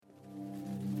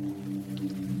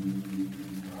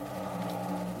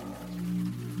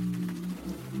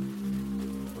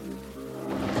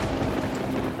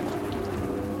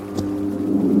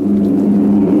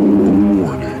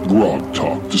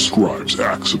describes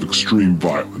acts of extreme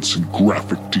violence in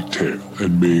graphic detail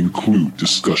and may include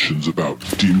discussions about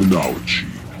demonology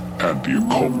and the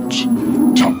occult,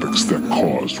 topics that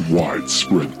caused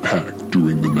widespread panic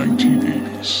during the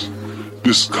 1980s.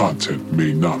 This content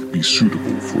may not be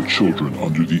suitable for children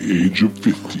under the age of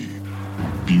 50.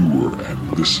 Viewer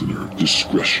and listener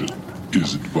discretion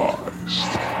is advised.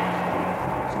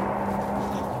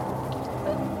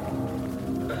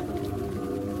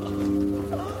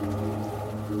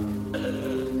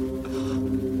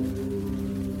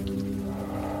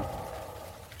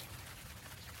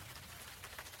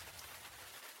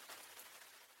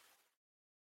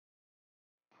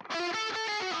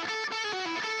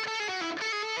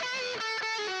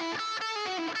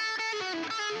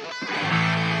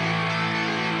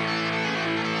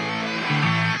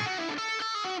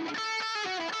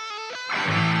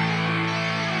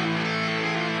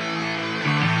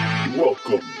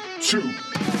 Welcome to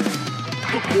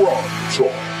The Grog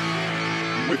Talk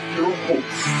with your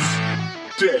hosts,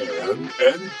 Dan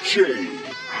and James.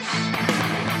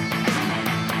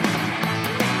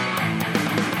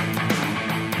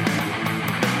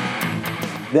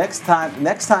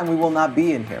 Next time we will not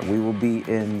be in here. We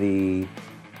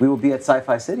will be at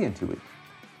Sci-Fi City in 2 weeks.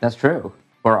 That's true.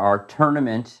 For our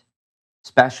tournament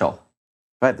special.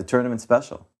 Right, the tournament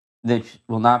special. Which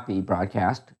will not be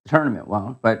broadcast. The tournament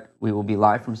won't, but we will be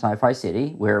live from Sci-Fi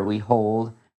City, where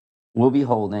we'll be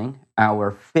holding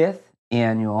our 5th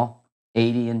annual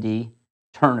AD&D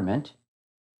tournament,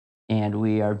 and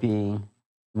we are being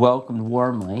welcomed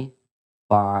warmly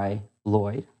by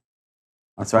Lloyd.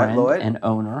 That's right, Lloyd. And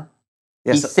owner.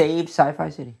 Yes, he saved Sci-Fi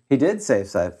City. He did save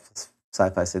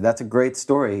Sci-Fi City. That's a great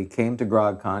story. He came to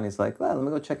GrogCon. He's like, well, let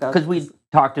me go check out. Because we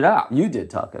talked it up. You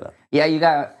did talk it up. Yeah, you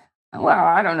got... Well,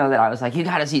 I don't know that I was like, you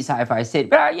got to see Sci-Fi City.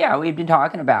 But yeah, we've been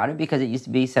talking about it because it used to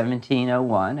be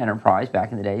 1701 Enterprise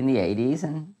back in the day in the 80s.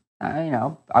 And,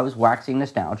 I was waxing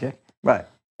nostalgic. Right.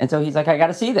 And so he's like, I got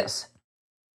to see this.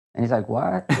 And he's like,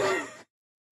 what?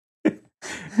 And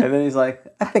then he's like,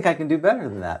 I think I can do better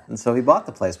than that. And so he bought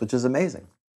the place, which is amazing.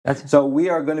 So we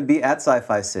are going to be at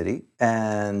Sci-Fi City.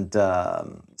 And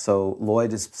so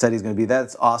Lloyd has said he's going to be there.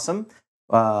 It's awesome.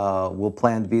 We'll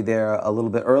plan to be there a little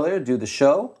bit earlier, do the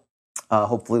show.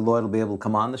 Hopefully Lloyd will be able to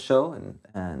come on the show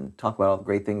and talk about all the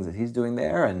great things that he's doing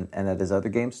there and at his other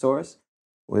game stores.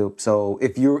 So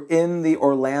if you're in the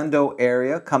Orlando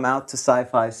area, come out to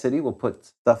Sci-Fi City. We'll put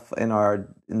stuff in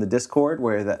the Discord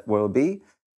where it'll be.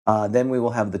 Then we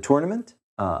will have the tournament.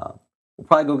 We'll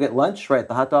probably go get lunch right at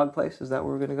the hot dog place. Is that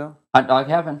where we're going to go? Hot Dog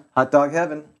Heaven. Hot Dog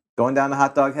Heaven. Going down to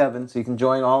Hot Dog Heaven, so you can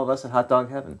join all of us at Hot Dog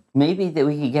Heaven. Maybe they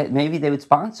would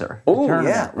sponsor the tournament,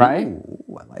 yeah. Right?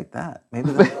 Ooh, I like that.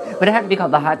 Maybe but it had to be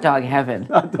called the Hot Dog Heaven.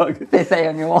 Hot Dog. 5th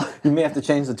annual. You may have to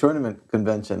change the tournament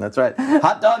convention. That's right.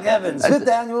 Hot Dog Heaven, 5th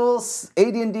annual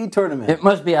AD&D tournament. It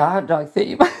must be a hot dog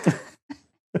theme.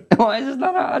 Why is it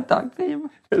not a hot dog theme?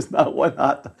 There's not one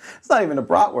hot dog. It's not even a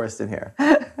bratwurst in here.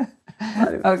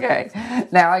 Okay,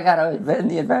 now I got to invent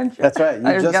the adventure. That's right.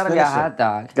 There's got to be a hot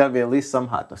dog. Got to be at least some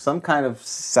hot dog. Some kind of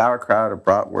sauerkraut or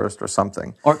bratwurst or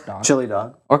something. Orc dog. Chili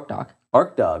dog. Orc dog.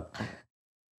 Orc dog.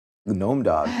 The gnome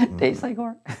dog. Tastes like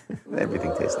orc.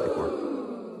 Everything tastes like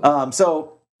orc.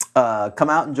 So come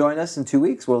out and join us in 2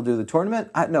 weeks. We'll do the tournament.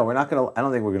 No, we're not going to. I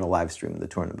don't think we're going to live stream the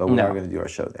tournament, but we are going to do our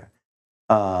show there.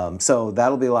 So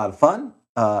that'll be a lot of fun.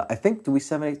 I think,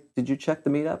 did you check the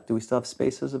meetup? Do we still have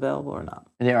spaces available or not?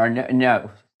 There are no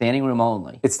standing room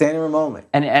only. It's standing room only.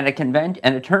 And at a convention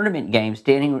and a tournament game,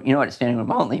 you know what standing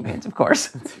room only means, of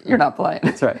course. You're not playing.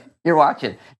 That's right. You're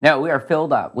watching. No, we are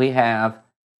filled up. We have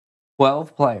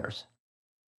 12 players,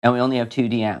 and we only have 2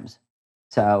 DMs.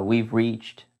 So we've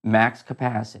reached max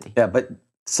capacity. Yeah, but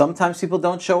sometimes people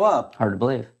don't show up. Hard to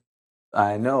believe.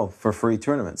 I know, for free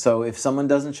tournament. So if someone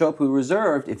doesn't show up who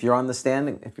reserved, if you're on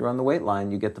the wait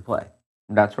line, you get to play.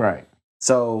 That's right.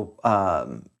 So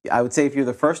I would say if you're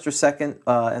the first or second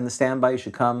in the standby, you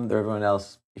should come. Everyone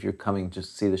else, if you're coming,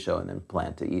 just see the show and then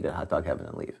plan to eat at Hot Dog Heaven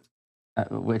and leave.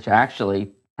 Which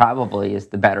actually probably is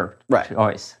the better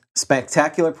choice.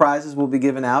 Spectacular prizes will be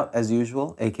given out as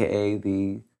usual, a.k.a.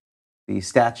 the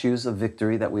statues of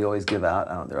victory that we always give out.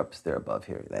 I don't know, they're above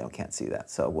here. They can't see that,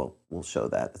 so we'll show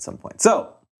that at some point.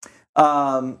 So,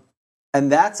 and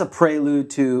that's a prelude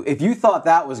to, if you thought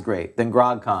that was great, then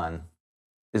GrogCon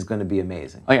is going to be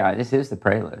amazing. Oh yeah, this is the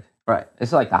prelude. Right.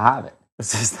 It's like The Hobbit.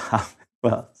 This is The Hobbit.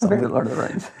 Well, Lord of the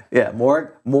Rings. Yeah,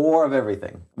 more of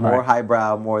everything. More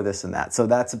highbrow, more this and that. So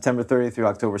that's September 30th through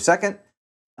October 2nd.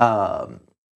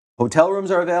 Hotel rooms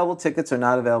are available. Tickets are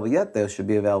not available yet. They should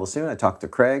be available soon. I talked to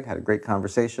Craig, had a great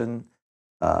conversation.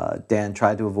 Dan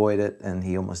tried to avoid it, and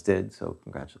he almost did. So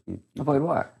congratulations. Avoid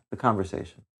what? The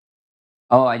conversation.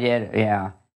 Oh, I did.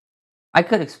 Yeah, I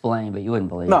could explain, but you wouldn't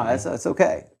believe No, me. it's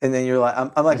okay. And then you're like,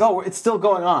 I'm like, oh, it's still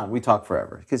going on. We talk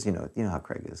forever because you know how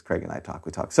Craig is. Craig and I talk.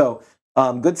 We talk. So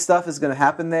good stuff is going to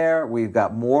happen there. We've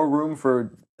got more room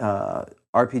for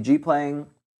RPG playing.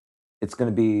 It's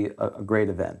going to be a great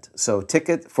event. So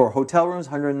ticket for hotel rooms,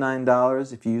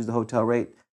 $109 if you use the hotel rate.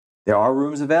 There are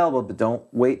rooms available, but don't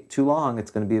wait too long.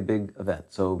 It's going to be a big event.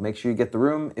 So make sure you get the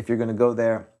room if you're going to go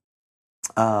there.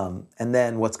 And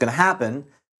then what's going to happen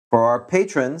for our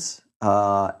patrons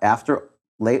after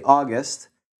late August,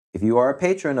 if you are a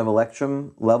patron of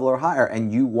Electrum level or higher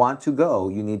and you want to go,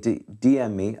 you need to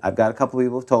DM me. I've got a couple of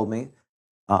people who have told me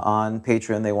on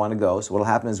Patreon they want to go. So what will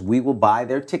happen is we will buy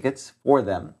their tickets for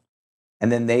them.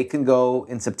 And then they can go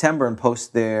in September and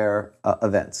post their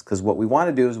events. Because what we want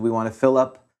to do is we want to fill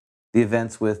up the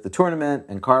events with the tournament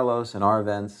and Carlos and our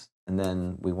events. And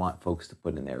then we want folks to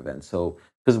put in their events. So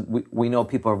because we know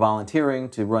people are volunteering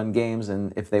to run games.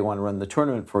 And if they want to run the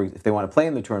tournament, if they want to play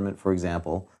in the tournament, for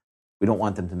example, we don't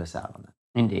want them to miss out on that.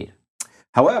 Indeed.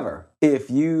 However,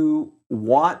 if you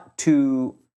want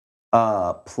to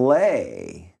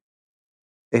play,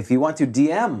 if you want to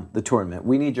DM the tournament,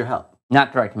 we need your help.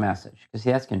 Not direct message, because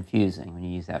that's confusing when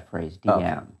you use that phrase, DM.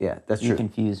 Oh, yeah, that's you true. You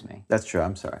confuse me. That's true,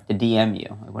 I'm sorry. To DM you.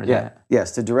 What is that?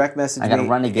 Yes, to direct message I got to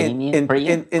run a game for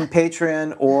you? In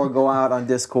Patreon, or go out on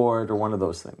Discord, or one of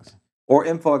those things. Or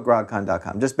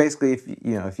info@grogcon.com. Just basically, if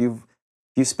you've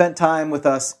spent time with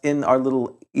us in our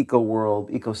little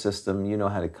ecosystem, you know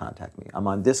how to contact me. I'm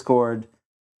on Discord.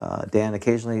 Dan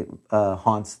occasionally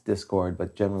haunts Discord,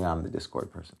 but generally I'm the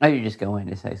Discord person. Oh, you just go in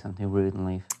to say something rude and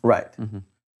leave. Right. Mm-hmm.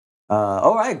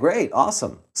 All right, great,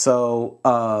 awesome. So,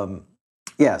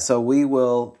 so we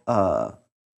will,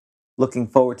 looking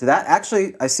forward to that.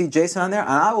 Actually, I see Jason on there, and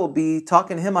I will be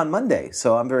talking to him on Monday.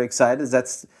 So I'm very excited.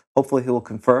 Hopefully he will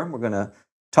confirm. We're going to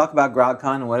talk about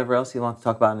GrogCon and whatever else he wants to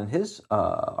talk about in his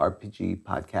RPG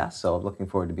podcast. So I'm looking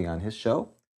forward to being on his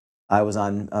show. I was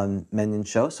on Menion's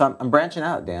show. So I'm branching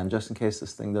out, Dan, just in case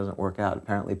this thing doesn't work out.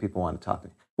 Apparently people want to talk to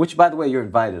me. Which, by the way, you're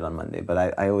invited on Monday,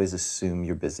 but I always assume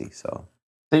you're busy, so...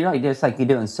 So you're like just like you're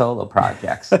doing solo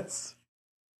projects,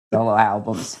 solo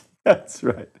albums. That's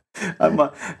right.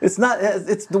 It's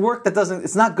the work that doesn't.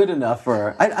 It's not good enough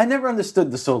for. I never understood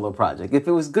the solo project. If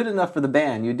it was good enough for the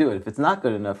band, you do it. If it's not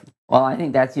good enough, well, I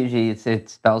think that's usually it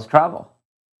spells trouble.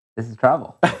 This is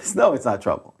trouble. No, it's not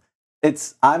trouble.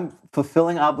 I'm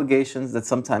fulfilling obligations that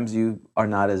sometimes you are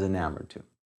not as enamored to.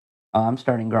 I'm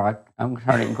starting Grog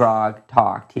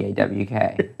Talk,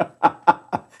 TAWK.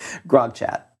 Grog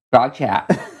Chat. Grog Chat.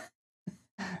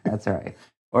 That's right.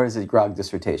 Or is it Grog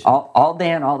Dissertation? All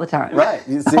Dan, all the time. Right.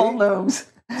 You see? All gnomes.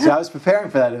 So I was preparing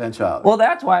for that eventuality. Well,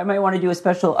 that's why I might want to do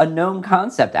a gnome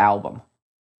concept album,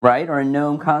 right? Or a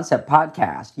gnome concept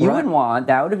podcast.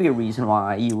 That would be a reason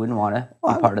why you wouldn't want to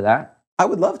be part of that. I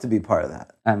would love to be part of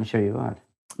that. I'm sure you would.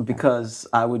 Because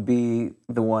I would be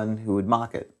the one who would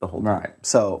mock it the whole time. Right.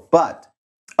 So, but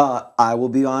I will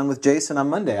be on with Jason on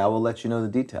Monday. I will let you know the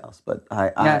details. But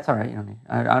that's all right. You don't need,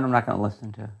 I'm not going to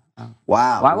listen to.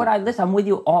 Wow. Why would I listen? I'm with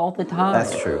you all the time.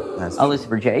 That's true. I'll listen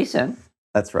for Jason.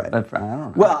 That's right. But I don't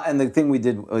know. Well, and the thing we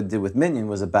did with Minion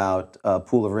was about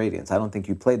Pool of Radiance. I don't think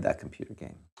you played that computer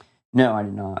game. No, I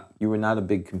did not. You were not a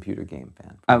big computer game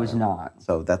fan. I was not.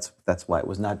 So that's why it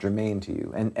was not germane to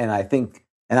you. And I think,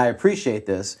 and I appreciate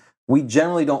this, we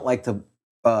generally don't like to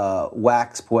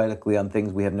wax poetically on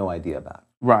things we have no idea about.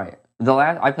 Right.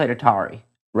 I played Atari.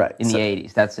 Right. In the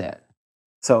 80s. That's it.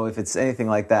 So if it's anything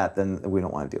like that, then we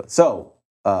don't want to do it. So,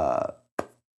 GrogCon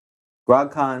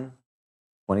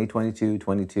 2022,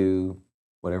 22,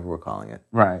 whatever we're calling it.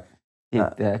 Right.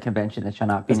 The convention that shall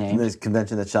not be named. The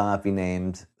convention that shall not be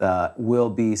named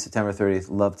will be September 30th.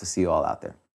 Love to see you all out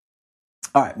there.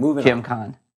 All right, moving Jim on.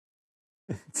 Con.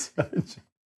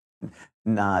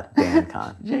 Not Dan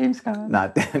Con. James Con.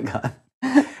 Not Dan Con.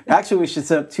 Actually, we should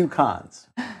set up two cons.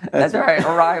 That's right.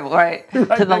 Arrival, right. To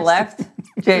the left,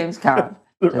 James Con.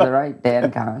 To the right,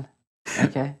 Dan Con.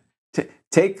 Okay.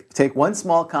 Take one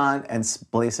small con and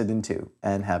splice it in two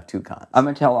and have two cons. I'm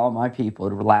going to tell all my people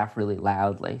to laugh really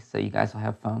loudly so you guys will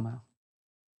have FOMO.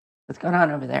 What's going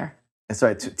on over there? That's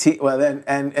right. Well, then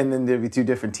then there'd be two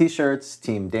different T-shirts: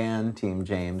 Team Dan, Team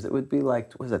James. It would be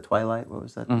like, what was that, Twilight? What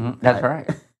was that? Mm-hmm. That's right.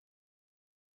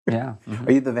 Yeah. Mm-hmm.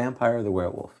 Are you the vampire or the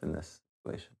werewolf in this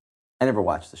situation? I never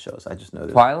watched the shows. I just know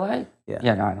this. Twilight? Yeah.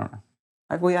 Yeah, no, I don't know.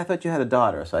 I thought you had a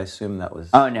daughter, so I assumed that was...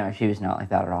 Oh, no, she was not like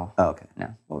that at all. Oh, okay.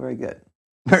 No. Well, very good.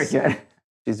 Very good.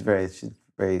 She has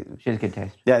good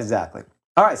taste. Yeah, exactly.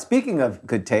 All right, speaking of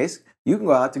good taste, you can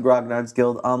go out to Grognard's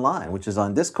Guild Online, which is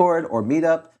on Discord or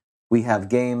Meetup. We have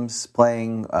games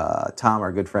playing. Tom,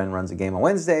 our good friend, runs a game on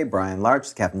Wednesday. Brian Larch,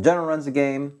 the Captain General, runs a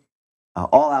game.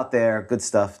 All out there, good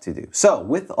stuff to do. So,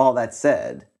 with all that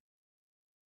said,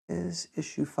 is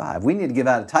issue 5. We need to give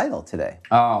out a title today.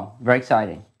 Oh, very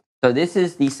exciting. So this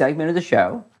is the segment of the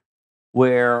show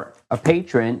where a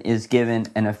patron is given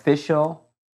an official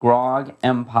Grog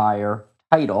Empire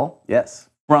title Yes.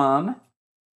 from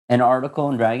an article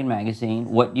in Dragon Magazine,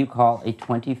 what you call a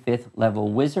 25th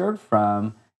level wizard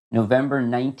from November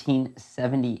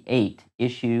 1978,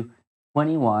 issue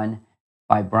 21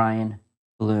 by Brian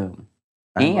Bloom.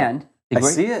 And I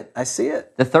see it.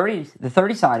 The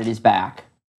 30-sided is back,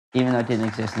 even though it didn't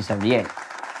exist in 78.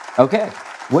 Okay,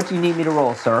 what do you need me to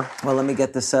roll, sir? Well, let me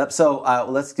get this up. So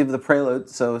let's give the prelude.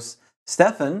 So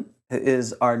Stefan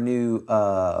is our new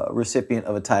recipient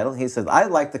of a title. He says,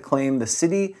 I'd like to claim the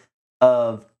city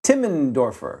of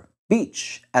Timmendorfer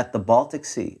Beach at the Baltic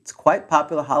Sea. It's quite a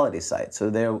popular holiday site, so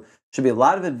there should be a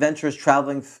lot of adventurers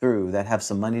traveling through that have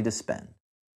some money to spend.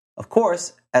 Of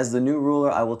course, as the new ruler,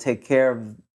 I will take care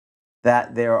of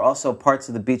that. There are also parts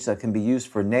of the beach that can be used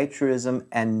for naturism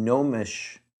and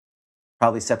gnomish,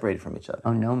 probably separated from each other.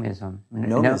 Oh, nomism.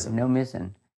 Nomism.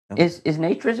 Nomism. Is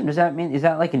naturism, does that mean, is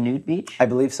that like a nude beach? I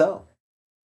believe so.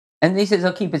 And he says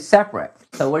he'll keep it separate.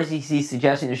 So what is he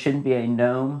suggesting? There shouldn't be a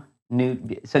gnome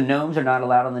nude. So gnomes are not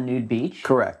allowed on the nude beach?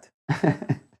 Correct.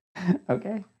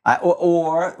 Okay.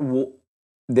 Or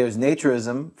there's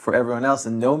naturism for everyone else,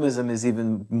 and gnomism is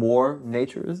even more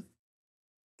naturism.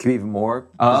 Could be even more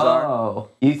bizarre. Oh,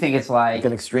 you think it's like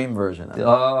an extreme version of it.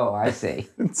 Oh, I see.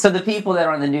 So the people that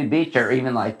are on the nude beach are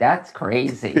even like, that's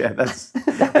crazy. Yeah,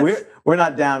 we're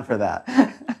not down for that.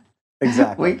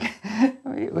 Exactly.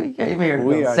 We came here to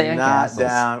we are sand not castles.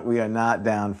 down. We are not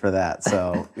down for that.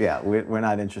 So yeah, we're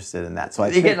not interested in that. So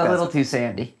You're getting a little too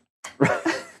sandy.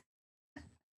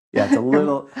 Yeah, it's a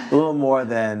little more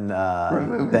than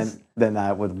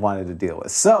I would wanted to deal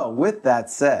with. So with that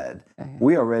said,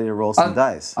 we are ready to roll some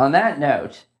dice. On that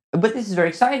note, but this is very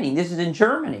exciting. This is in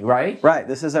Germany, right? Right.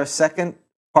 This is our second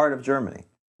part of Germany.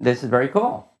 This is very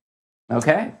cool.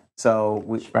 Okay. So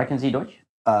Sprechen Sie Deutsch?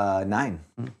 9.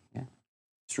 Yeah.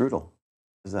 Strudel.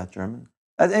 Is that German?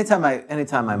 Anytime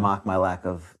I mock my lack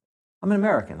of, I'm an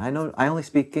American. I only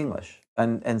speak English,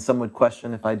 and some would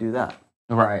question if I do that.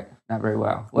 Right, not very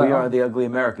well. We are the ugly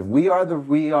American. We are the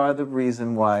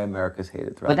reason why America's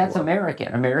hated throughout. But that's the world.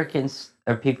 American. Americans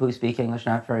are people who speak English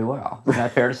not very well. Is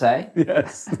that fair to say?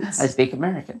 Yes, I speak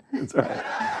American. that's right.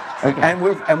 Okay. And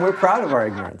we're proud of our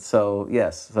ignorance. So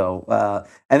yes. So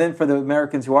and then for the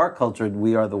Americans who are cultured,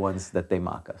 we are the ones that they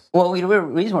mock us. Well, the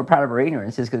reason we're proud of our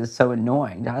ignorance is because it's so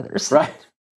annoying to others. Right.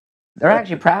 They're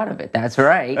actually proud of it. That's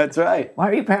right. That's right. Why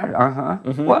are you proud?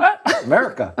 Mm-hmm. What?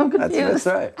 America. I'm confused. That's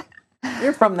right.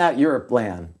 You're from that Europe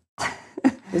land.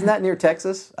 Isn't that near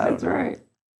Texas? That's right.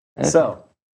 Okay. So,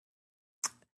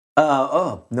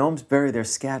 gnomes bury their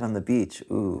scat on the beach.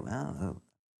 Ooh, I don't know.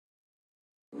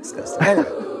 Disgusting. Anyway,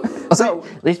 so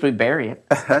at least we bury it.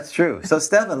 that's true. So,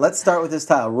 Stefan, let's start with this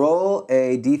tile. Roll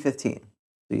a d15.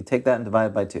 So you take that and divide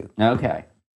it by 2. Okay.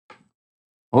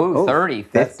 Ooh, 30,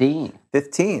 15.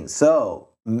 15. So,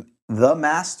 the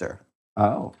master.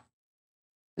 Oh,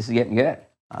 this is getting good.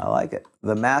 I like it.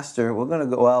 The master, we're going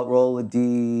to go out, roll a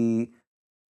d10.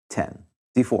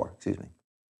 D4, excuse me.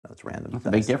 That's random. That's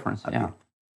a big difference, yeah.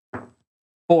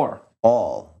 4.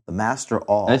 All. The master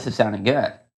all. This is sounding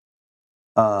good.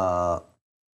 Now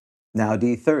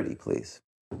D30, please.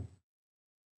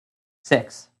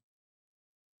 6.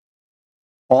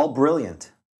 All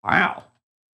brilliant. Wow.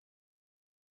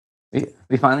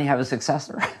 We finally have a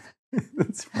successor.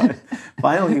 That's right.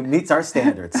 Finally meets our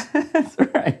standards. That's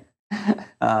right.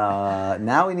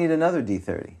 Now we need another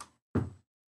D30.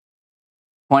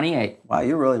 28. Wow,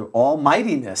 you're really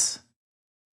almightiness.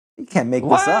 You can't make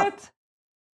this up.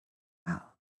 Wow.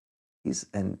 He's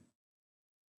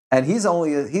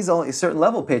only a certain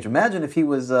level patron. Imagine if he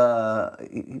was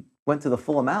he went to the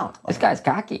full amount. This guy's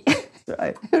cocky.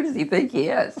 Right. Who does he think he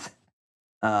is?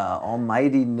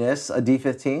 Almightiness, a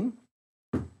D15.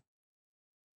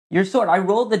 Your sword. I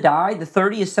rolled the die. The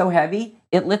 30 is so heavy,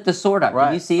 it lit the sword up. Right.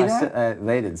 Did you see that?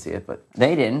 They didn't see it, but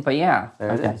They didn't, but yeah.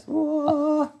 there it is.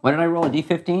 What did I roll? A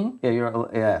D15?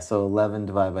 Yeah, so 11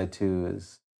 divided by 2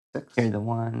 is 6. Here's the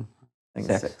 1. I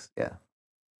think it's 6. Yeah.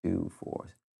 2, 4.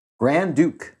 Grand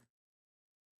Duke.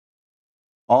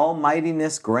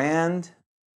 Almightiness Grand.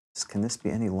 Can this be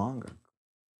any longer?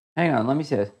 Hang on, let me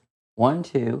see this. 1,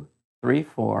 2, 3,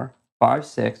 4, 5,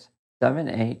 6, 7,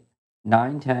 8,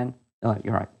 9, 10. Oh,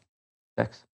 you're right.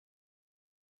 6.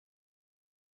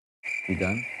 You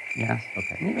done? Yes.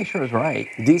 Okay. Let me make sure it's right.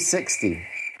 D60.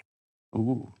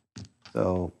 Ooh.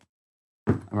 So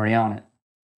I'm already on it.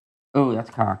 Oh, that's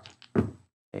cocked.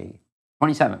 Hey.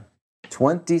 27.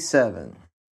 27.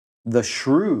 The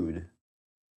Shrewd.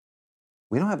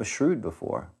 We don't have a Shrewd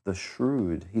before. The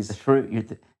Shrewd. He's The Shrewd. You're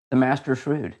the Master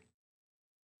Shrewd.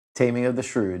 Taming of the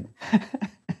Shrewd.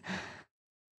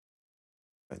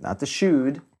 Not the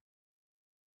Shrewd.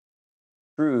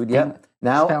 Shrewd, yep.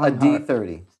 Now a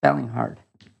D30. Spelling hard.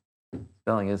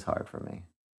 Spelling is hard for me.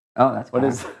 Oh, that's What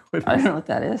cocked. is what I is don't know what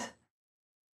that is.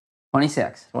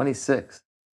 26. 26.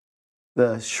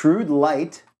 The Shrewd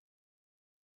Light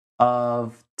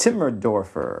of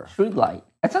Timmendorfer. Shrewd Light.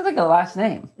 That sounds like a last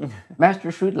name.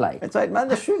 Master Shrewd Light. It's right,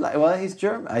 Master Shrewdlight. Well, he's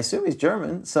German. I assume he's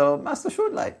German, so Master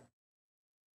Shrewdlight.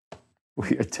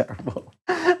 We are terrible.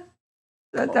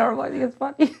 That's terrible. I think it's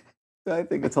funny. I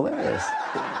think it's hilarious.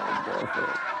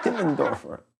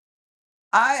 Timmendorfer.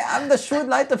 I am the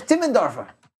Shrewdlight of Timmendorfer.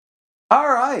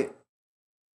 All right.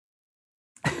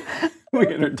 We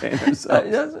entertain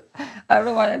ourselves. I don't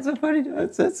know why that's so funny to me.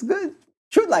 That's good.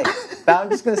 Shrewdlight. I'm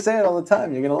just going to say it all the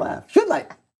time. You're going to laugh.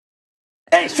 Shrewdlight.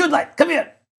 Hey, Shrewdlight, come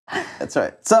here. That's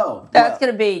right. So That's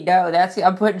gonna be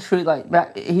I'm putting Shrewd Light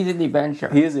back. He's in the adventure.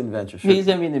 he is the adventure. He's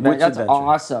gonna be in the adventure. That's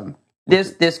awesome.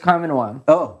 This coming one.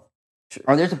 Oh,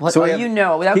 There's a place. So without he's giving the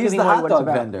away hot what it's dog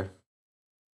about. vendor.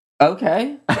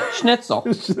 Okay, Schnitzel.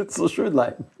 Schnitzel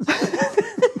Shrewdlight.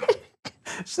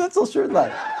 Schnitzel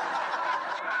Shrewdlight.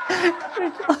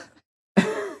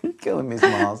 You're killing me,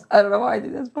 Smalls. I don't know why I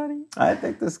think that's funny. I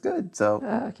think that's good. So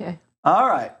Okay, all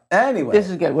right. Anyway, this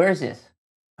is good. Where is this?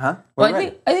 huh? Well, I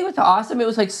think it's awesome. It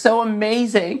was like so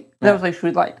amazing. That was like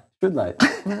Shrewd Light.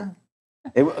 Shrewdlight.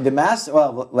 The master.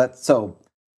 Well,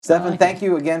 Stefan, like thank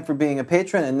you again for being a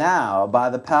patron, and now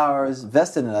by the powers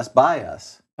vested in us by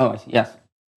us. Oh yes.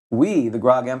 We, the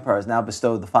Grog Empire, has now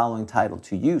bestowed the following title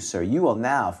to you, sir. You will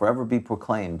now forever be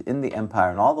proclaimed in the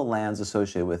Empire and all the lands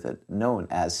associated with it, known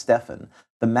as Stefan,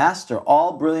 the Master,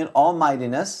 all brilliant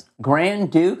almightiness.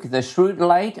 Grand Duke, the Shrewd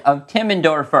Light of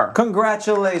Timmendorfer.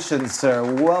 Congratulations, sir.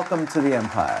 Welcome to the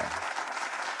Empire.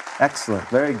 Excellent.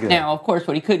 Very good. Now, of course,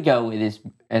 what he could go with is,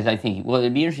 as I think, well,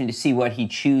 it'd be interesting to see what he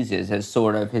chooses as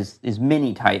sort of his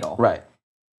mini title. Right.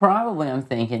 Probably, I'm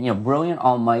thinking, brilliant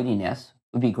almightiness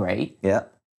would be great. Yeah.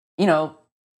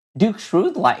 Duke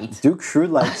Shrewd Light. Duke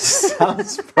Shrewdlight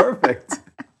sounds perfect.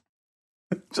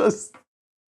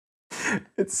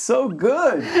 It's so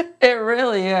good. It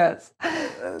really is.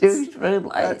 Duke Shrewd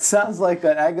Light. That sounds like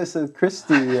an Agatha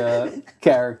Christie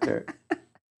character.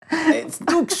 It's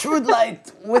Duke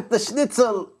Shrewdlight with the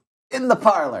schnitzel in the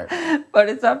parlor. But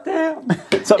it's up to him.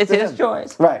 It's his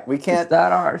choice. Right. We can't. It's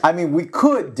not ours. I mean, we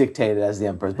could dictate it as the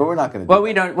emperors, but we're not going to do Well,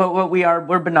 we don't. What we are,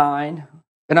 we're benign.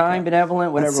 Benign,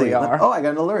 benevolent, whatever we are. Oh, I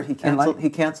got an alert. He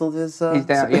canceled his... He's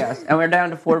down, yes. And we're down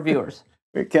to 4 viewers.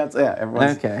 We canceled, yeah,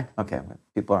 everyone's... Okay. Okay,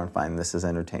 people aren't finding this as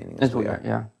entertaining As as we are.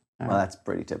 Yeah. Well, that's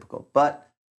pretty typical. But,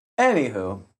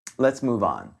 anywho, let's move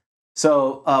on.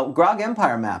 So, Grog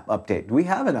Empire map update. We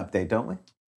have an update, don't we?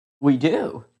 We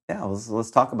do. Yeah,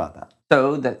 let's talk about that.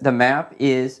 So, the map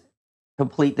is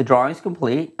complete. The drawing's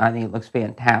complete. I think it looks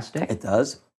fantastic. It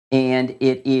does. And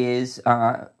it is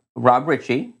Rob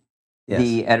Ritchie, Yes.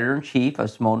 the editor-in-chief of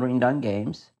Smoldering Dun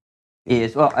Games,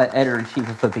 editor-in-chief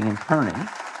of Flipping and Turning,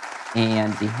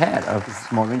 and the head of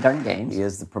Smoldering Dun Games. He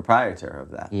is the proprietor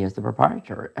of that. He is the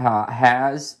proprietor.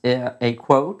 Has a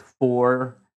quote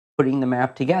for putting the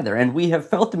map together. And we have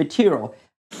felt the material.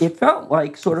 It felt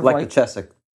like sort of like the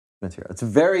Chesic material. It's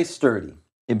very sturdy.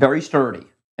 Very sturdy.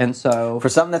 And so... For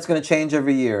something that's going to change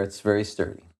every year, it's very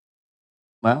sturdy.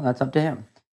 Well, that's up to him.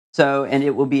 So, and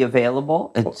it will be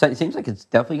available. It seems like it's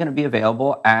definitely going to be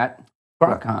available at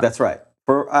GrogCon. That's right.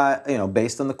 For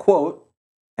based on the quote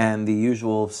and the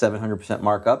usual 700%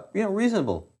 markup,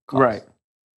 reasonable cost.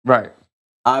 Right.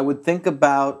 I would think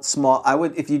about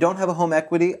if you don't have a home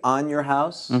equity on your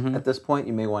house at this point,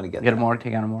 you may want to take out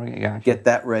a mortgage. Gotcha. Get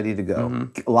that ready to go.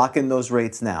 Mm-hmm. Lock in those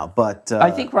rates now. But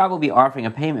I think Rob will be offering a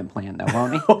payment plan, though,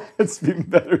 won't he? It's even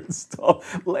better installed.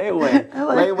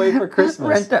 Layaway for Christmas.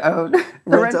 Rent to own.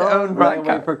 Rent to own.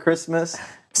 Layaway for Christmas.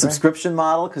 Subscription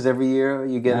model, because every year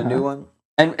you get a new one.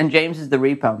 And James is the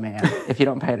repo man. If you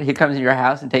don't pay it, he comes in your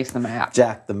house and takes the map.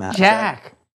 Jack the map.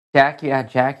 Jack,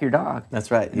 your dog.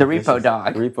 That's right. The repo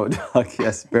dog. The repo dog,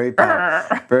 yes. Very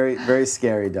powerful. Very, very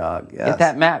scary dog. Yes. Get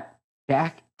that map,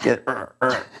 Jack.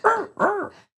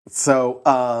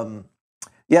 So,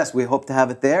 yes, we hope to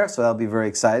have it there, so that'll be very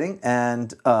exciting.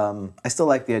 And I still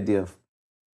like the idea of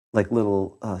like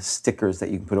little stickers that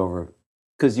you can put over,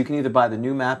 because you can either buy the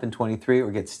new map in 23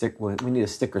 or get we need a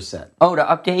sticker set. Oh, to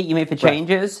update? You mean if it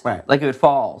changes? Right. Like if it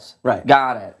falls? Right.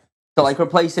 Got it. So, like,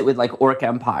 replace it with, like, Orc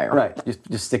Empire. Right.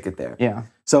 Just stick it there. Yeah.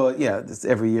 So, yeah,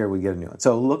 every year we get a new one.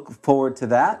 So look forward to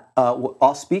that.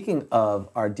 Speaking of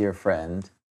our dear friend,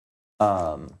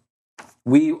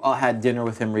 we had dinner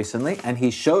with him recently, and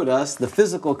he showed us the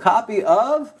physical copy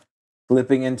of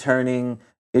Flipping and Turning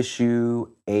issue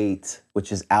 8,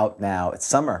 which is out now. It's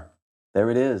summer. There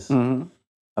it is. Mm-hmm.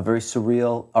 A very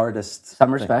surreal artist.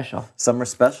 Summer thing. special. Summer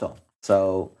special.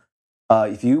 So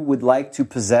if you would like to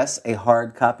possess a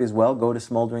hard copy as well, go to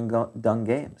Smoldering Dung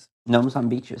Games. Gnomes on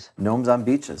Beaches. Gnomes on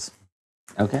Beaches.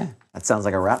 Okay. That sounds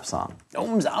like a rap song.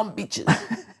 Gnomes on Beaches.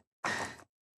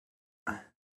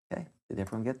 Okay. Did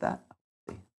everyone get that?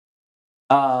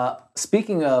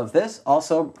 Speaking of this,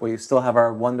 also, we still have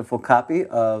our wonderful copy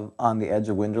of On the Edge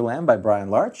of Winterland by Brian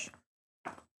Larch.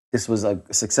 This was a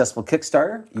successful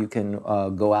Kickstarter. You can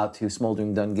go out to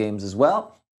Smoldering Dung Games as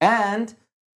well. And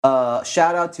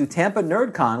shout out to Tampa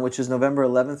NerdCon, which is November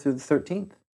 11th through the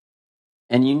 13th.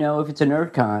 And you know if it's a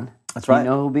NerdCon, that's right. You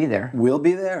know who'll be there. We'll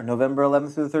be there, November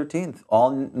 11th through the 13th.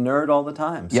 All nerd all the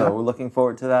time. So Yep. we're looking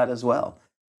forward to that as well.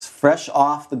 It's fresh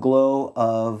off the glow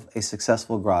of a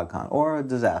successful GrogCon or a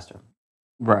disaster.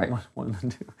 Right. One of the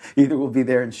two. Either we'll be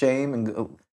there in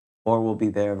shame, or we'll be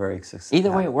there very successful.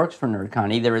 Either way, it works for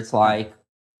NerdCon. Either it's like,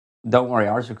 don't worry,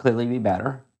 ours will clearly be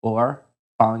better, or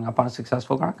following up on a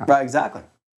successful GrogCon. Right, exactly.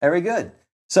 Very good.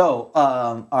 So,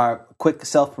 our quick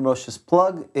self-promotion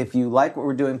plug. If you like what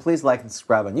we're doing, please like and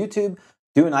subscribe on YouTube.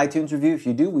 Do an iTunes review. If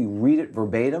you do, we read it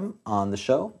verbatim on the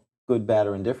show, good, bad,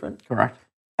 or indifferent. Correct.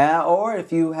 Or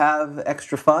if you have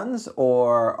extra funds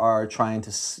or are trying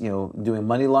to, do a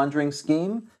money laundering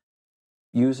scheme,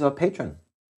 use a patron.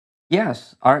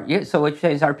 Yes. So it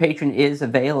says our patron is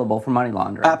available for money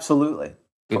laundering. Absolutely.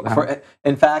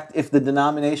 In fact, if the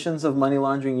denominations of money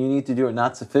laundering you need to do are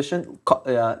not sufficient,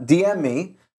 DM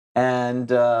me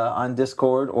and on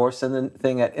Discord, or send the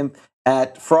thing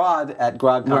at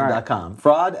fraud@grogcon.com.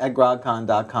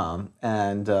 Fraud@grogcon.com,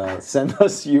 and send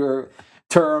us your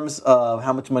terms of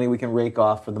how much money we can rake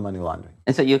off for the money laundering.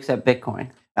 And so you accept Bitcoin.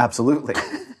 Absolutely.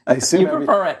 I assume You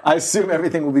prefer it. I assume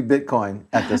everything will be Bitcoin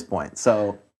at this point.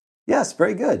 So, yes,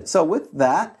 very good. So with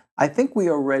that, I think we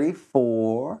are ready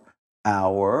for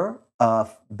our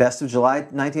Best of July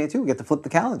 1982. We get to flip the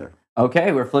calendar.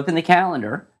 Okay, we're flipping the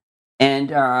calendar. And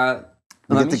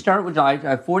let me start with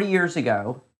July. 40 years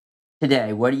ago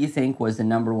today, what do you think was the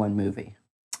number one movie?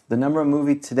 The number one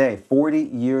movie today, 40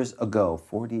 years ago.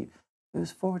 It was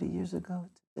 40 years ago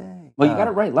today. Well, you got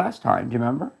it right last time. Do you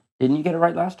remember? Didn't you get it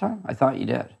right last time? I thought you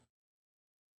did.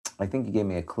 I think you gave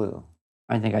me a clue.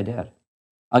 I think I did.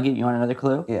 I'll give you want another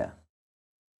clue? Yeah.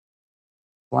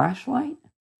 Flashlight?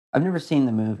 I've never seen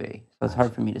the movie, so it's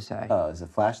hard for me to say. Oh, is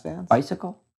it Flashdance?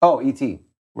 Bicycle? Oh, E.T.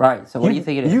 Right. So what do you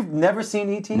think it is? You've never seen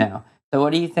E.T.? No. So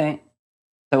what do you think?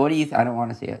 I don't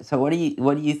want to see it. So what do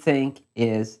you think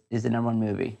is the number one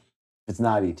movie? It's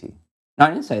not E.T. No, I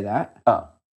didn't say that. Oh.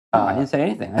 No, I didn't say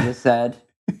anything. I just said,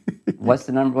 what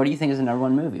do you think is the number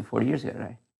one movie 40 years ago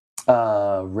today?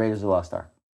 Raiders of the Lost Ark.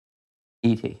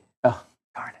 E.T. Oh,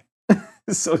 darn it.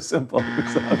 It's so simple.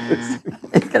 It's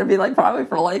going to be probably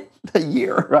for a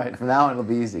year. Right. From now on, it'll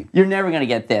be easy. You're never going to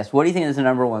get this. What do you think is the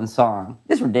number one song?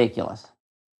 It's ridiculous.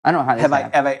 I don't know how this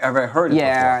happened. Have I heard it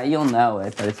Yeah, you'll know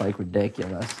it, but it's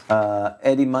ridiculous.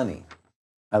 Eddie Money.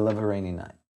 I Love a Rainy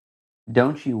Night.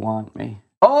 Don't You Want Me?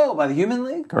 Oh, by the Human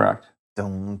League? Correct.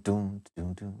 Dun, dun,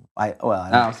 dun, dun. I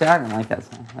don't like that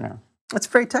song. I don't know. It's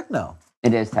very techno.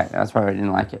 It is techno. That's why I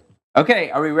didn't like it.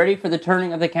 Okay, are we ready for the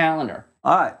turning of the calendar?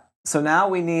 All right. So now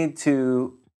we need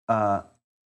to...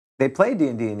 they play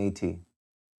D&D and E.T.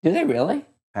 Do they really?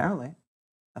 Apparently.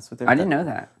 That's what they're I didn't know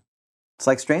that. It's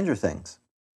like Stranger Things.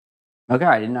 Okay,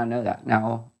 I did not know that.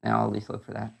 Now I'll at least look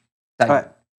for that. All right.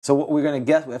 So what we're going to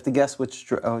guess, we have to guess which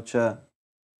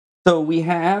So we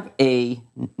have a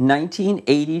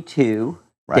 1982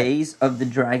 Days of the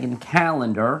Dragon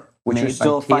calendar, which made you're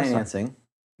still by TSR. financing.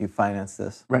 You financed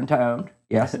this. Rent-to-owned.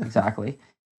 Yes, exactly.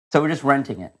 So we're just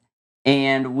renting it.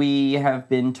 And we have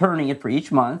been turning it for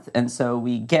each month, and so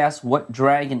we guess what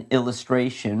dragon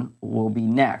illustration will be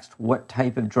next. What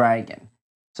type of dragon?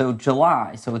 So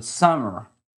July, so it's summer.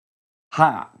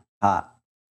 Hot.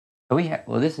 So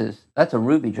that's a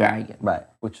ruby dragon. Right,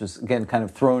 which is, again, kind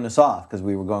of throwing us off because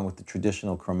we were going with the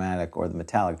traditional chromatic or the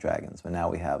metallic dragons, but now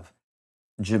we have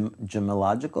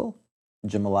gemological?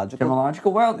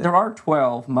 Gemological? Well, there are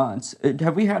 12 months.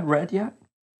 Have we had red yet?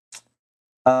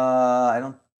 I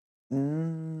don't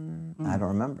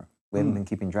remember. We haven't been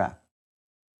keeping track.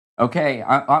 Okay,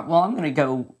 I'm going to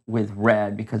go with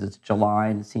red because it's July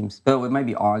and it seems... Oh, it might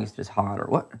be August is hot or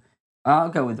what? I'll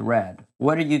go with red.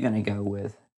 What are you going to go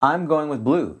with? I'm going with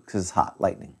blue because it's hot,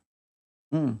 lightning.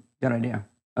 Good idea.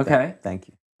 Okay. Thank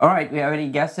you. All right. We have any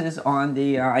guesses on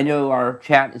the? I know our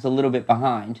chat is a little bit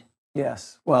behind.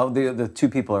 Yes. Well, the two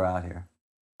people are out here.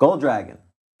 Gold Dragon.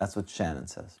 That's what Shannon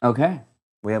says. Okay.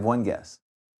 We have one guess.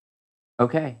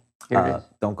 Okay. Here it is.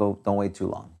 Don't wait too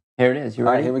long. Here it is. You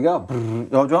All ready? right, here we go.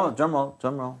 Oh, drum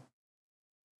roll.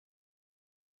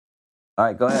 All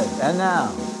right, go ahead. And now,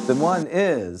 the one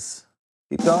is,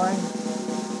 keep going.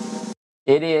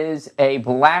 It is a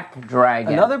black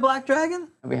dragon. Another black dragon?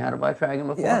 Have we had a black dragon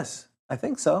before? Yes, I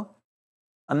think so.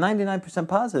 I'm 99%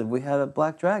 positive we had a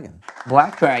black dragon.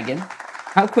 Black dragon.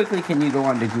 How quickly can you go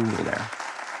on to Google there?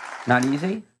 Not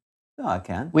easy? No, I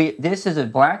can. This is a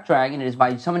black dragon. It is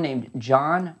by someone named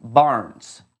John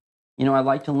Barnes. You know, I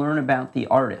like to learn about the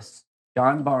artists.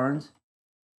 John Barnes,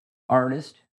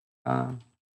 artist.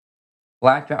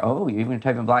 Black dragon. Oh, you're even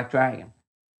type in black dragon.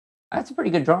 That's a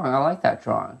pretty good drawing. I like that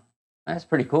drawing. That's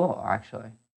pretty cool, actually.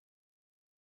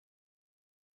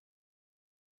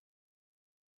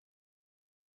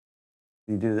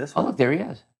 You do this Oh, one? look, there he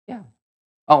is. Yeah.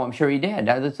 Oh, I'm sure he did.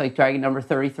 That looks like dragon number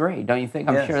 33, don't you think?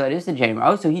 I'm Yes. sure that is the James.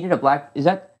 Oh, so he did a black... Is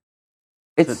that...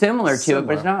 It's similar to it,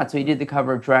 but it's not. So he did the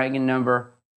cover of dragon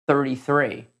number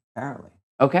 33. Apparently.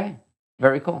 Okay.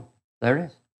 Very cool. There it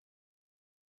is.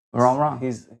 We're all wrong.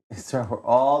 We're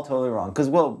all totally wrong. Because,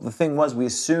 well, the thing was, we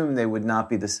assumed they would not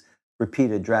be this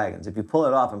repeated dragons. If you pull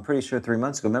it off, I'm pretty sure 3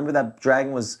 months ago, remember that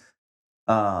dragon was,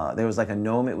 there was like a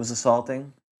gnome it was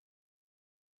assaulting?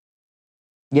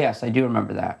 Yes, I do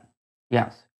remember that.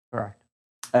 Yes, correct.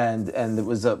 And it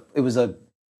was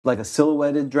like a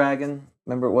silhouetted dragon.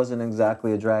 Remember, it wasn't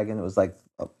exactly a dragon. It was like,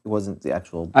 it wasn't the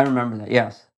actual. I remember that,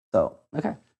 yes. So.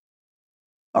 Okay.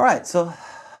 All right, so,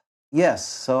 yes.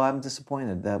 So I'm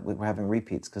disappointed that we're having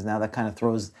repeats because now that kind of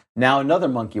throws, now another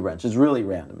monkey wrench. It's really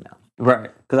random now.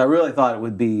 Right. Because I really thought it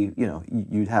would be,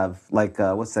 you'd have like,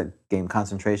 what's that game,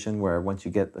 Concentration, where once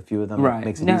you get a few of them, Right. it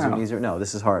makes it No. easier and easier. No,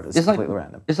 this is hard. It's It's completely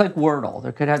random. It's like Wordle.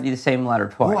 There could have the same letter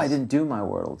twice. Oh, I didn't do my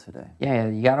Wordle today. Yeah,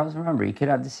 you got to always remember, you could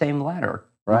have the same letter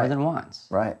more Right. than once.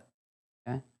 Right.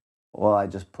 Okay. Well, I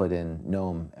just put in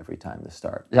gnome every time to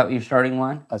start. Is that what your starting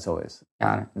one? That's always.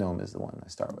 Got it. Gnome is the one I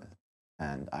start with.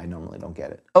 And I normally don't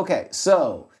get it. Okay,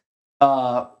 so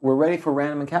we're ready for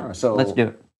random encounter. So Let's do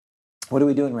it. What do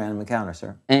we do in random encounter,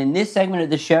 sir? In this segment of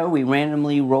the show, we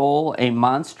randomly roll a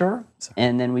monster,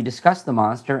 and then we discuss the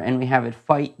monster, and we have it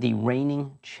fight the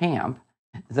reigning champ.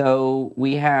 Though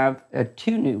we have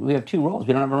two roles.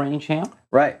 We don't have a reigning champ.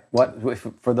 Right.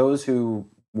 For those who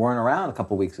weren't around a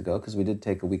couple weeks ago, because we did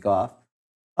take a week off,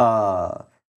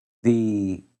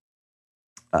 the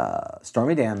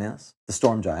Stormy Daniels, the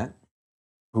Storm Giant,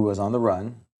 who was on the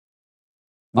run,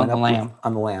 On the lamb.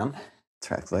 On the lamb,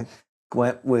 exactly.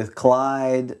 Went with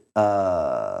Clyde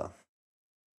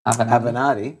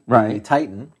Avenatti, Right. the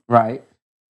Titan, Right.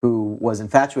 who was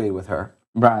infatuated with her,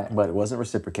 Right. but it wasn't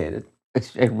reciprocated.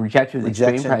 Rejection with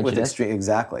extreme prejudice.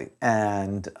 Exactly.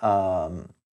 And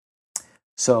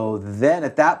so then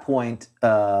at that point,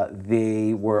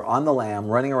 they were on the lamb,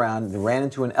 running around. They ran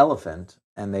into an elephant,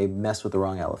 and they messed with the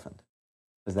wrong elephant.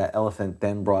 Because that elephant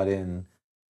then brought in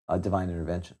divine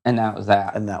intervention. And that was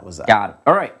that. And that was that. Got it.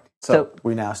 All right. So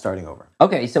we're now starting over.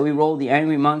 Okay, so we rolled the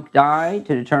Angry Monk die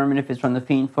to determine if it's from the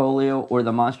Fiend Folio or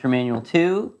the Monster Manual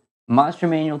 2. Monster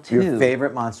Manual 2. Your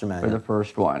favorite monster For manual. the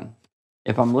first one.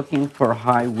 If I'm looking for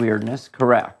high weirdness,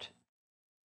 correct.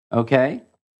 Okay?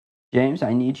 James,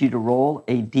 I need you to roll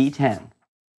a D10.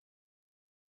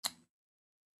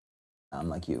 I'm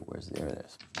like you. There it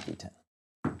is. D10.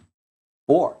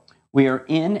 4. We are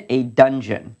in a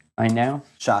dungeon.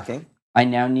 Shocking. I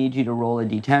now need you to roll a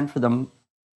D10 for the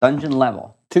dungeon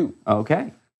level. 2.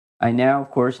 Okay. I now, of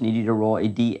course, need you to roll a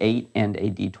D8 and a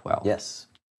D12. Yes.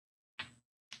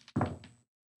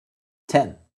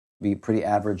 10. Be a pretty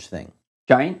average thing.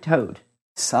 Giant toad.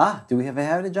 Do we have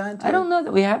had a giant toad? I don't know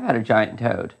that we have had a giant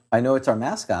toad. I know it's our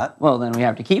mascot. Well, then we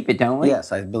have to keep it, don't we?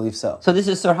 Yes, I believe so. So this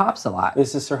is Sir Hopsalot.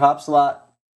 This is Sir Hopsalot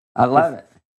I love it.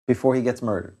 before he gets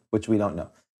murdered, which we don't know.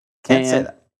 Can't say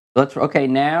that.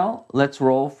 Now let's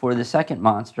roll for the second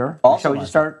monster. Also Shall we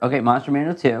just monster. start? Okay, Monster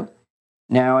Manual 2.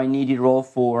 Now I need you to roll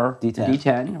for D10.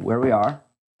 D10, where we are.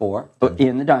 4.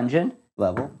 In the dungeon.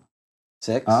 Level.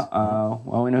 6. Uh-oh.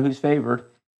 Well, we know who's favored.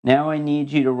 Now I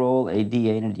need you to roll a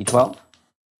D8 and a D12.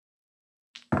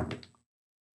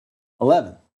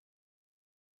 11.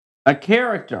 A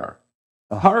character.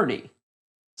 Oh. Party.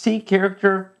 See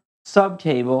character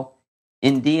subtable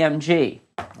in DMG.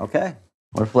 Okay.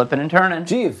 We're flipping and turning.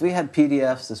 Gee, if we had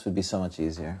PDFs, this would be so much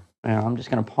easier. Now, I'm just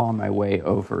going to paw my way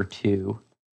over to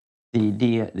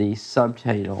the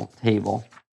subtitle table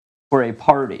for a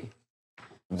party.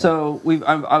 Yeah. So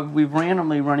we've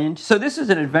randomly run into. So this is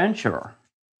an adventurer.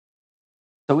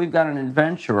 So we've got an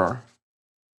adventurer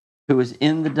who is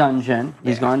in the dungeon.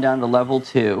 He's gone down to level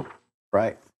 2.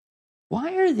 Right. Why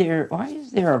is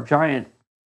there a giant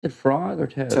frog or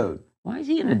toad? Toad. Why is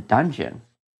he in a dungeon?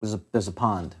 There's a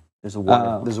pond. There's a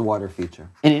water feature.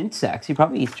 And insects. He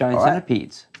probably eats giant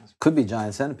centipedes. Could be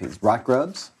giant centipedes. Rock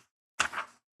grubs.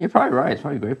 You're probably right. It's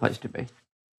probably a great place to be.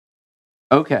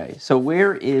 Okay, so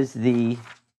where is the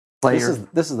player?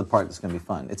 This is the part that's going to be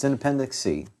fun. It's in Appendix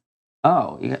C.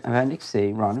 Oh, you got Appendix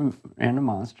C, random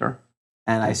monster.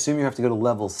 And I assume you have to go to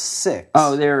level 6.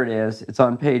 Oh, there it is. It's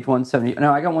on page 170.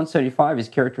 No, I got 175 as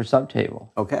character subtable.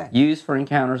 Okay. Used for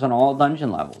encounters on all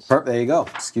dungeon levels. There you go.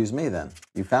 Excuse me then.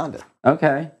 You found it.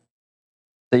 Okay.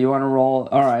 So you want to roll?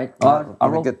 All right. Let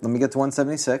me get to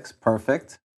 176.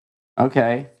 Perfect.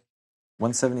 Okay.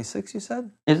 176, you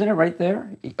said? Isn't it right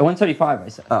there? 175, I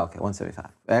said. Oh, okay. 175.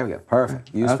 There we go.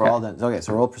 Perfect. Used for all dungeons. Okay,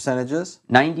 so roll percentages.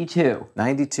 92.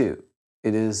 92.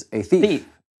 It is a thief.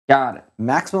 Got it.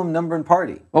 Maximum number in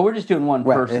party. Well, we're just doing one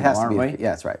person, aren't we? Yeah,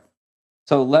 that's right.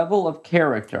 So level of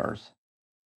characters.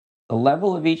 The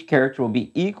level of each character will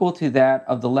be equal to that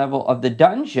of the level of the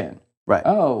dungeon. Right.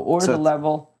 Oh, or so the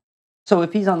level. So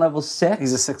if he's on level 6.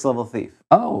 He's a 6th level thief.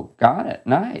 Oh, got it.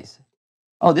 Nice.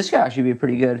 Oh, this could actually be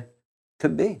pretty good.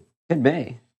 Could be. Could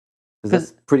be. Because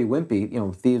that's pretty wimpy. You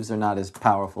know, thieves are not as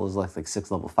powerful as like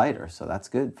 6th level fighters, so that's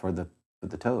good for the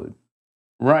toad.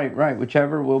 Right.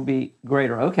 Whichever will be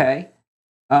greater. Okay.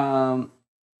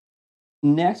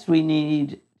 Next we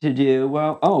need to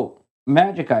do,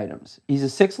 magic items. He's a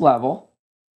 6th level,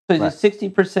 so he's a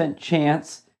 60%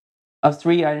 chance of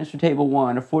 3 items from table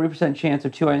 1, a 40% chance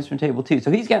of 2 items from table 2. So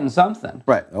he's getting something.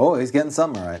 Right. Oh, he's getting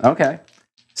something, all right. Okay.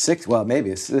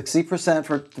 Maybe 60%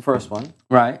 for the first one.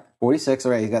 Right. 46.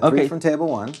 All right. He's got 3 from table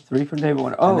 1. 3 from table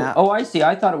 1. I see.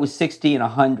 I thought it was 60 and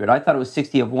 100. I thought it was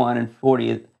 60 of one and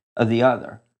 40 of the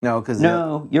other.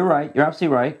 No, you're right. You're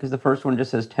absolutely right because the first one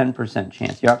just says 10%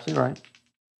 chance. You're absolutely right.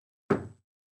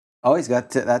 Oh, he's got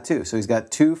that too. So he's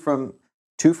got 2 from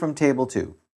table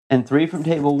 2 and 3 from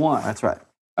table 1. That's right.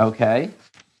 Okay.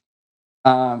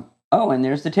 And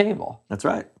there's the table. That's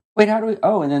right. Wait, how do we?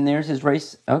 Oh, and then there's his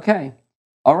race. Okay.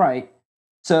 All right.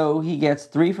 So he gets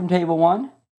 3 from table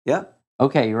 1? Yep.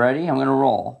 Okay, you ready? I'm going to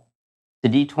roll the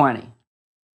D20.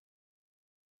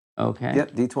 Okay.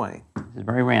 Yep, D20. This is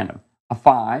very random. A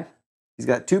 5. He's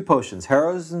got 2 potions,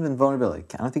 heroism and vulnerability.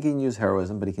 I don't think he can use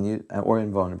heroism, but he can use, or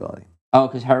invulnerability. Oh,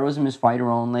 because heroism is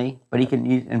fighter only, but he can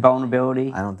use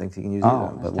invulnerability. I don't think he can use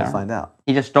either, but we'll find out.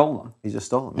 He just stole them. He just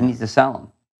stole them. He needs to sell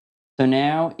them. So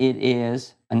now it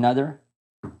is another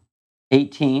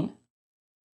 18,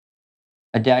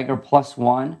 a dagger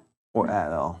 +1. Or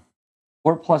et al.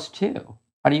 Or +2.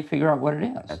 How do you figure out what it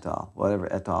is? Et al.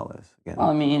 Whatever et al. is. Again.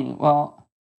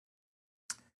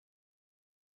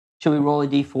 Should we roll a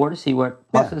d4 to see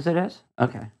what pluses it is?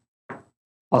 Okay.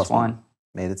 +1.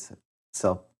 Made it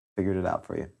so figured it out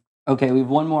for you. Okay, we have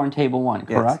one more on table 1,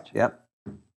 correct? Yes.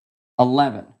 Yep.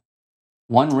 11.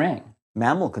 1 ring.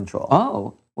 Mammal control.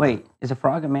 Oh, wait. Is a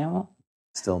frog a mammal?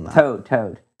 Still not.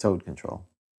 Toad. Toad control.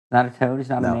 Not a toad? It's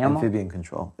not a mammal? Amphibian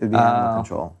control. It'd be animal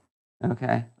control.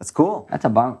 Okay. That's cool. That's a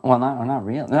bump. Well, not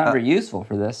real. Not very useful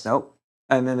for this. Nope.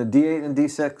 And then a D8 and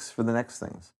D6 for the next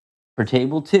things. For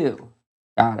table 2.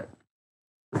 Got it.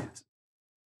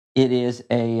 It is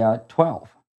a 12.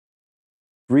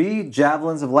 3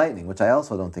 javelins of lightning, which I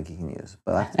also don't think he can use,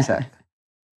 but I have to check.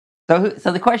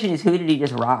 So the question is, who did he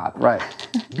just rob? Right.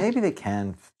 Maybe they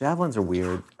can. Javelins are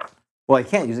weird. Well, he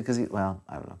can't use it because I don't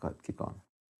know. Go ahead, keep going.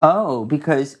 Oh,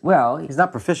 because, he's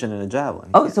not proficient in a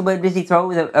javelin. But does he throw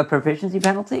with a proficiency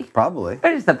penalty? Probably.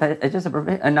 Or just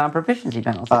a non-proficiency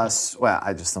penalty?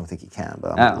 I just don't think he can,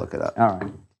 but I'm going to look it up. All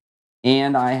right.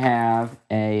 And I have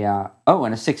and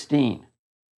a 16.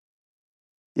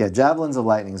 Yeah, javelins of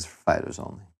lightning is for fighters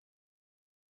only.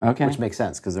 Okay. Which makes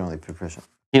sense because they're only proficient.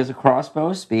 He has a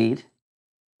crossbow speed.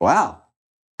 Wow.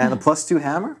 And a +2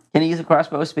 hammer? Can he use a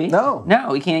crossbow speed? No.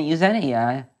 No, he can't use any.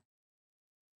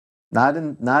 Not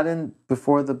in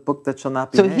before the book that shall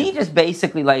not be So named. he just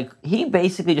basically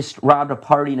just robbed a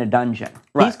party in a dungeon.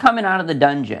 Right. He's coming out of the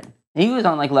dungeon. He was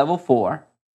on level 4.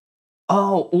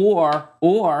 Oh,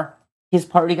 or his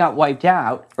party got wiped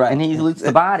out, right. And he loots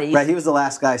the bodies. Right, he was the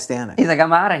last guy standing. He's like,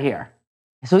 I'm out of here.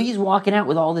 So he's walking out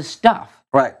with all this stuff.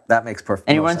 Right, that makes perfect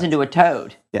sense. And he runs into a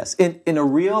toad. Yes. In a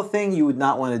real thing, you would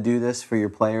not want to do this for your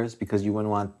players because you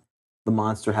wouldn't want the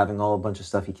monster having a bunch of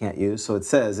stuff he can't use. So it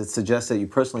suggests that you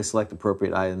personally select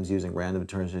appropriate items using random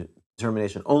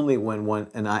determination only when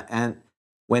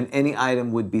any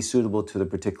item would be suitable to the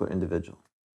particular individual.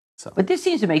 So. But this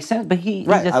seems to make sense. But he's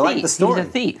a thief. I like the story. He's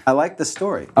a thief. I like the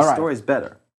story. The story's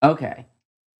better. Okay.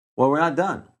 Well, we're not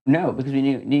done. No, because we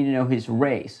need to know his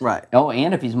race. Right. Oh,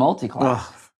 and if he's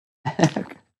multi-class.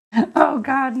 Oh,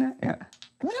 God. No. Yeah.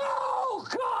 No,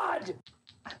 God!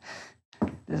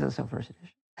 This is so first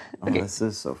edition. Okay. Oh, this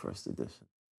is so first edition.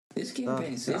 This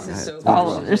campaign this is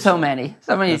so there's so many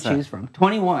to choose from.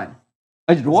 21.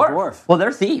 A dwarf. Well,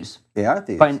 they're thieves. They are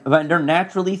thieves. But they're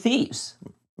naturally thieves.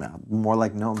 No, more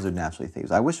like gnomes are naturally thieves.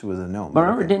 I wish it was a gnome. But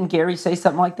remember, didn't Gary say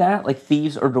something like that? Like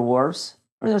thieves or dwarves?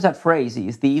 Or there's that phrase,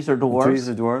 these thieves or dwarves? Thieves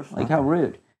or dwarves? Like, how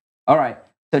rude. All right,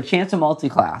 so chance of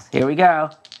multi-class. Here we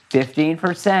go.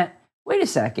 15%. Wait a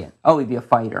second. Oh, he'd be a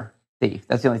fighter. Thief.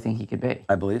 That's the only thing he could be.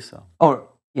 I believe so. Or,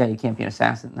 yeah, you can't be an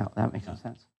assassin. No, that makes no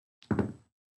sense.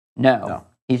 No.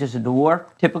 He's just a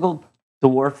dwarf, typical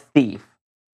dwarf thief.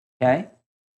 Okay?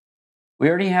 We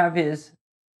already have his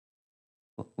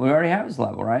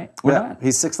level, right? We're done.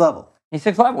 He's 6th level. He's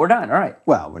 6th level. We're done. All right.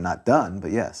 Well, we're not done,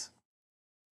 but yes.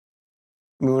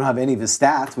 I mean, we don't have any of his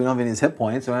stats. We don't have any of his hit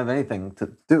points. We don't have anything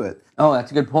to do it. Oh,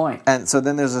 that's a good point. And so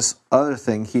then there's this other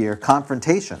thing here,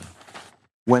 confrontation.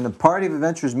 When a party of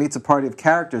adventurers meets a party of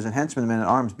characters and henchmen and men at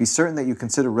arms, be certain that you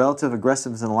consider relative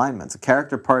aggressiveness and alignments. A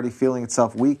character party feeling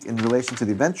itself weak in relation to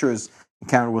the adventurers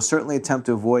encounter will certainly attempt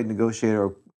to avoid, negotiate,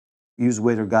 or use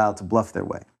wit or guile to bluff their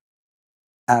way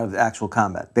out of the actual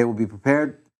combat. They will be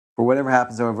prepared for whatever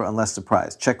happens, however, unless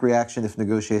surprised. Check reaction if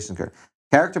negotiations occur.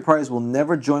 Character parties will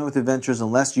never join with adventurers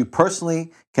unless you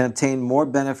personally can obtain more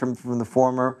benefit from the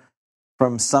former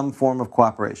from some form of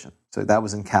cooperation. So that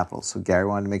was in capitals. So Gary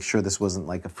wanted to make sure this wasn't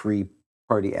like a free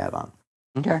party add-on.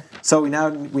 Okay. So we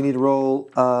need to roll.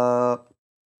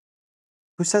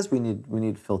 Who says we need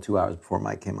to fill 2 hours before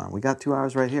Mike came on? We got 2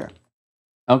 hours right here.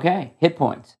 Okay. Hit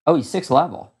points. Oh, he's 6th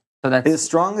level. So that's. It is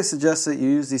strongly suggested that you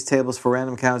use these tables for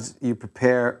random counts you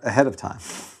prepare ahead of time.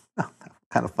 What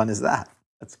kind of fun is that?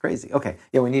 That's crazy. Okay.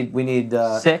 Yeah, we need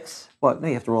 6. What? No,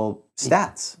 you have to roll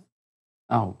stats.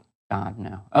 Oh. God,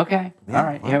 no. Okay. Yeah, all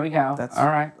right. Here we go. That's, all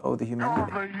right. Oh, the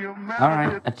humanity. All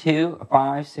right. A 2, a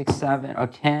 5, 6, 7, a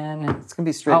 10. It's going to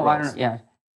be straight rolls. I don't know. Yeah.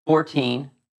 14.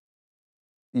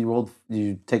 You rolled,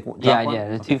 you take one? Yeah, I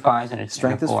did. The 2 5s and a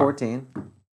Strength and a is 4. 14.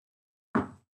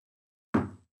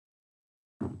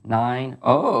 9.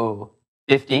 Oh,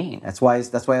 15. That's why he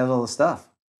has all the stuff.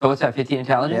 So what's that, 15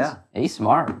 intelligence? Yeah. He's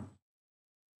smart.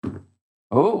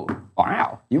 Oh,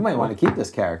 wow. You might want to keep this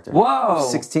character. Whoa.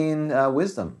 16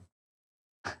 wisdom.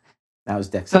 Now his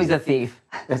dex. So he's a thief.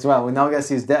 That's right. We now guess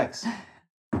he's dex.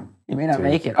 He may not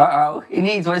make it. Uh-oh. He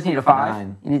needs, what does he need, a 5?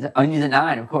 9. He needs a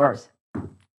 9, of course.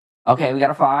 Okay, we got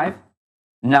a 5.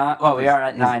 9. Well, we are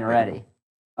at 9 already.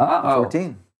 Uh-oh.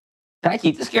 14. Can I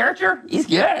keep this character? He's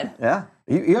good. Yeah.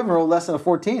 You haven't rolled less than a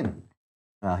 14.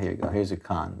 Well, here you go. Here's your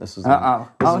con. This is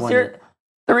Here,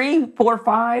 3, 4,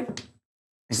 5,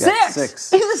 6.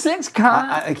 6. He's a 6 con.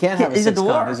 I can't have a 6 dwarf.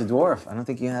 con. He's a dwarf. I don't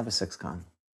think you can have a 6 con.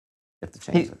 You have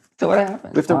to change it. So what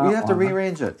happens? You have to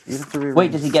rearrange it. You have to rearrange.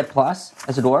 Wait, does he get plus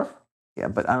as a dwarf? Yeah,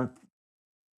 but I don't.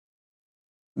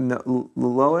 No, the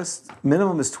lowest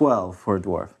minimum is 12 for a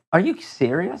dwarf. Are you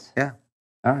serious? Yeah.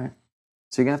 All right.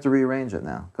 So you're gonna have to rearrange it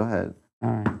now. Go ahead. All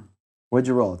right. What'd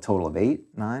you roll? A total of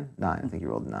 8, 9, 9. I think you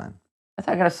rolled a 9. I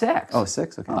thought I got a 6. Oh,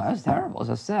 6. Okay. Oh, that's terrible. It's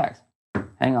a 6.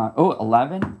 Hang on. Oh,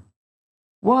 11.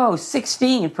 Whoa,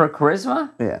 16 for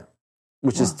charisma. Yeah.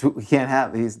 Which is he can't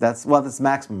have. That's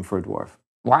maximum for a dwarf.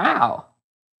 Wow.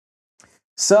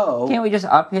 So can't we just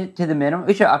up it to the minimum?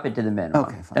 We should up it to the minimum.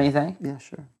 Okay, fine. Don't you think? Yeah,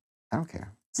 sure. I don't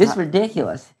care. This is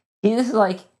ridiculous. This is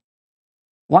like,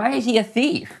 why is he a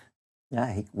thief?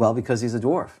 Yeah, because he's a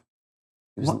dwarf.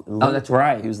 That's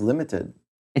right. He was limited.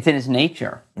 It's in his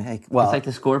nature. Yeah, it's like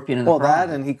the scorpion and the frog. That,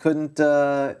 and he couldn't.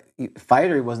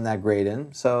 Fighter, he wasn't that great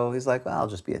in, so he's like, well, I'll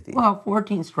just be a thief. Well,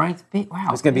 14 strength. Wow.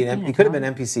 It's gonna be. He could have been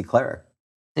NPC cleric.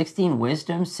 16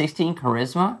 wisdom, 16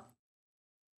 charisma.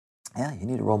 Yeah, you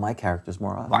need to roll my characters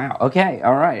more often. Wow. Okay.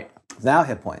 All right. Now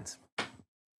hit points.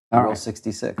 Roll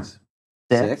 66.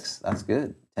 6. That's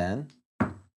good. 10.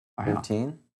 Wow.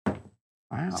 15.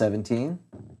 Wow. 17.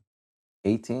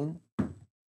 18.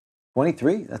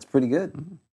 23. That's pretty good.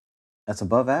 Mm-hmm. That's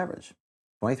above average.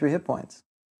 23 hit points.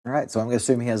 All right. So I'm going to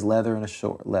assume he has leather and a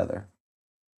short leather.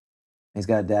 He's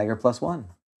got a dagger +1.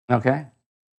 Okay.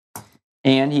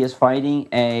 And he is fighting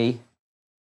a...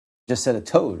 Just said a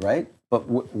toad, right? But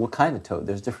what kind of toad?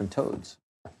 There's different toads.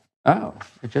 Oh,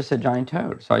 it just said giant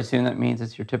toad. So I assume that means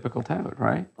it's your typical toad,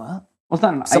 right? Well, it's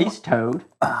not an ice toad.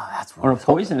 Oh, that's or a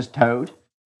poisonous toad.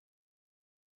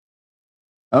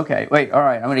 Okay, wait, all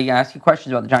right. I'm going to ask you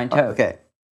questions about the giant toad. Okay.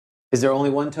 Is there only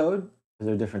one toad? Or are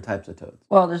there different types of toads?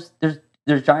 Well,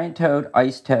 there's giant toad,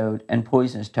 ice toad, and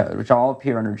poisonous toad, which all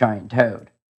appear under giant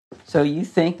toad. So you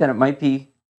think that it might be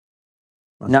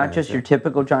not just your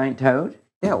typical giant toad?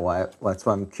 Yeah, why? Well, that's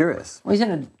why I'm curious. Well, he's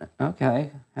in a...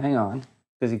 Okay, hang on.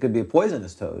 Because he could be a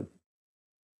poisonous toad.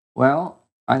 Well,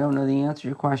 I don't know the answer to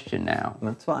your question now.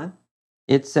 That's fine.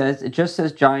 It just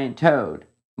says giant toad.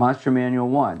 Monster Manual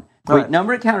 1. All Wait, right.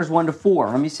 number encounters 1 to 4.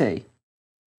 Let me see.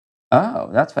 Oh,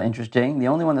 that's interesting. The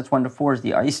only one that's 1 to 4 is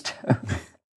the ice toad.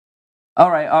 All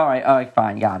right,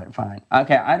 fine, got it, fine.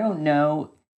 Okay, I don't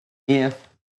know if...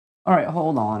 All right,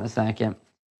 hold on a second.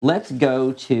 Let's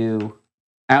go to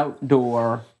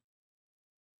outdoor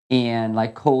and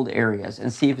like cold areas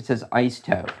and see if it says ice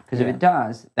toad. Because if it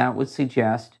does, that would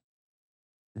suggest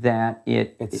that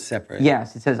It's separate.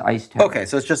 Yes, it says ice toad. Okay,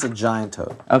 so it's just a giant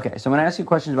toad. Okay, so I'm going to ask you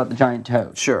questions about the giant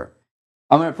toad. Sure.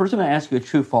 First I'm going to ask you a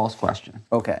true-false question.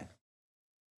 Okay.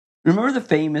 Remember the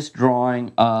famous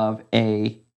drawing of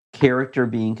a character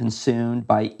being consumed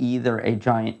by either a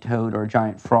giant toad or a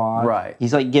giant frog? Right.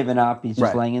 He's like giving up. He's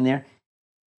just laying in there.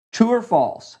 True or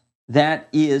false? That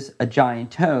is a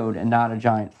giant toad and not a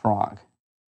giant frog.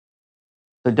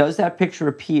 So does that picture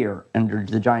appear under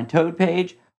the giant toad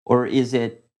page, or is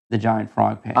it the giant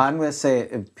frog page? I'm going to say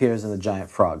it appears in the giant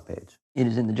frog page. It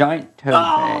is in the giant toad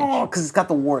Oh, page. because it's got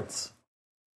the warts.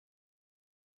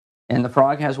 And the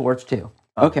frog has warts too.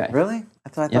 Oh, Okay. Really? I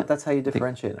thought that's how you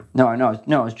differentiate them. No, I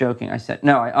was joking. I said,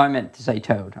 no, I meant to say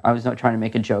toad. I was not trying to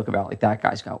make a joke about, like, that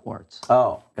guy's got warts.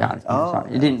 Oh. Got it. Oh.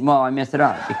 Sorry. It didn't, well, I messed it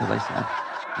up because I said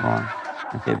wrong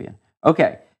amphibian.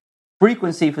 Okay.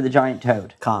 Frequency for the giant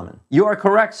toad. Common. You are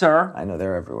correct, sir. I know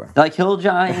they're everywhere. Like hill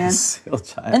giants. Hill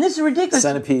giant. And this is ridiculous.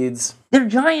 Centipedes. They're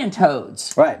giant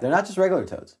toads. Right. They're not just regular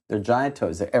toads. They're giant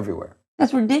toads. They're everywhere.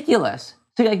 That's ridiculous.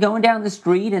 So you're like going down the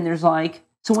street and there's like,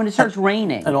 so when it starts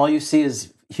raining. And all you see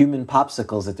is human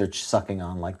popsicles that they're sucking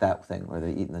on, like that thing where they're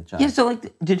eating the giant. Yeah, so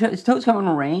like, is toads coming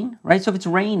in rain, right? So if it's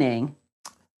raining,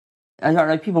 are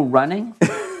like people running?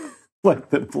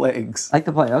 Like the plagues. Like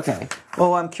the play, okay.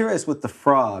 Well, I'm curious with the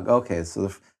frog. Okay,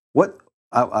 so what?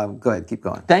 Go ahead, keep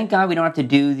going. Thank God we don't have to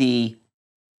do the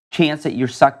chance that you're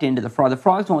sucked into the frog. The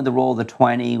frog's one with the roll of the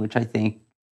 20, which I think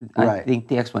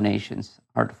the explanation's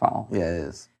hard to follow. Yeah, it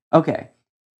is. Okay.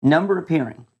 Number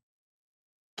appearing.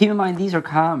 Keep in mind, these are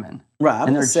common. Right, I'm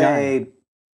and going to say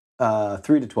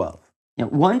 3 to 12.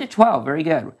 1 to 12, very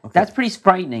good. Okay. That's pretty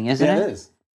frightening, isn't it? Yeah, it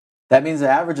is. That means the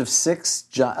average of 6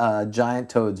 giant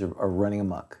toads are running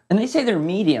amok. And they say they're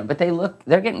medium, but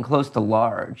they're getting close to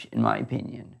large, in my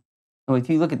opinion. So if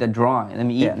you look at the drawing, I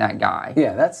mean, eating that guy.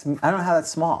 Yeah, I don't know how that's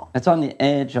small. That's on the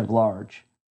edge of large.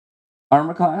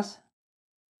 Armor class?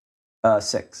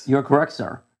 6. You're correct,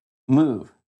 sir.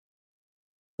 Move.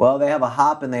 Well, they have a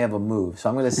hop and they have a move. So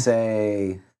I'm going to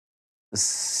say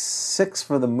 6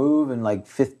 for the move and like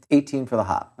 18 for the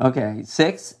hop. Okay,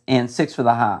 6 and 6 for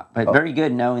the hop. But very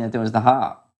good knowing that there was the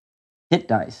hop. Hit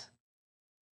dice.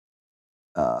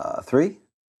 3?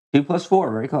 2 plus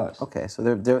 4, very close. Okay, so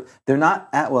they're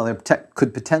not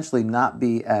could potentially not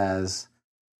be as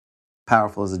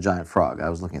powerful as a giant frog.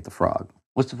 I was looking at the frog.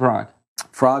 What's the frog?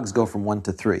 Frogs go from 1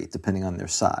 to 3 depending on their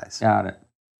size. Got it.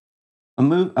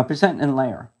 A percent and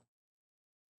layer.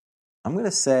 I'm going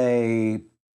to say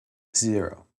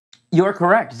 0. You're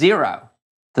correct, 0.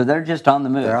 So they're just on the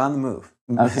move. They're on the move.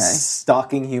 Okay.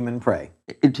 Stalking human prey.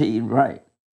 Right.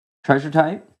 Treasure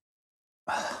type?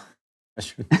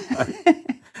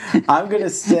 I'm going to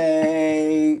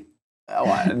say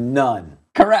none.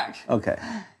 Correct. Okay.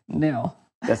 Nil.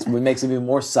 That's what makes them even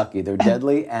more sucky. They're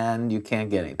deadly and you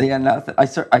can't get anything. They got nothing. I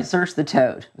searched the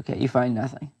toad. Okay, you find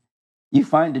nothing. You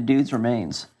find a dude's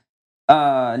remains.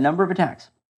 Number of attacks?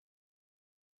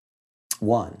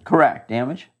 1. Correct.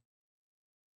 Damage?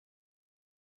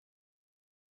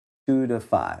 2 to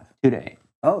 5. 2 to 8.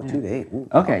 Oh, 2 to 8. Ooh,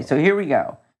 okay, wow. so here we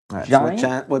go. All right, Giant,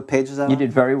 so what page is that you on?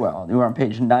 did very well. You were on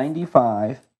page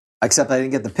 95. Except I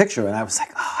didn't get the picture, and I was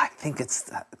like, oh, I think it's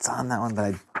on that one, but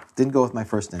I didn't go with my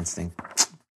first instinct.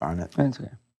 Darn it. That's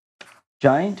okay.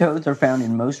 Giant toads are found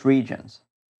in most regions.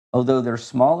 Although their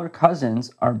smaller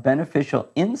cousins are beneficial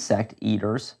insect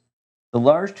eaters, the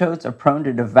large toads are prone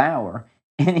to devour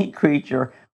any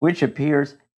creature which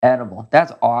appears edible.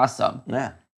 That's awesome.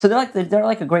 Yeah. So they're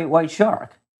like a great white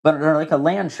shark, but they're like a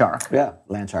land shark. Yeah,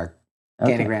 land shark.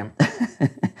 Okay. Candygram.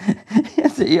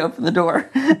 So you open the door,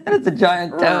 and it's a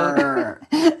giant toad.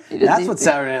 That's what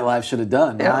Saturday Night Live should have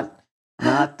done. Yeah.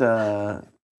 Not.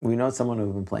 We know someone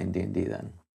who's been playing D&D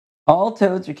then. All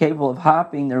toads are capable of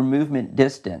hopping their movement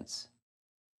distance.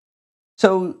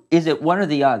 So is it one or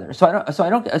the other? So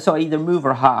I either move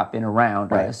or hop in a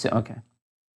round. Right. Okay.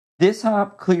 This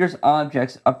hop clears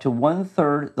objects up to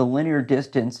 1/3 the linear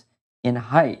distance in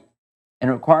height,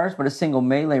 and requires but a single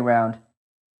melee round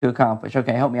to accomplish.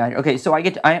 Okay, help me out here. Okay, so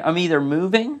I'm either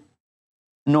moving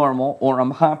normal or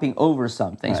I'm hopping over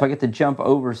something. So I get to jump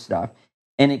over stuff.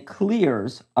 And it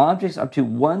clears objects up to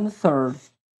 1/3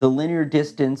 the linear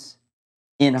distance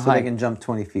in So height. they can jump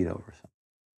 20 feet over something.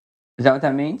 Is that what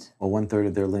that means? Well, 1/3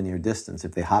 of their linear distance.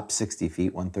 If they hop 60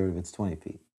 feet, 1/3 of it's 20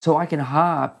 feet. So I can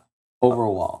hop. Over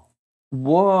a wall.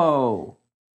 Whoa.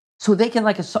 So they can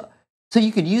so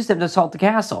you could use them to assault the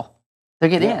castle. They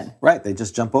get in. Right, they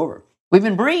just jump over. We've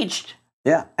been breached.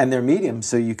 Yeah, and they're medium,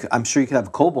 so I'm sure you could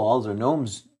have kobolds or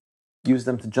gnomes use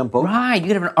them to jump over. Right, you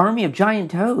could have an army of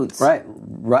giant toads. Right,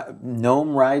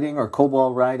 gnome riding or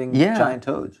kobold riding giant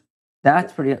toads.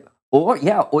 That's pretty. Or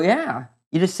yeah,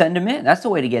 you just send them in. That's the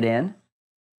way to get in.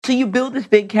 So you build this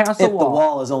big castle If the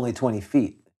wall is only 20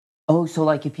 feet. Oh, so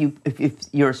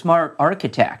if you're a smart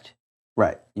architect,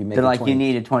 right? You make they're it 20, you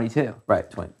need a 22. Right,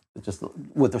 20. Just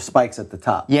with the spikes at the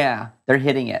top. Yeah, they're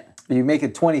hitting it. You make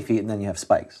it 20 feet and then you have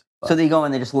spikes. So they go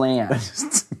and they just land.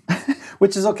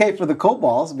 Which is okay for the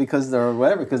kobolds because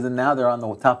because then now they're on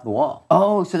the top of the wall.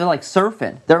 Oh, so they're like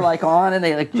surfing. They're on and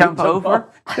they jump over.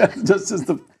 just as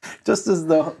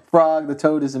the frog, the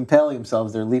toad is impaling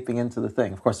themselves, they're leaping into the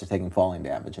thing. Of course, they're taking falling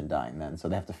damage and dying then, so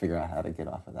they have to figure out how to get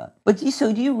off of that. But do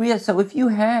you realize? So if you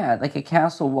had a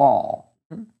castle wall,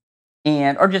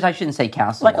 I shouldn't say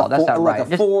castle wall. That's not right.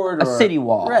 Like a fort or a city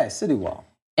wall. Right, city wall.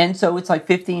 And so it's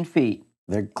 15 feet.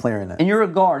 They're clearing it. And you're a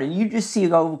guard, and you just see it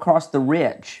go across the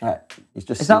ridge. Right.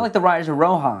 It's not like the Riders of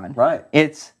Rohan. Right.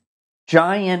 It's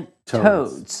giant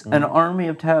toads, an army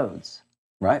of toads.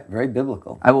 Right. Very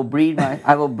biblical. I will breed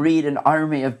an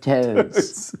army of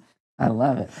toads. I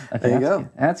love it. Okay, there you go.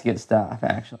 That's good stuff,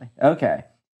 actually. Okay.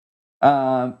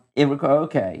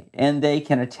 Okay. And they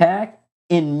can attack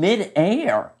in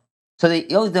midair. So they're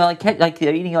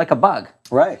they're eating like a bug.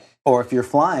 Right. Or if you're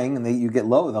flying and you get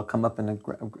low, they'll come up and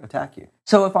attack you.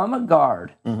 So if I'm a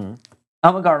guard, I'm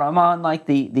on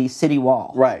the city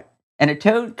wall. Right. And a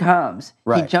toad comes,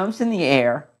 right. He jumps in the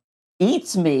air,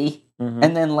 eats me,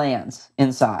 and then lands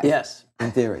inside. Yes, in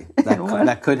theory.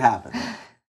 That could happen.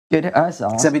 Good. That's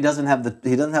awesome. Except he doesn't have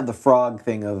the frog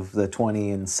thing of the 20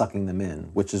 and sucking them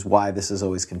in, which is why this is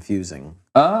always confusing.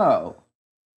 Oh.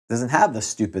 Doesn't have the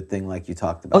stupid thing like you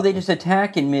talked about. Oh, they just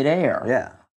attack in midair.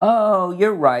 Yeah. Oh,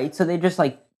 you're right. So they're just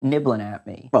nibbling at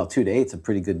me. Well, 2 to 8's a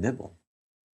pretty good nibble.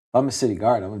 If I'm a city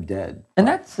guard, I'm dead. And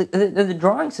that's the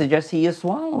drawing suggests he is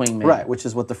swallowing me. Right, which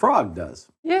is what the frog does.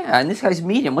 Yeah, and this guy's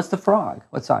medium. What's the frog?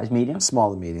 What size? Medium?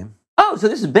 Small to medium. Oh, so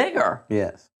this is bigger.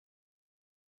 Yes.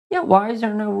 Yeah, why is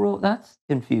there no rule? That's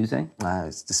confusing.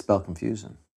 It's dispel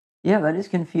confusion. Yeah, that is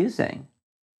confusing.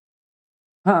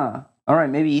 Huh. All right,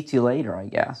 maybe eats you later, I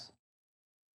guess.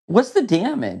 What's the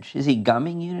damage? Is he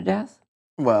gumming you to death?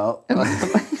 Well,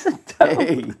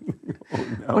 hey. Oh,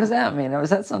 no. What does that mean? Is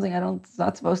that something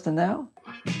not supposed to know?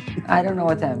 I don't know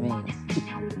what that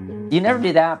means. You never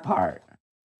do that part.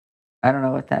 I don't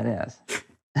know what that is.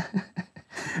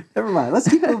 Never mind. Let's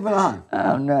keep moving on.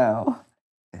 Oh no!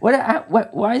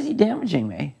 What? Why is he damaging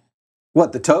me?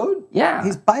 What, the toad? Yeah,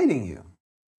 he's biting you.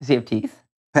 Does he have teeth?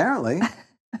 Apparently.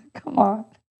 Come on.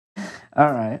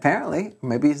 All right. Apparently,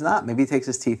 maybe he's not. Maybe he takes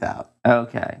his teeth out.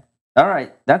 Okay. All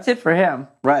right. That's it for him.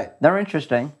 Right. They're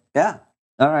interesting. Yeah.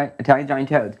 All right. Italian giant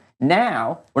toads.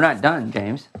 Now we're not done,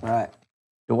 James. Right.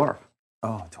 Dwarf.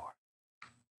 Oh, dwarf.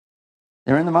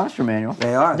 They're in the monster manual.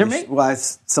 They are.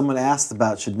 Someone asked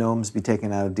about should gnomes be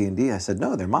taken out of D&D. I said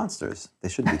no, they're monsters. They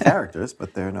should be characters,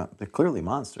 but they're not. They're clearly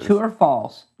monsters. True or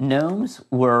false? Gnomes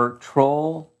were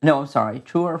troll. No, I'm sorry.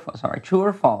 True or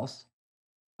false?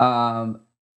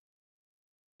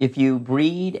 If you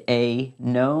breed a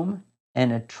gnome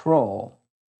and a troll,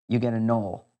 you get a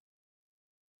gnoll.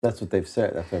 That's what they've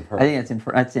said. That's what I've heard.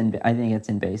 I think it's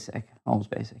in basic, almost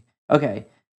basic. Okay,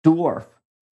 dwarf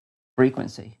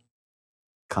frequency.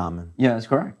 Common. Yeah, that's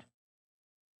correct.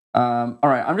 All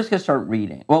right, I'm just going to start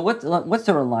reading. Well, what's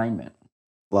their alignment?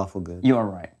 Lawful good. You are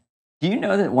right. Do you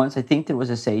know that once I think there was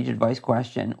a sage advice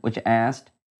question which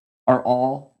asked, are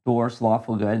all dwarfs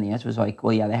lawful good? And the answer was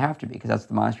well, yeah, they have to be because that's what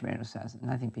the monster manual says. And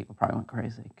I think people probably went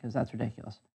crazy because that's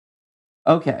ridiculous.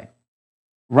 Okay.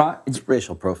 It's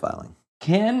racial profiling.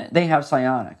 Can they have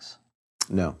psionics?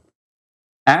 No.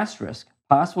 Asterisk.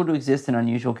 Possible to exist in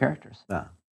unusual characters. No.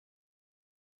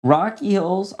 Rocky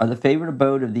hills are the favorite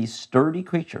abode of these sturdy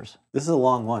creatures. This is a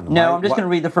long one. No, I'm just going to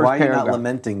read the first paragraph. Why are you not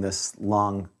lamenting this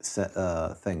long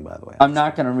thing, by the way? I'm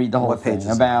not going to read the whole thing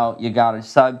about you got a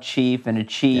sub-chief and a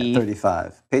chief. Yeah,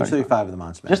 35. Page 35 of the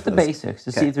Monster Just the basics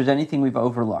to see if there's anything we've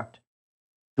overlooked.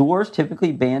 Dwarves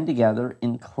typically band together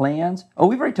in clans. Oh,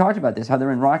 we've already talked about this, how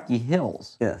they're in rocky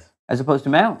hills. Yes. As opposed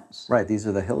to mountains. Right, these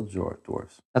are the hill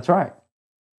dwarves. That's right.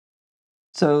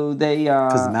 So they...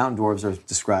 Because the mountain dwarves are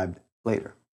described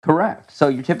later. Correct. So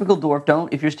your typical dwarf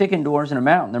don't. If you're sticking dwarves in a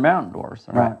mountain, they're mountain dwarfs,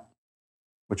 they're Right. not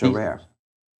Which are these rare.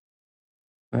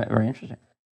 dwarves. Very interesting.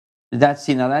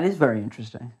 Now that is very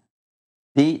interesting.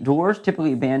 The dwarves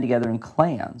typically band together in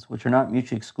clans, which are not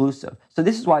mutually exclusive. So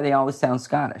this is why they always sound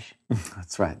Scottish.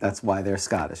 That's right. That's why they're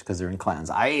Scottish, because they're in clans.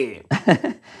 Aye.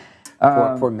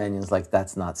 Um, Poor Menion's like,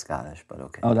 that's not Scottish, but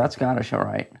okay. Oh, that's Scottish, all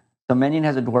right. So Menion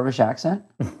has a dwarvish accent?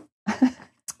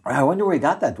 I wonder where he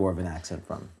got that dwarven accent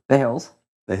from. The hills.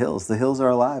 The hills. The hills are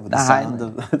alive with the, The sound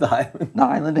Highland. of the Highland. The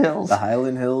Highland Hills. The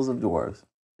Highland Hills of dwarves.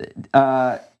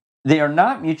 They are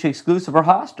not mutually exclusive or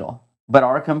hostile, but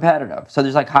are competitive. So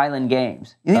there's like Highland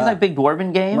games. You think it's like big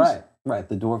dwarven games? Right.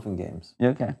 The dwarven games.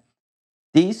 Okay.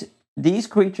 These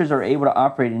creatures are able to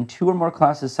operate in 2 or more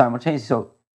classes simultaneously.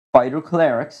 So fighter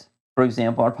clerics, for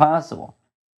example, are possible.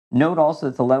 Note also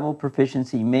that the level of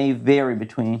proficiency may vary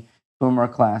between 2 or more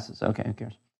classes. Okay, who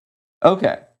cares?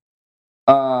 Okay.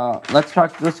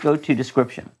 Let's go to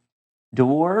description.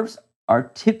 Dwarves are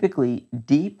typically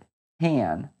deep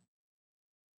tan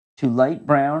to light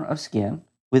brown of skin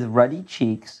with ruddy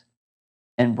cheeks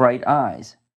and bright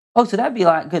eyes. Oh, so that'd be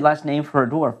a good last name for a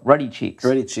dwarf, Ruddy Cheeks.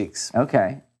 Ruddy cheeks.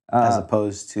 Okay. As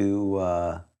opposed to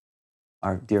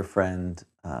our dear friend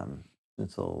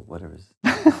Schnitzel, whatever his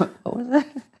what was that?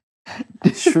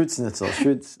 Schrutznitzel.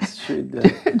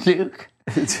 Duke.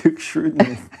 Duke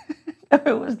Schruden. No,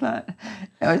 it was not.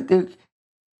 It was Duke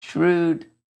Shrewd.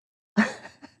 I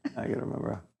gotta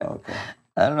remember. Okay.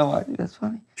 I don't know why. That's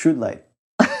funny. Shrewdlight.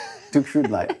 Duke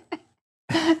Shrewdlight.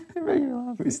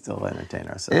 We still entertain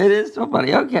ourselves. It is so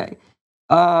funny. Okay.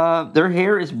 Their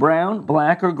hair is brown,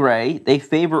 black, or gray. They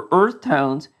favor earth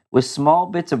tones with small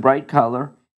bits of bright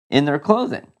color in their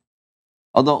clothing.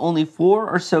 Although only 4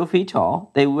 or so feet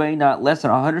tall, they weigh not less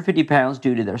than 150 pounds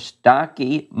due to their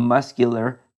stocky,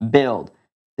 muscular build.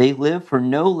 They live for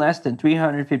no less than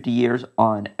 350 years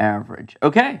on average.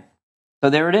 Okay. So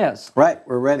there it is. Right,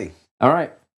 we're ready. All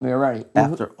right. We are ready.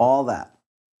 After all that.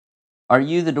 Are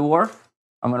you the dwarf?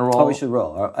 I'm going to roll. Oh, we should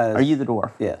roll. Are you the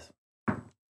dwarf? Yes.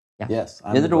 Yeah. Yes.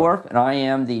 You're the dwarf, and I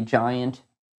am the giant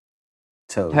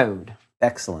toad.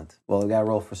 Excellent. Well, we got to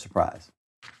roll for surprise.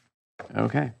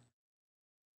 Okay.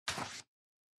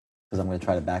 Because I'm going to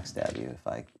try to backstab you if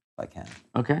I can.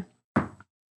 Okay.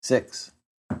 6.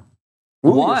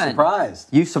 Ooh, 1. You're surprised.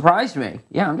 You surprised me.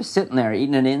 Yeah, I'm just sitting there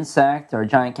eating an insect or a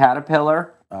giant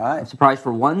caterpillar. All right. I'm surprised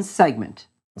for 1 segment.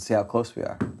 Let's see how close we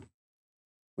are.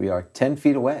 We are 10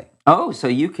 feet away. Oh, so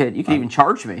you could even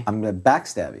charge me. I'm going to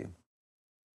backstab you.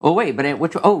 Oh wait, but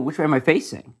which way am I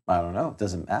facing? I don't know. It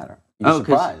doesn't matter. You're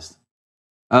surprised.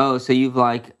 Oh, so you've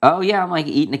I'm like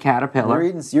eating a caterpillar.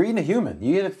 You're eating a human.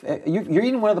 You're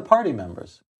eating one of the party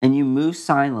members. And you move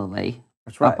silently.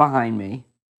 That's right. Up behind me.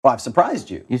 Well, I've surprised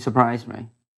you. You surprised me.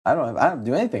 I don't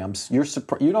do anything.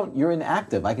 You're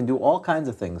inactive. I can do all kinds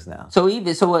of things now. So you're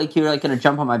like going to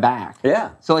jump on my back.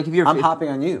 Yeah. So like I'm hopping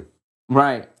on you.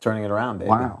 Right. Turning it around, baby.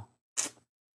 Wow.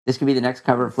 This could be the next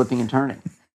cover of Flipping and Turning.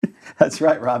 That's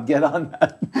right, Rob. Get on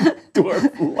that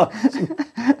dwarf lunch.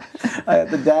 I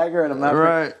had the dagger and I'm not...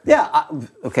 Right. Yeah.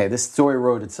 Okay, this story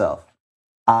wrote itself.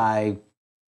 The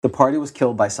party was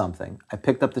killed by something. I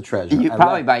picked up the treasure.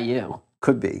 Probably by you.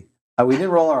 Could be. We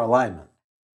didn't roll our alignment.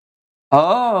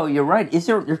 Oh, you're right. Is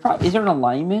there an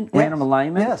alignment? Yes. Random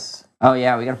alignment? Yes. Oh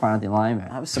yeah, we got to find out the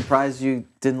alignment. I was surprised you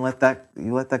didn't let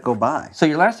that go by. So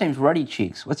your last name's Ruddy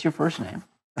Cheeks. What's your first name?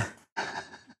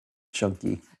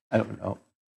 Chunky. I don't know.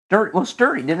 Sturdy. Well,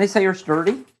 sturdy. Didn't they say you're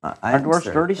sturdy? I am dwarf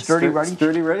sturdy, Ruddy.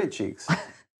 Sturdy, Ruddy Cheeks.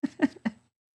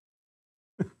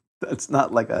 That's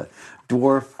not like a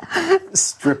dwarf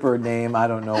stripper name. I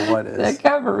don't know what is. That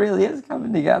cover really is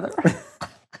coming together.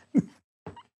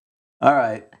 All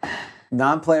right.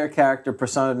 Non-player character,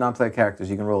 persona of non-player characters.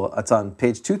 You can roll. It's on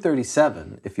page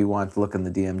 237 if you want to look in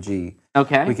the DMG.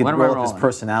 Okay. We can roll up his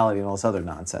personality and all this other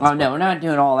nonsense. Oh, no, we're not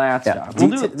doing all that stuff.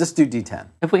 We'll just do D10.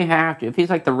 If we have to. If he's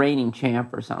like the reigning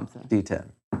champ or something. D10.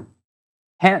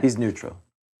 10. He's neutral.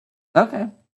 Okay.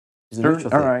 He's a neutral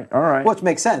thief. All right. Which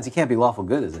makes sense. He can't be lawful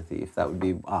good as a thief. That would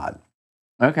be odd.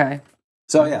 Okay.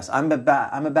 So, yes, I'm a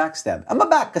backstab. I'm a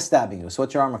backstabbing you. So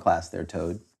what's your armor class there,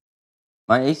 Toad?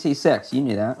 My AC 6, you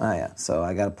knew that. Oh, yeah. So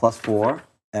I got a +4,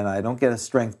 and I don't get a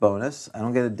strength bonus. I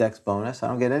don't get a dex bonus. I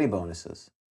don't get any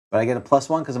bonuses. But I get a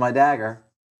 +1 because of my dagger.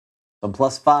 So I'm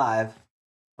 +5.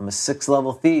 I'm a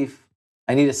 6-level thief.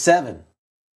 I need a 7.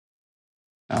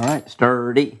 All right.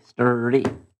 Sturdy.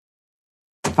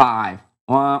 5.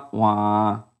 Wah,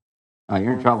 wah. Oh,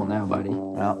 you're in trouble now, buddy.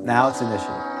 Well, now it's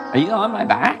initiative. Are you on my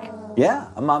back? Yeah,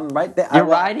 I'm right there. You're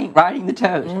riding the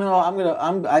toad. No,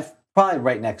 I'm probably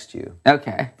right next to you.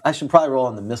 Okay. I should probably roll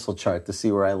on the missile chart to see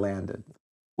where I landed.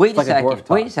 Wait a like a dwarf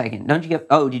second. Wait a talk. second. Don't you get?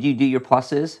 Oh, did you do your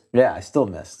pluses? Yeah, I still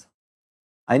missed.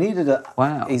 I needed a.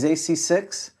 Wow. He's AC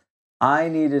 6. I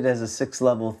needed as a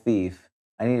 6-level thief.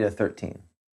 I needed a 13.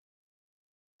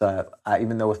 So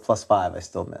even though with +5, I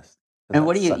still missed. And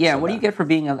what do you? Yeah, what do you get for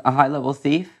being a high level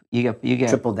thief? You get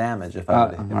triple damage if I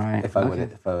would right. if I would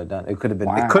have done it. Could have been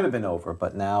Wow. it could have been over,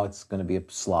 but now it's going to be a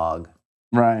slog.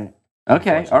 Right.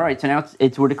 Okay. All right. So now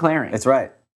it's we're declaring. It's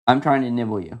right. I'm trying to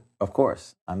nibble you. Of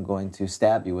course, I'm going to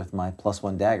stab you with my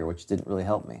 +1 dagger, which didn't really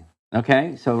help me.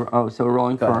 Okay. So we're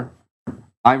rolling Go for.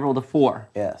 I rolled a 4.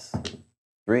 Yes,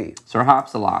 3. Sir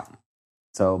Hops-a-Lot.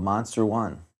 So monster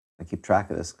 1. I keep track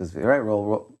of this because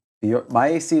roll. My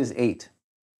AC is 8.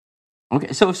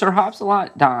 Okay. So if Sir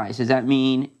Hops-a-Lot dies, does that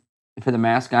mean for the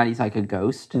mascot he's like a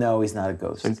ghost? No, he's not a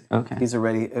ghost. So, okay. He's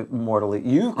already immortally.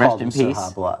 You Rest called in him Sir peace.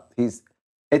 Hop-a-Lot.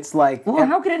 It's like. Well,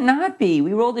 how could it not be?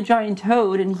 We rolled a giant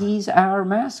toad, and he's our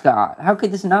mascot. How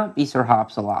could this not be Sir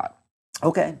Hops-a-Lot?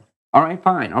 Okay. All right,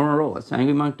 fine. I'm gonna roll it. So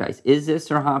Angry Monk dice. Is this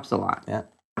Sir Hops-a-Lot? Yeah.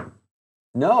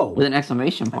 No. With an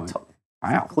exclamation point.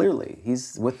 Wow. Clearly,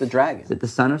 he's with the dragon. Is it the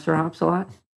son of Sir Hops-a-Lot?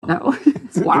 No.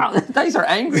 Wow, the dice are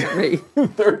angry at me.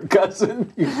 Third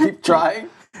cousin. You keep trying.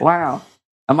 Wow.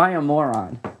 Am I a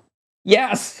moron?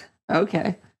 Yes.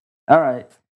 Okay. All right.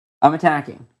 I'm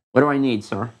attacking. What do I need,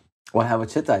 sir? Well, how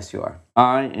much hit dice you are?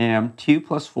 I am 2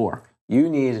 + 4. You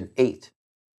need an 8.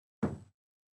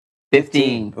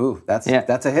 15. Ooh, that's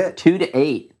a hit. 2 to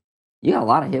 8. You got a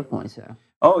lot of hit points, though.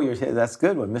 Oh, that's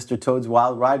good when Mr. Toad's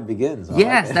Wild Ride begins.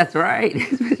 Yes, that's right.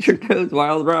 It's Mr. Toad's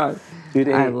Wild Ride. 2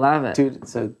 to 8. I love it.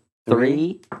 So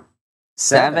 3,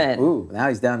 7. 7. Ooh, now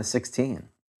he's down to 16.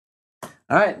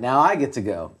 All right, now I get to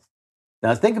go.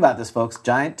 Now think about this, folks.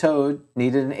 Giant Toad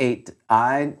needed an 8.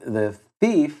 The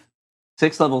thief,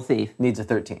 6-level thief. needs a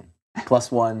 13.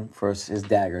 +1 for his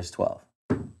dagger is 12.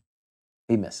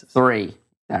 He misses. 3.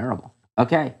 Terrible.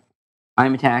 Okay.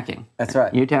 I'm attacking. That's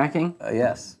right. You attacking?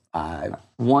 Yes.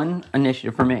 1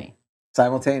 initiative for me.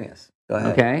 Simultaneous. Go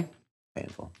ahead. Okay.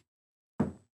 Painful.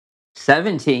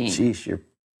 17. Sheesh, you're...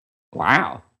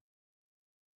 Wow.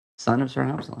 Son of Sir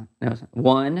Hops-a-Lot. No,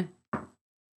 1,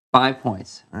 5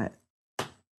 points. All right.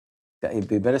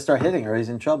 You better start hitting or he's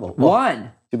in trouble.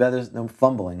 1. Too bad there's no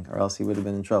fumbling or else he would have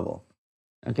been in trouble.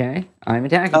 Okay. I'm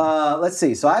attacking. Let's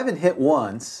see. So I haven't hit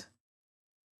once.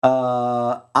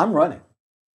 I'm running.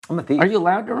 I'm a thief. Are you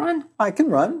allowed to run? I can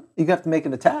run. You have to make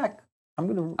an attack. I'm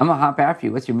going to hop after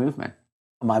you. What's your movement?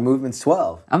 My movement's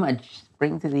 12. I'm going to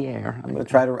spring through the air. I'm going to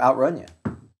try to outrun you.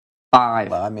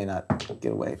 5. Well, I may not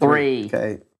get away. 3.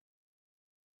 Okay.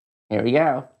 Here we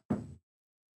go.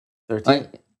 13.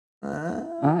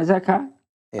 Is that cock?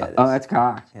 Yeah, it is. Oh, that's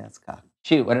cock. Yeah, it's cock.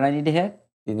 Shoot, what did I need to hit?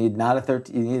 You need not a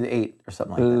 13. You need an 8 or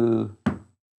something like Boo.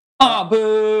 Oh,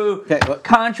 boo! Okay, what?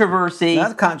 Controversy.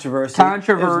 Not controversy.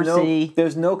 Controversy.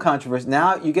 There's no controversy.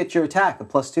 Now you get your attack, a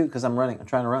 +2, because I'm running. I'm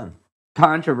trying to run.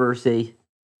 Controversy.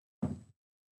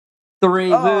 3.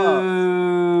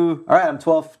 Boo! All right, I'm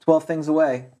 12 things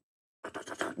away.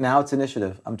 Now it's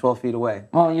initiative. I'm 12 feet away.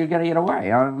 Well, you're going to get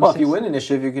away. If you win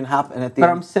initiative, you can hop in at the But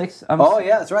end. I'm 6.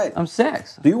 Yeah, that's right. I'm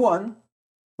 6. You won,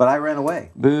 but I ran away.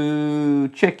 Boo!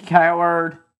 Chick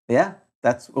coward. Yeah,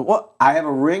 that's what I have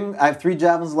a ring. I have 3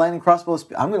 javelins, lightning crossbows.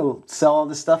 I'm going to sell all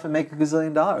this stuff and make $1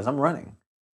 gazillion. I'm running.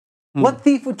 What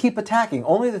thief would keep attacking?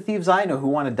 Only the thieves I know who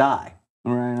want to die.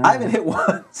 Right. I haven't hit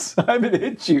once. I haven't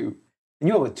hit you. And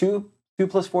you have a 2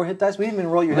 + 4 hit dice. We didn't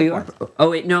even roll your hit points. Oh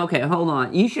wait, no. Okay, hold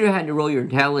on. You should have had to roll your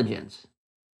intelligence.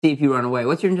 See if you run away.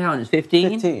 What's your intelligence?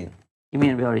 15. 15. Give me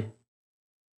an ability.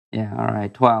 Yeah. All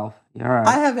right. 12. All right.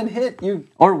 I haven't hit you.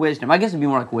 Or wisdom. I guess it'd be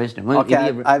more like wisdom. Okay,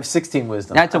 I have 16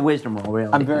 wisdom. That's a wisdom roll,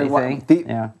 really. I'm very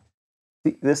Yeah.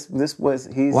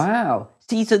 He's Wow.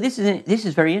 See, so this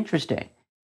is very interesting.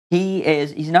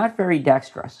 He's not very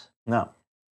dexterous. No.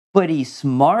 But he's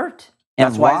smart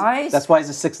and wise. That's why he's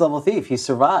a 6th-level thief. He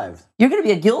survived. You're going to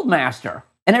be a guild master.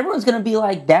 And everyone's going to be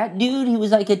like, that dude, he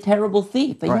was like a terrible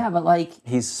thief. But yeah, but like...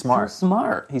 He's smart. So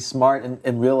smart. He's smart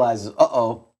and realizes,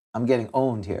 I'm getting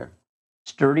owned here.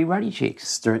 Sturdy ruddy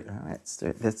cheeks. All right,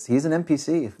 he's an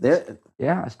NPC.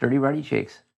 Yeah, sturdy ruddy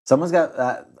cheeks. Someone's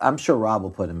got... I'm sure Rob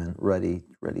will put him in ruddy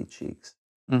cheeks.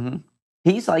 Mm-hmm.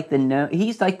 He's like the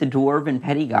dwarven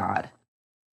petty god.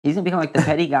 He's going to become like the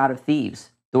petty god of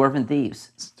thieves. Dwarven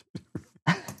thieves.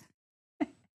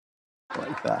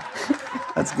 Like that.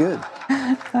 That's good.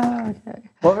 Okay.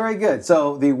 Well, very good.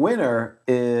 So the winner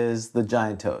is the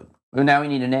giant toad. Well, now we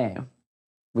need a name.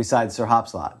 Besides Sir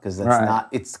Hops-a-Lot, because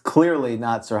it's clearly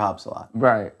not Sir Hops-a-Lot.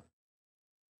 Right.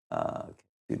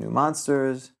 2 new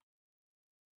monsters.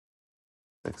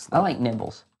 6 I like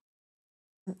Nibbles.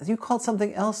 You called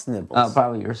something else Nibbles. Oh,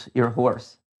 probably your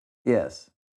horse.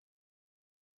 Yes.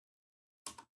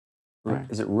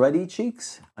 Is it Ruddy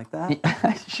Cheeks? Like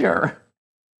that? Sure.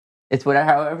 It's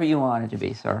however you want it to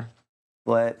be, sir.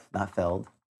 Fled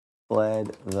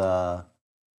the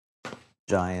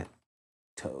giant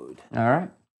toad. All right.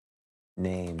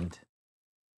 Named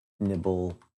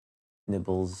Nibbles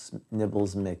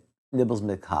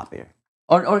McHopper.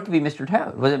 Or it could be Mr.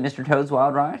 Toad. Was it Mr. Toad's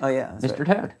Wild Ride? Oh yeah, Mr.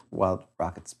 Toad. Wild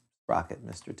Rocket,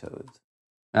 Mr. Toads.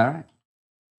 All right.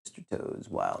 Mr. Toad's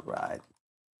Wild Ride.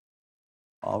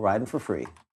 All riding for free.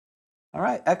 All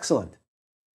right, excellent.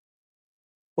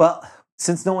 Well,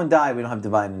 since no one died, we don't have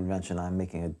divine intervention. I'm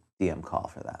making a DM call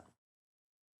for that.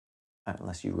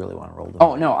 Unless you really want to roll them.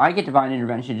 Oh, no, I get divine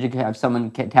intervention to have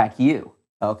someone attack you.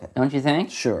 Okay. Don't you think?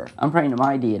 Sure. I'm praying to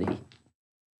my deity. Of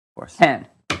course. 10.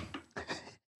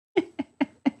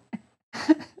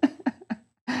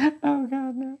 Oh,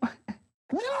 God, no.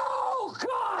 No,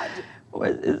 God!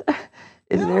 What is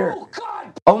there?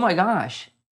 God! Oh, my gosh.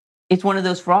 It's one of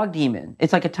those frog demons.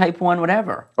 It's like a type 1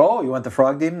 whatever. Oh, you want the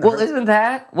frog demon? Well, isn't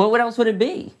that? Well, what else would it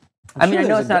be? I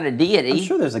know it's not a deity. I'm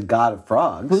sure there's a god of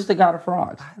frogs. Who's the god of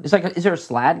frogs? It's like, is there a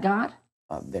slad god?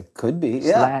 There could be.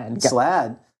 Yeah.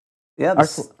 Slad. Yeah.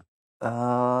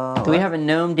 Do we have a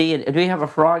gnome deity? Do we have a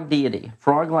frog deity?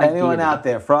 Frog-like anyone deity? out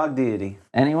there? Frog deity.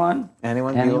 Anyone?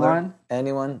 Anyone? Bueller?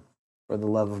 Anyone? For the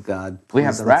love of God. We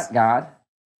have the rat god.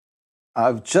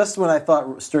 Just when I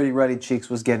thought Sturdy Ruddy Cheeks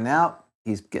was getting out,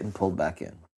 he's getting pulled back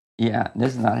in. Yeah,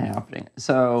 this is not happening.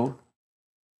 So,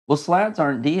 well, slads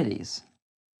aren't deities.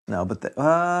 No, but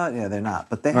they're not.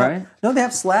 But they have, right? No, they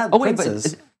have slad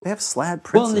princes. They have slad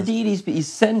princes. Well, the deities,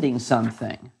 he's sending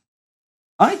something.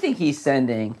 I think he's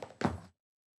sending.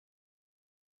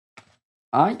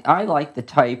 I like the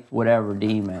type whatever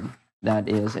demon that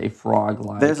is a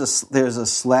frog-like. There's a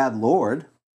slad lord.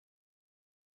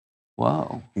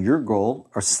 Whoa. Your goal,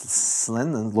 or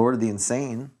Slendon, Lord of the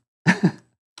Insane.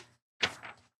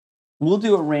 We'll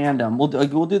do a random. We'll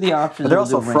do the options. But they're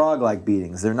also frog-like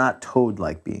beings. They're not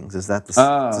toad-like beings. Does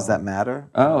that matter?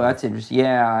 Oh, that's interesting.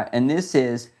 Yeah, and this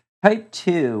is type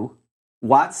 2.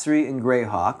 Watsri and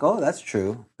Greyhawk. Oh, that's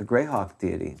true. The Greyhawk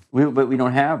deity. But we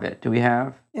don't have it. Do we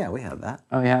have? Yeah, we have that.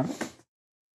 Oh, we have it?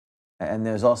 And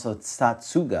there's also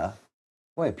Satsuga.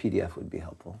 Boy, a PDF would be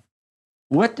helpful.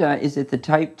 What is it? The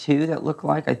type 2 that look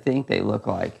like? I think they look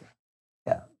like.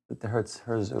 Yeah, but the hers.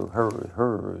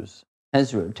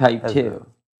 Hezru, type 2.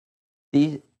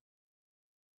 These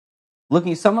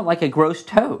looking somewhat like a gross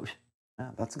toad.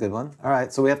 Yeah, that's a good one. All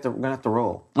right, so we're gonna have to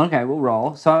roll. Okay, we'll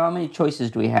roll. So how many choices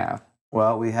do we have?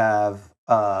 Well, we have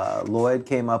Lloyd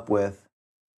came up with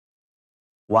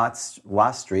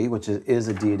Wastri, which is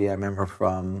a deity I remember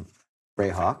from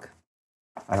Greyhawk.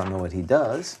 I don't know what he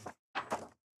does.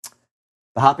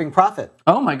 The Hopping Prophet.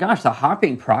 Oh my gosh, the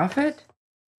Hopping Prophet?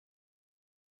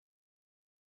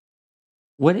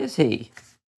 What is he?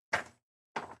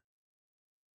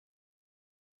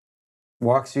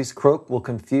 Wastri's croak will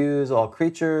confuse all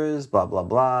creatures, blah, blah,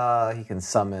 blah. He can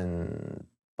summon a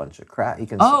bunch of crap. He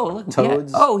can summon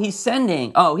toads. Yeah. Oh, he's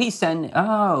sending. Oh,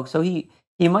 so he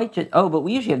might just... Oh, but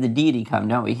we usually have the deity come,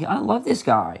 don't we? I love this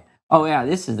guy. Oh, yeah,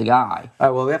 this is the guy. All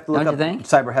right, well, we have to look don't up... you think?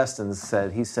 Cyber Heston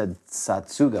said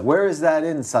Satsuga. Where is that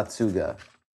in Satsuga?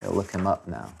 I'll look him up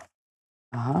now.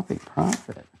 A Hopping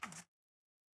Prophet.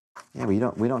 Yeah, we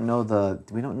don't know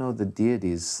the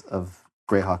deities of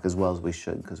Greyhawk as well as we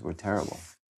should because we're terrible.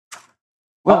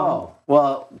 Well,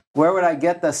 where would I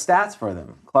get the stats for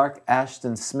them? Clark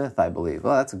Ashton Smith, I believe.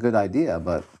 Well, that's a good idea,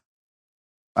 but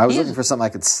I was looking for something I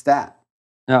could stat.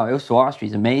 No,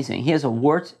 Wastri's amazing. He has a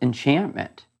warts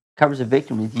enchantment. Covers a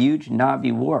victim with huge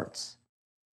knobby warts.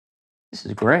 This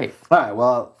is great. All right,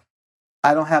 well,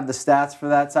 I don't have the stats for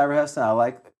that, Cyber Heston. I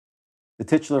like the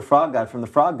titular frog god from the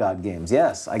Frog God games.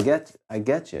 Yes, I get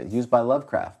you. Used by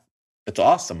Lovecraft. It's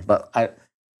awesome, but I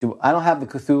don't have the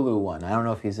Cthulhu one. I don't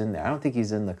know if he's in there. I don't think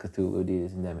he's in the Cthulhu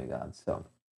deities and demigods. So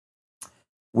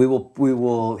we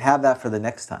will have that for the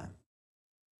next time.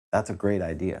 That's a great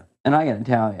idea. And I got to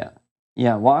tell you,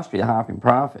 yeah, Wastri, the Hopping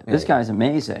Prophet. This guy's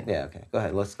amazing. Yeah. Okay. Go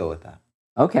ahead. Let's go with that.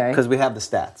 Okay. Because we have the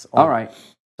stats. All right.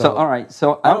 So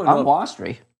I'm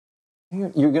Wastri.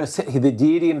 You're going to say the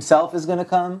deity himself is going to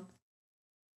come?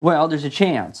 Well, there's a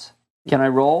chance. Can I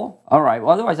roll? All right.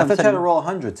 Well, otherwise, I thought you had to roll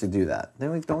 100 to do that.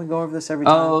 Don't we go over this every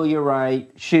time? Oh, you're right.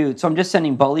 Shoot. So I'm just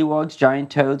sending bullywugs,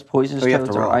 giant toads, poisonous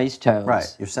toads, or ice toads.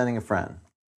 Right. You're sending a friend.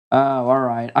 Oh, all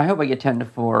right. I hope I get 10 to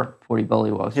 4, 40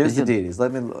 bullywugs. Here's the deities.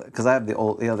 Let me, because I have the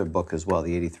other book as well,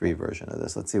 the 83 version of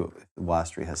this. Let's see if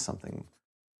Wastri has something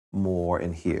more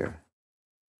in here.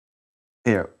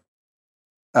 Here.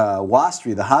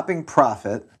 Wastri, the Hopping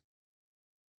Prophet.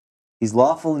 He's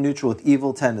lawful and neutral with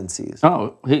evil tendencies.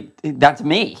 Oh, that's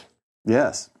me.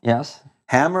 Yes. Yes.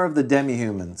 Hammer of the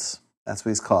Demi-Humans. That's what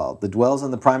he's called. That dwells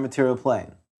on the prime material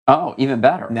plane. Oh, even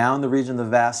better. Now in the region of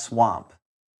the vast swamp.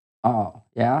 Oh,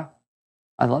 yeah?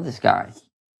 I love this guy.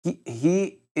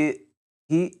 It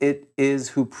is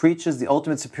who preaches the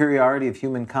ultimate superiority of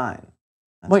humankind.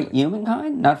 Wait,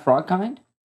 humankind? Not frogkind?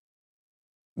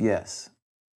 Yes.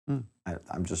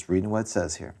 I'm just reading what it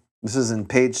says here. This is in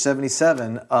page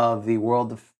 77 of the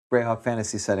World of Greyhawk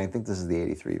Fantasy setting. I think this is the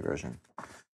 83 version.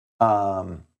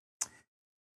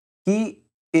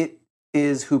 It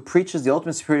is who preaches the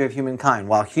ultimate superiority of humankind.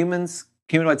 While humanoids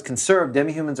can serve,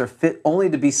 demi-humans are fit only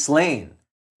to be slain,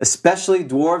 especially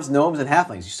dwarves, gnomes, and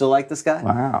halflings. You still like this guy?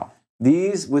 Wow.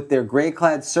 These, with their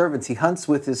gray-clad servants, he hunts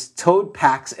with his toad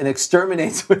packs and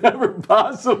exterminates whenever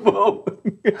possible.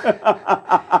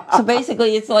 So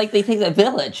basically, it's like they take the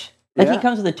village. Like he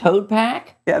comes with a toad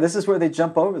pack? Yeah, this is where they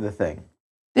jump over the thing.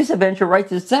 This adventure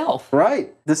writes itself.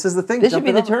 Right. This is the thing. This should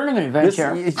be the tournament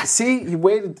adventure. You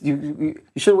waited. You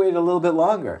should have waited a little bit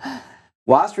longer.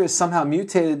 Wastri is somehow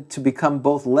mutated to become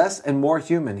both less and more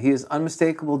human. He is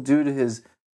unmistakable due to his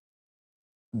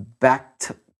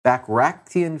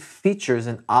Backrakian features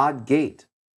and odd gait.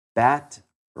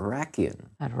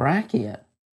 Batrachian. Batrachian.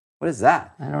 What is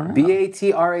that? I don't know.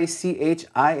 Batrachian.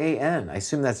 I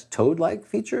assume that's toad-like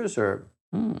features, or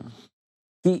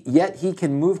Yet he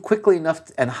can move quickly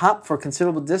enough and hop for a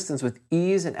considerable distance with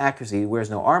ease and accuracy. He wears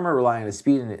no armor, relying on his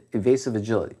speed and evasive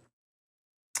agility.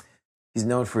 He's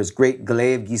known for his great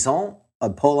glaive guisson, a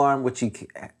polearm which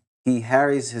he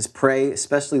harries his prey,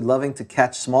 especially loving to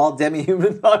catch small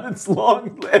demi-humans on its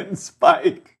long end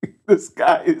spike. This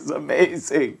guy is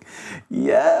amazing.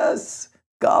 Yes.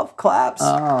 Golf claps.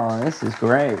 Oh, this is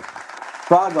great.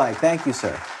 Frog-like. Thank you,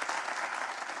 sir.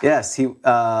 Yes, he...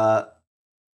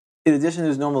 in addition to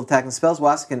his normal attacking spells,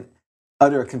 Wastri can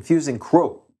utter a confusing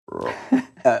croak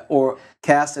or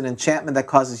cast an enchantment that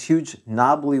causes huge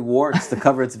knobbly warts to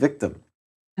cover its victim.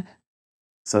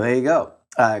 So there you go.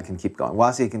 I can keep going.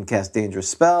 Wastri can cast dangerous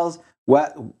spells.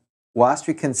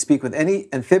 Wastri can speak with any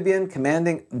amphibian,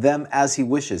 commanding them as he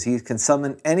wishes. He can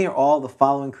summon any or all the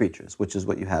following creatures, which is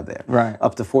what you have there. Right.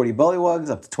 Up to 40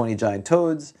 bullywugs, up to 20 giant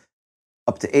toads,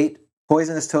 up to 8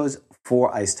 poisonous toads,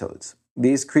 4 ice toads.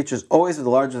 These creatures always are the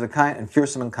larger of their kind and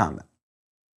fearsome in combat.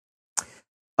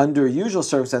 Under usual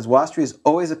circumstances, Wastri is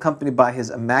always accompanied by his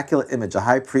immaculate image, a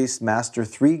high priest, master,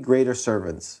 3 greater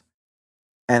servants,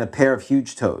 and a pair of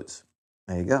huge toads.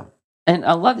 There you go. And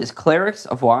I love this. Clerics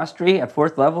of Wastri at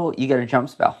 4th level, you get a jump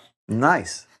spell.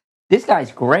 Nice. This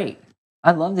guy's great.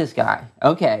 I love this guy.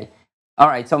 Okay. All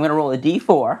right, so I'm going to roll a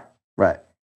d4. Right.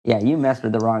 Yeah, you messed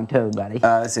with the wrong toad, buddy.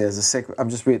 Let's see. As a sacred, I'm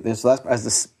just reading this last.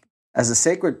 As a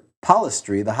sacred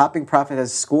palistry, the hopping prophet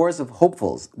has scores of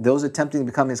hopefuls, those attempting to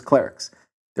become his clerics.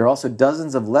 There are also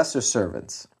dozens of lesser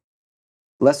servants.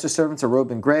 Lesser servants are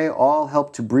robed in gray. All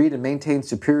help to breed and maintain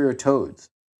superior toads.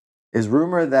 It is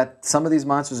rumored that some of these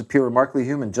monsters appear remarkably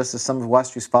human, just as some of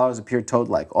Wastri's followers appear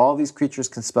toad-like. All these creatures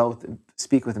can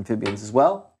speak with amphibians as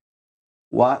well.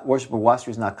 Worship of Wastri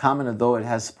is not common, although it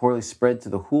has poorly spread to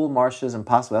the Hool marshes and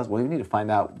possibly else. Well, we need to find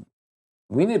out.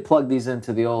 We need to plug these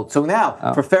into the old... So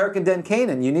now, for Ferric and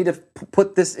Denkanen, you need to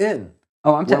put this in.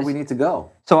 Oh, I'm where we need to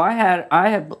go. So I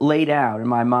have laid out in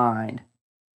my mind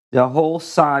the whole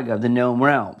saga of the Gnome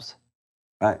Realms.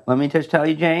 Right. Let me just tell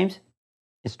you, James,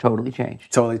 it's totally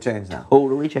changed. Totally changed now.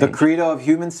 Totally changed. The credo of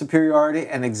human superiority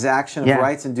and exaction of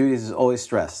rights and duties is always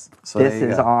stressed. So this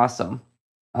is awesome.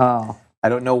 Oh. I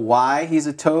don't know why he's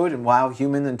a toad and why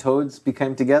humans and toads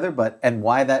became together, and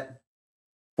why that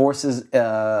forces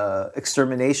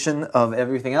extermination of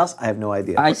everything else, I have no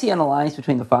idea. I see an alliance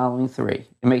between the following 3.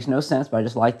 It makes no sense, but I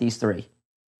just like these 3.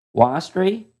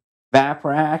 Wastri,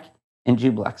 Vaprak, and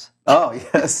Jublex. Oh,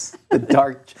 yes.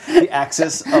 The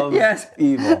axis of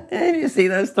evil. And you see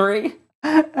those 3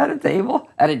 at a table?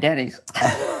 At a Denny's.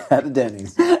 At a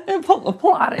Denny's. And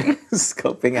plotting.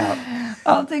 Scoping out.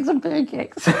 I'll take some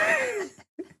pancakes.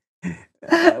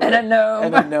 And a gnome.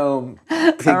 And a gnome.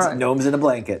 Gnomes in a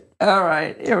blanket. All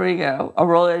right, here we go. I'll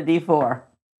roll it a d4.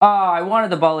 Oh, I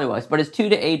wanted the bullywugs, but it's 2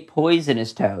 to 8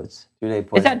 poisonous toads. 2 to 8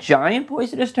 poisonous. Is that giant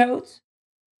poisonous toads?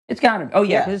 It's got to be. Oh,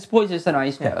 yeah, because it's poisonous and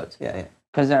ice toads. Yeah.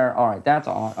 Because they're, all right, that's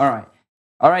all. All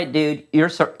right, dude, you're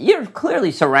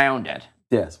clearly surrounded.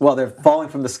 Yes, well, they're falling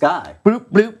from the sky. Bloop,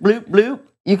 bloop, bloop, bloop.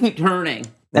 You keep turning.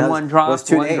 Then one drops, well,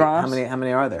 2 one to 8. drops. How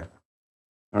many are there?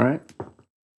 All right.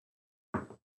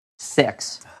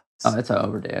 6. Oh, that's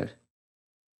over, dude.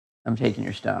 I'm taking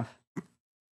your stuff.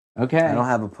 Okay. I don't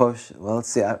have a potion. Well, let's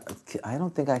see. I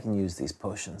don't think I can use these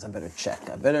potions. I better check.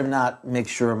 I better not make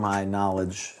sure my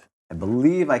knowledge... I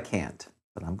believe I can't,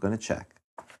 but I'm going to check.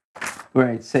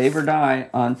 Great. Save or die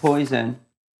on poison.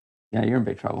 Yeah, you're in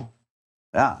big trouble.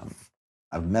 Yeah,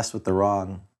 I've messed with the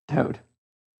wrong. Toad.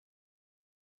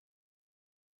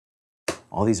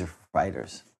 All these are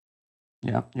fighters.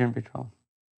 Yeah, you're in big trouble.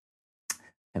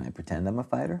 Can I pretend I'm a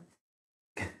fighter?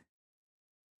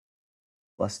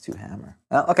 +2 hammer.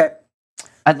 Well, okay.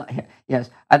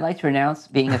 I'd like to renounce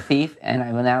being a thief, and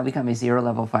I will now become a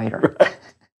 0-level fighter.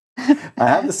 I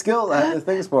have the skill. I have the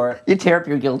things for it. You tear up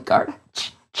your guild card.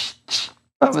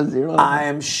 I'm a 0 level. I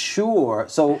am sure.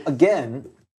 So again,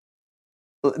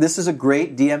 this is a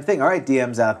great DM thing. All right,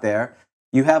 DMs out there.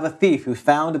 You have a thief who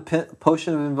found a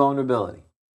potion of invulnerability.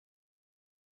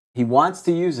 He wants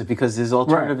to use it because his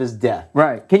alternative is death.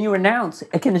 Right. Can you renounce?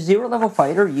 Can a 0-level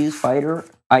fighter use fighter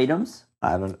items?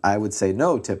 I would say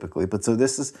no typically, but so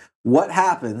this is what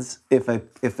happens if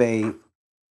the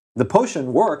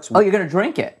potion works. Oh, you're going to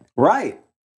drink it. Right.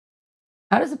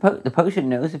 How does the potion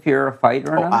knows if you're a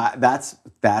fighter or not? That's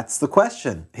the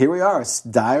question. Here we are, a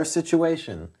dire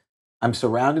situation. I'm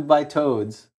surrounded by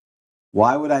toads.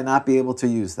 Why would I not be able to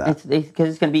use that? Because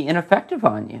it's going to be ineffective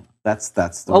on you. That's the.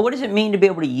 Well, what does it mean to be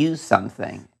able to use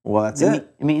something? Well, that's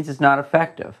it. It means it's not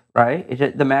effective, right?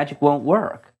 The magic won't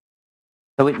work.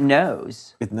 So it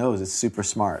knows. It knows. It's super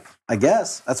smart. I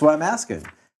guess that's what I'm asking.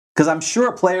 Because I'm sure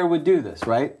a player would do this,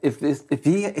 right? If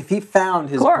he found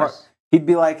his part, he'd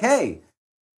be like, "Hey,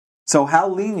 so how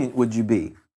lenient would you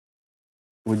be?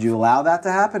 Would you allow that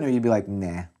to happen, or you'd be like,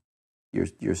 nah,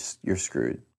 you're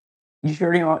screwed." You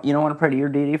sure you don't want to pray to your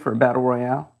deity for a battle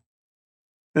royale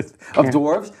of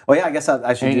dwarves? Oh yeah, I guess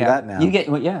I should do that now. You get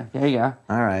there you go.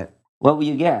 All right. What will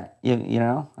you get? You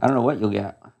know, I don't know what you'll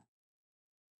get.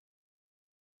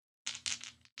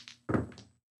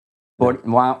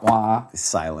 Wah wah.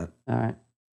 Silent. All right.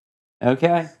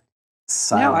 Okay.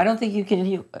 Silent. No, I don't think you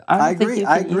can. I agree.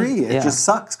 It just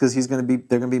sucks because they're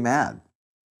gonna be mad.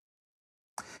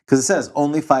 Because it says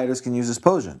only fighters can use this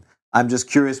potion. I'm just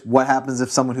curious what happens if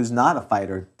someone who's not a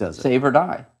fighter does it. Save or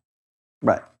die.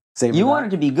 Right. Save or you die. want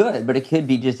it to be good, but it could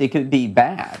be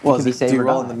bad. Well, do you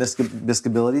roll in the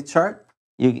miscability chart?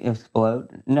 You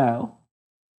explode? No,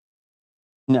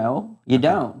 you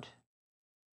don't.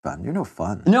 Fun. You're no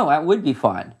fun. No, that would be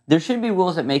fun. There should be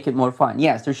rules that make it more fun.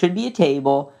 Yes, there should be a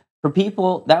table for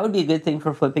people. That would be a good thing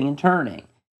for flipping and turning.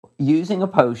 Using a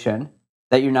potion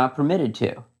that you're not permitted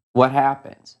to. What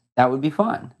happens? That would be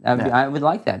fun. I would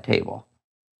like that table.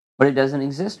 But it doesn't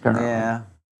exist currently. Yeah.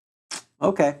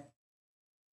 Okay.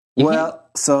 He's going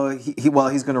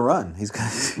to run.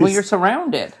 Well, you're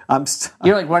surrounded.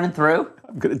 You're like running through.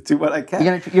 I'm going to do what I can.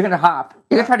 You're going to hop.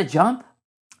 You're going to try to jump?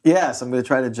 Yes, I'm going to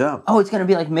try to jump. Oh, it's going to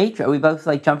be like Matrix. Are we both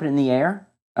like jumping in the air?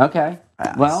 Okay.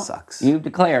 Well, sucks. You've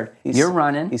declared. You're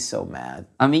running. He's so mad.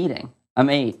 I'm eating. I'm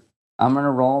 8. I'm going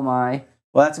to roll my...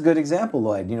 Well, that's a good example,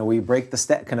 Lloyd. You know, we break the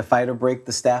staff. Can a fighter break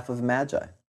the staff of Magi?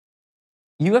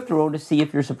 You have to roll to see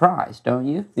if you're surprised, don't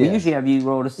you? Yes. We usually have you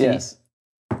roll to see. Yes.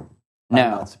 No.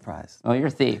 I'm not surprised. Oh, you're a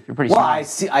thief. You're pretty smart.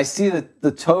 I see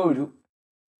the toad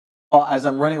as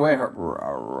I'm running away.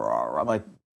 I'm like,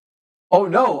 oh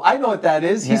no, I know what that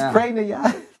is. He's praying to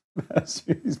Yah.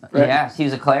 Yes,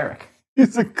 he's a cleric.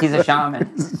 He's a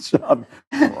shaman. He's a shaman.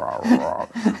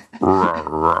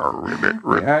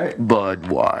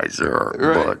 Budweiser.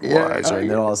 Budweiser. And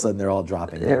then all of a sudden they're all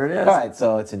dropping. There it is. All right,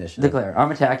 so it's initiative. Declare.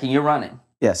 I'm attacking. You're running.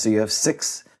 Yeah. So you have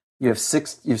six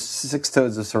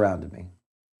toads that surrounded me.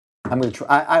 I'm gonna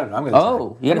try. I don't know. I'm gonna.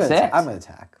 Oh, you got a 6. I'm gonna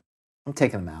attack. I'm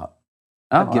taking them out.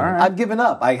 Oh, I've given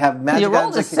up. I have magic. You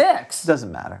rolled a 6.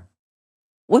 Doesn't matter.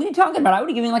 What are you talking about? I would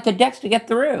have given you like a dex to get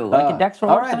through. Like a dex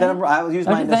roll. All right, then I'll use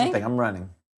my initiative thing. I'm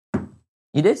running.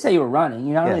 You did say you were running.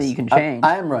 You know that you can change.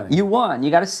 I am running. You won.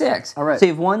 You got a 6. All right. So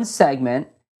you have one segment.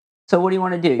 So what do you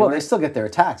want to do? They still get their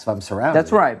attacks if I'm surrounded.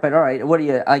 That's right. But all right, what do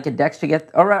you like a dex to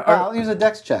get? All right. I'll use a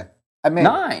dex check. I made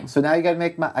 9. So now you got to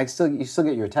make my. You still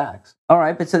get your attacks. All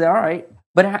right, but all right.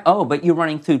 But but you're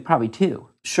running through probably 2.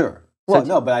 Sure. Well,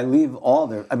 no, but I leave all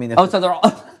their. I mean, so they're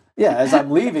all. Yeah, as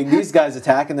I'm leaving, these guys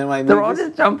attack, and then when I move, they're all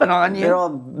just jumping on you. They're all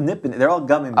nipping. They're all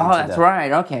gumming me. Oh, that's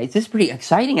right. Okay, this is pretty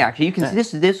exciting. Actually, you can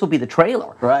see this will be the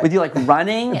trailer, right? With you like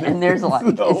running, and there's like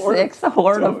a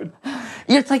horde of.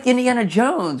 It's like Indiana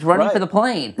Jones running for the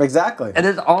plane. Exactly. And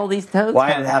there's all these toads.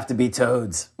 Why did it have to be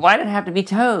toads? Why did it have to be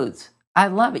toads? I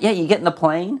love it. Yeah, you get in the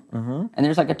plane, and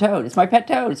there's like a toad. It's my pet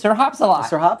toad. Sir Hops-a-Lot.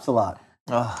 Sir Hops-a-Lot.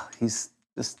 Oh, he's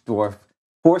this dwarf.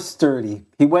 Poor Sturdy.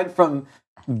 He went from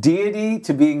deity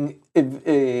to being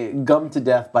gummed to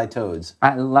death by toads.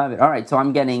 I love it. All right, so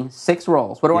I'm getting 6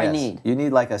 rolls. What do I need? You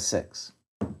need like a 6.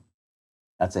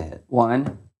 That's a hit.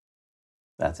 1.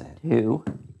 That's a hit. 2.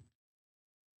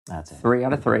 That's a hit. 3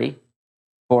 out of 3.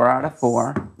 4 out of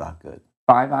 4. Not good.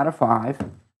 5 out of 5. 5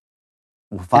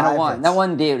 and a 1. That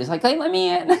one dude is like, hey, let me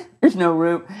in. There's no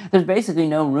room. There's basically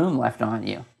no room left on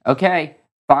you. Okay,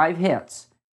 5 hits.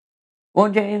 Well,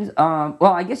 James,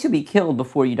 I guess you'll be killed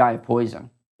before you die of poison.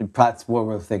 That's what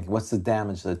we're thinking. What's the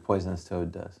damage that poisonous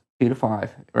toad does? 2 to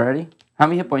 5. Ready? How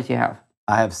many hit points do you have?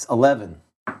 I have 11.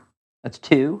 That's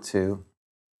 2. 2.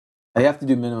 I have to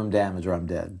do minimum damage or I'm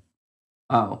dead.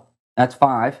 Oh, that's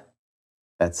 5.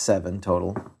 That's 7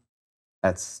 total.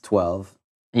 That's 12.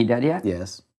 Are you dead yet?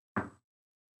 Yes.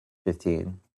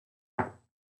 15.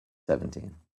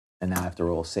 17. And now I have to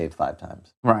roll save 5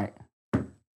 times. Right.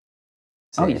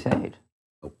 Oh, you Save. saved.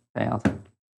 Nope. Failed.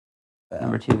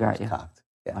 Number 2 got you. Cocked.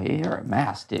 Yeah. Oh, you're a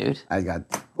mess, dude. I got,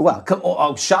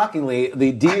 well, shockingly,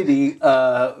 the deity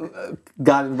got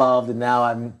involved, and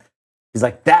now he's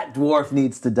like, that dwarf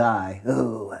needs to die.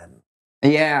 Oh,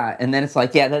 Yeah, and then it's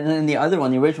like, then the other one,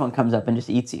 the original one, comes up and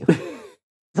just eats you.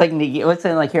 It's like, what's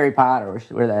in like Harry Potter,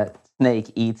 where that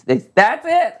snake eats. That's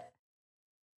it!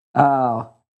 Oh,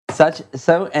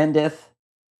 so endeth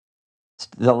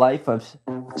the life of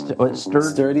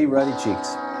sturdy, ruddy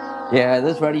cheeks. Yeah,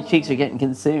 those ruddy cheeks are getting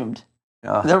consumed.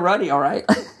 Oh, They're ruddy, all right.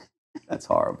 that's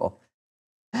horrible.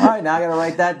 All right, now I got to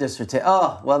write that dissertation.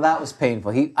 Oh, well, that was painful.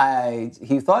 He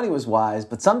thought he was wise,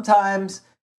 but sometimes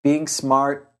being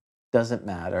smart doesn't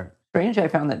matter. Strange, I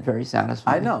found that very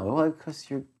satisfying. I know, well, because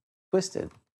you're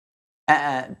twisted.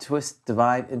 Twist,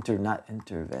 divine, not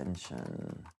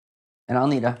intervention. And I'll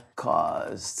need to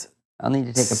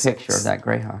take a picture of that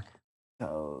Greyhawk.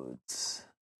 Toads.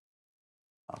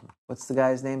 What's the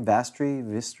guy's name? Vistry?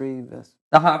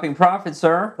 The Hopping Prophet,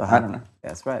 sir. I don't know.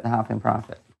 That's right. The Hopping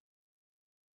Prophet.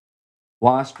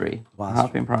 Wastry. The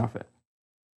Hopping Prophet.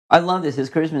 I love this. His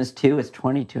charisma is 2. It's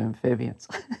 22 amphibians.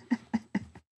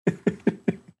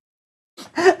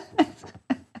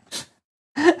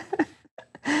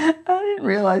 I didn't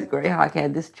realize Greyhawk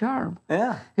had this charm.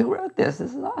 Yeah. Who wrote this?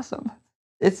 This is awesome.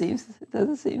 It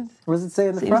doesn't seem. What does it say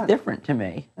in the seems front? Different to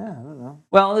me. Yeah, I don't know.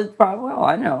 Well, it's probably. Well,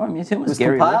 I know. I mean, it was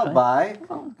Gary compiled by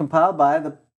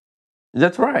the.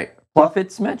 That's right, Pluffett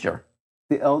Smedger,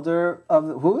 the elder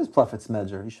of who is Pluffett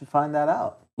Smedger? You should find that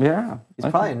out. Yeah, he's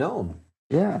probably a gnome.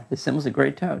 Yeah, his symbol's a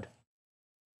great toad.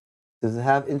 Does it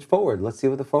have inch forward? Let's see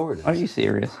what the forward is. Are you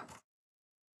serious?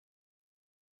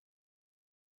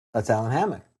 That's Alan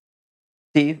Hammock.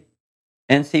 Steve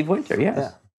Winter, yes.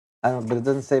 Yeah. I don't, but it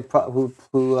doesn't say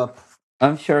who.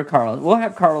 I'm sure Carlos. We'll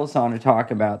have Carlos on to talk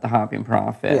about the Hopping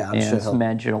Prophet and sure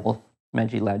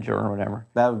Smedgy Ledger or whatever.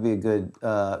 That would be a good.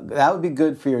 That would be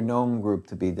good for your gnome group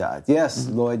to be died. Yes,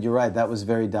 Lloyd, you're right. That was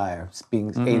very dire. Being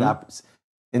 8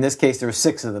 in this case, there were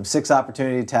 6 of them. 6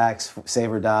 opportunity attacks,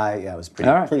 save or die. Yeah, it was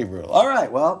pretty brutal. All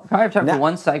right, well, I have time for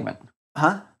one segment.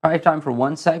 Huh? I have time for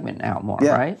one segment now more,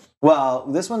 right? Well,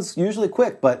 this one's usually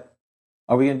quick, but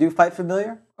are we going to do Fight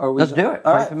Familiar? Let's do it.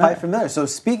 All right, Fight Familiar. So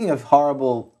speaking of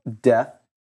horrible death,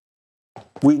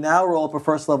 we now roll up a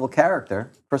first-level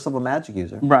character, first-level magic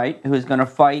user. Right, who is going to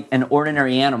fight an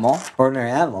ordinary animal.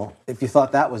 Ordinary animal, if you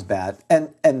thought that was bad.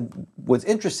 And what's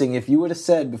interesting, if you would have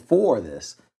said before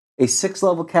this, a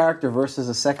 6th-level character versus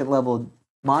a 2nd-level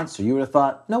monster, you would have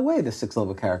thought, no way the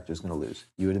 6th-level character is going to lose.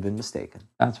 You would have been mistaken.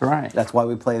 That's right. That's why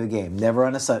we play the game. Never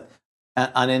on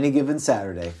any given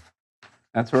Saturday.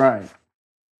 That's right.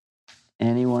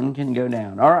 Anyone can go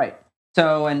down. All right.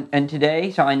 So, and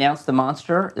today, shall I announce the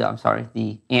monster? I'm sorry,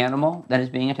 the animal that is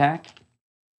being attacked?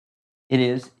 It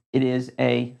is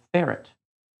a ferret.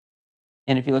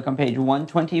 And if you look on page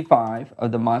 125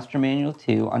 of the Monster Manual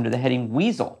 2, under the heading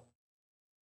Weasel,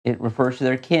 it refers to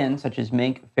their kin, such as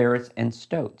mink, ferrets, and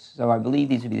stoats. So I believe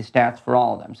these would be the stats for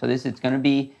all of them. So it's going to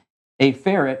be a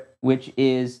ferret, which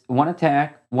is 1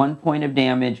 attack, 1 point of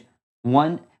damage,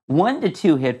 1 to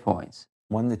 2 hit points.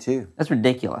 1 to 2. That's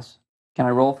ridiculous. Can I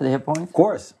roll for the hit points? Of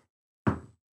course.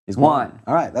 He's 1.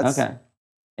 All right. That's okay.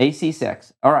 AC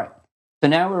 6. All right. So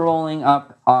now we're rolling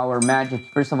up our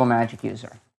first level magic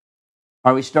user.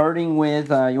 Are we starting with?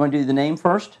 You want to do the name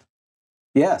first?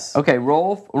 Yes. Okay.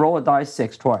 Roll a die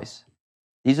 6 twice.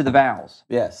 These are the vowels.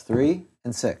 Yes. 3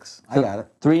 and 6. I got it.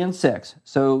 3 and 6.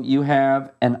 So you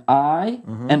have an I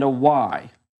and a Y.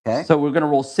 Okay. So we're going to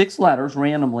roll 6 letters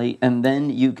randomly, and then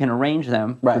you can arrange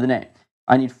them for the name.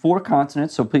 I need 4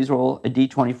 consonants, so please roll a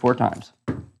D20 4 times.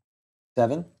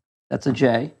 7. That's a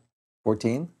J.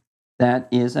 14. That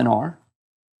is an R.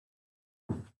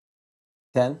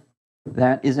 10.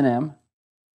 That is an M.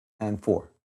 And 4.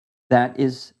 That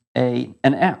is an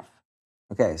F.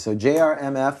 Okay, so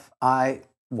JRMFIY.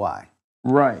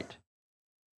 Right.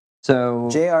 So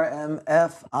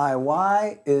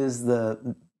JRMFIY is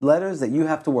the letters that you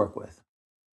have to work with.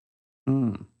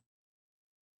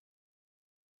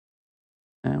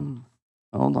 M.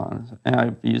 Hold on.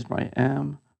 I've used my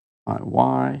M, my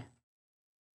Y.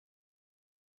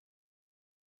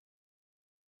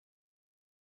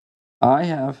 I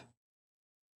have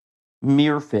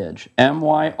Myrfidge.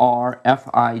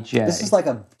 Myrfij. This is like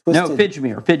a No, twisted...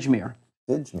 Fidgemere.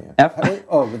 Fidgemere. F-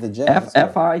 Oh, with a J. That's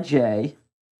right. Fijmyr.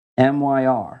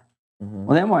 Mhm.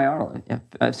 Well,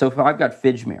 MYR. So if I've got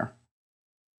Fidgemere.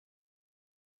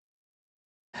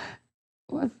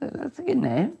 That's a good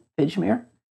name. Fidgemere.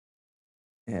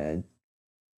 Yeah.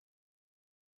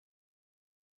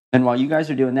 And while you guys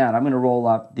are doing that, I'm going to roll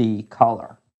up the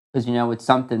color. Because it's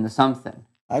something to something.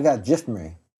 I got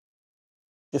Gifmery.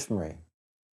 Gifmery.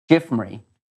 Gifmery,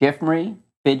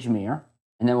 Fidgemere.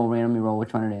 And then we'll randomly roll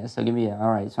which one it is. So give me all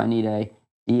right, so I need a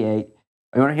D8.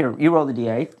 You want to hear? You roll the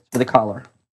D8 for the color.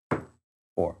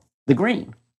 4. The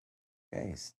green.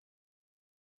 Okay.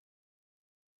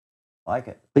 Like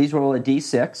it. Please roll a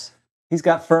D6. He's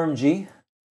got Firm G.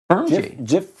 Firm G.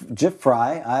 Jif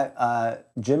Fry.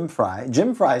 Jim Fry.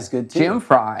 Jim Fry is good too. Jim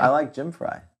Fry. I like Jim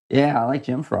Fry. Yeah, I like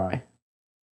Jim Fry.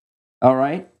 All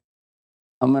right.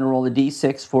 I'm going to roll a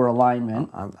D6 for alignment.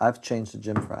 I've changed to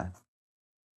Jim Fry.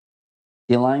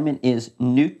 The alignment is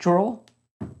neutral.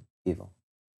 Evil.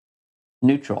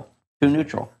 Neutral. Too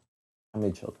neutral. How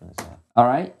many children is that? All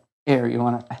right. Here, you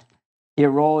want to... Here,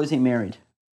 roll, is he married?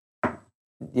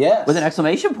 Yes. With an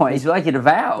exclamation point. He's like a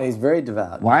devout. He's very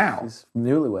devout. Wow. He's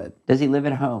newlywed. Does he live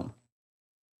at home?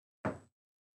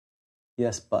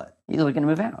 Yes, but He's looking to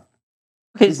move out.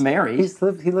 Okay, he's married.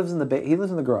 He lives in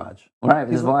the garage. Right,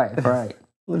 with his wife. Right.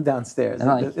 Live downstairs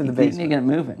And in the he's basement. get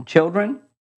moving. Children?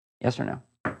 Yes or no?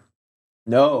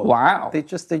 No. Wow. They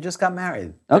just got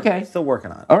married. Okay. Still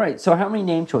working on it. All right. So how many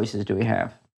name choices do we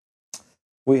have?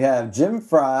 We have Jim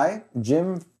Fry,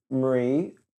 Jim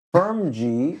Marie, Firm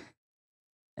G,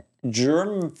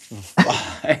 Germ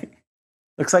Fry.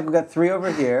 Looks like we got 3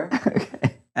 over here.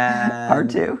 Okay. And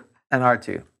R2? And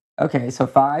R2. Okay, so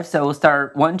 5. So we'll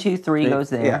start 1, 2, 3 goes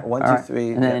there. Yeah, 1, 2, All right.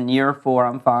 3. And then year 4,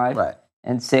 I'm 5. Right.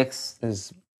 And 6,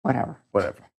 Is whatever.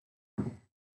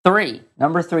 3.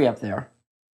 Number 3 up there.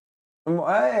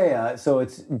 So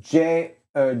it's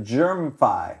Germ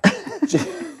Fry.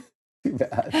 Too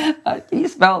bad. Can you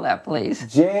spell that, please?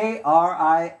 Jrimfy.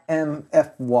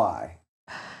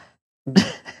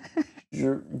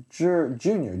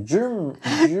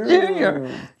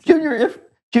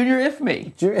 Junior if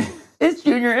me. It's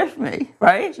Junior if me,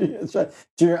 right? That's right.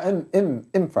 Junior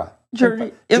Imfry.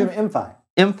 Junior Imfy.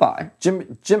 Imfi.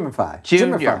 Jimify.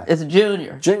 Junior. It's a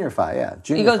junior. Juniorfy, yeah.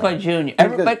 He goes by Junior.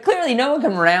 But clearly no one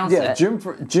can pronounce it.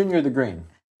 Junior the Green.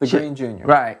 The Green Junior.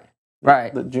 Right.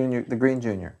 The Green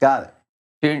Junior. Got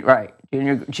it. Right.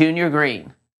 Junior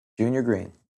Green. Junior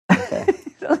Green. Okay.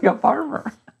 Sounds like a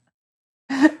farmer.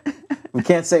 We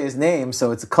can't say his name,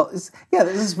 so it's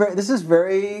this is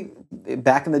very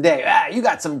back in the day. You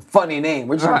got some funny name.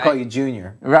 We're just gonna call you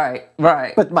Junior. Right.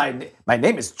 But my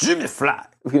name is Jimmy Fly.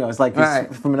 It's like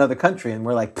he's from another country, and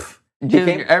we're like,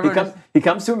 Junior. He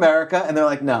comes to America, and they're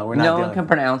like, no, we're not. No one can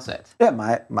pronounce it. Yeah,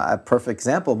 my perfect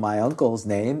example. My uncle's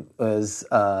name was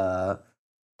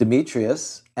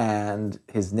Demetrius, and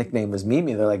his nickname was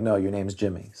Mimi. They're like, no, your name's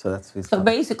Jimmy. So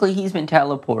basically, he's been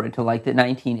teleported to like the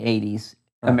 1980s.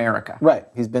 America. Right.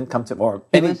 He's been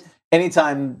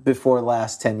anytime before the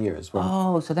last 10 years.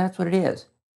 So that's what it is.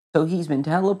 So he's been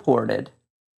teleported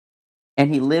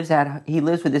and he lives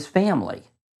with his family.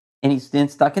 And he's been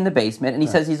stuck in the basement and he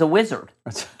says he's a wizard.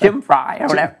 Jim Fry or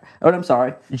whatever. I'm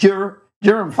sorry.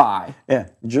 Germ Fry. Yeah.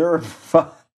 Germ Fry.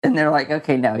 And they're like,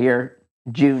 okay, no, you're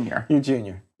Junior. You're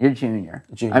Junior. You're Junior.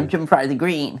 I'm Jim Fry the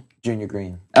Green. Junior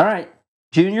Green. All right.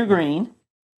 Junior Green.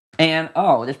 And,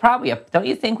 there's probably don't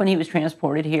you think when he was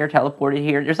teleported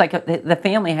here, there's like the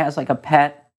family has like a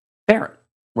pet ferret.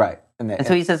 Right. And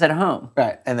so he says at home.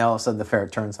 Right. And then all of a sudden the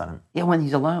ferret turns on him. Yeah, when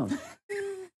he's alone.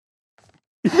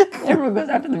 Everyone goes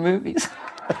out to the movies.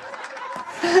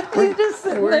 We're just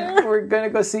sitting there. We're going to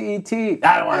go see E.T.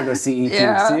 I don't want to go see E.T.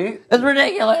 Yeah, See? it's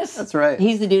ridiculous. That's right.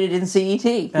 He's the dude who didn't see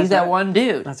E.T. He's that one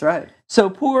dude. That's right. So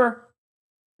poor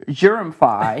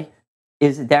Germfy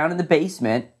is down in the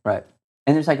basement. Right.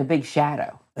 And there's like a big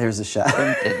shadow. There's a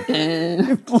shadow.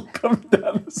 Come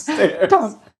down the stairs.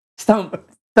 Stump.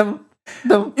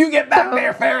 You get back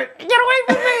there, ferret. Get away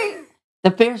from me. The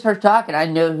ferret starts talking. I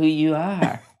know who you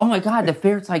are. Oh my God, the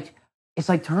ferret's it's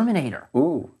like Terminator.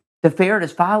 Ooh. The ferret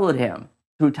has followed him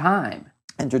through time.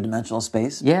 Interdimensional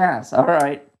space? Yes, all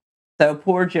right. So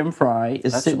poor Jim Fry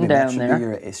is sitting down there. That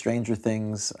should be your Stranger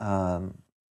Things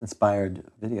inspired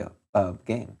video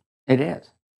game. It is.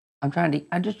 I'm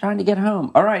just trying to get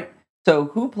home. All right. So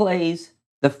who plays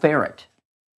the ferret?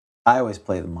 I always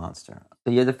play the monster.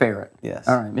 So you're the ferret. Yes.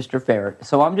 All right, Mr. Ferret.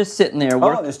 So I'm just sitting there.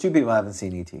 There's 2 people who haven't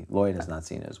seen E.T. Lloyd has not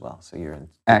seen it as well. So you're in.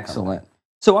 Excellent.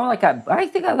 So I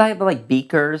think I have like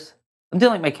beakers I'm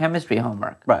doing like my chemistry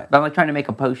homework. Right. But I'm like trying to make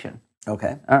a potion.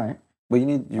 Okay. All right. Well, you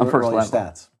need your, first all your level.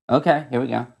 stats. Okay, here we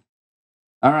go.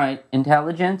 All right.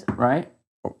 Intelligence, right?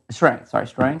 Strength. Sorry,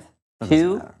 strength. Doesn't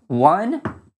 2, matter. 1,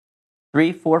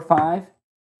 3, 4, 5,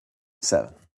 7,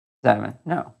 7.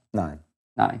 No, 9.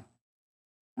 9.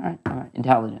 All right.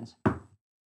 Intelligence.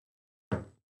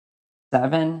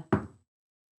 7.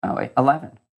 Oh, wait.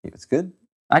 11. It's good.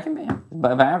 I can be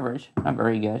above average. Not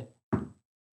very good.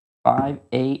 5,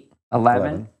 8,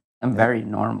 11. I'm very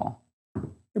normal. You're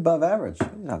above average.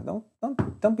 No,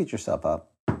 don't beat yourself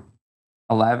up.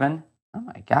 11. Oh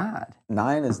my God.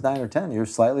 9 is 9 or 10. You're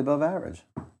slightly above average.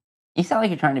 You sound like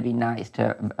you're trying to be nice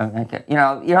to,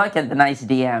 you're like the nice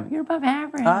DM. You're above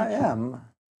average. I am.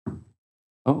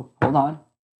 Oh, hold on.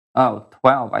 Oh,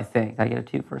 12, I think. Did I get a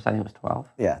 2 first? I think it was 12.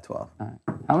 Yeah, 12. All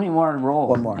right. How many more rolls?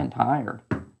 One more. I'm getting tired.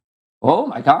 Oh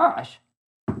my gosh.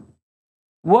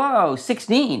 Whoa,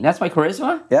 16. That's my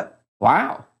charisma? Yep.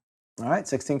 Wow. All right,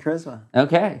 16 charisma.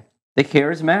 Okay. The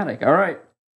charismatic. All right.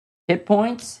 Hit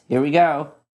points. Here we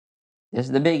go. This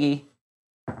is the biggie.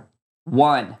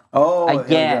 1. Oh, here we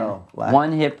Again. go.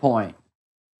 1 hit point.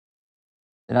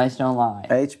 The dice don't lie.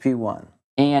 HP 1.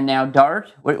 And now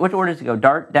dart. Which order does it go?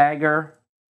 Dart, dagger,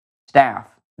 staff.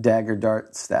 Dagger,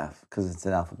 dart, staff, because it's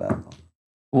an alphabetical.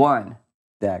 1.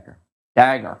 Dagger.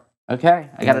 Dagger. Okay.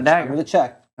 I got a I'm dagger. going to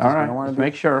check. All We right. don't want Let's to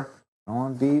make sure. We don't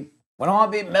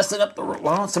want to be messing up the. We don't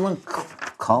want someone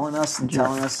calling us and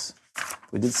telling us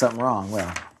we did something wrong.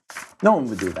 Well, no one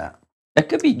would do that. It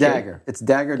could be Dagger. It's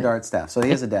dagger, dart, staff. So he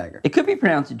has a dagger. It could be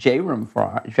pronounced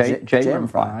J-Rim-Fry.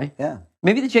 J-Rim-Fry. Yeah.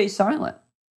 Maybe the J's silent.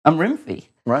 I'm Rimfy.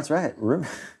 Well, that's right.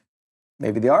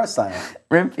 Maybe the R is silent.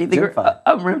 Rimfy the Green. Jimfy.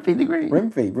 I'm Rimfy the Green.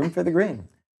 Room for the green.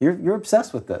 You're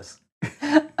obsessed with this.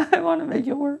 I want to make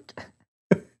it work.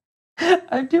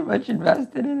 I'm too much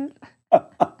invested in it.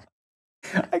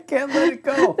 I can't let it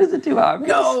go. Is it too obvious?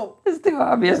 No. It's too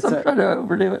obvious. That's I'm trying to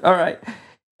overdo it. All right.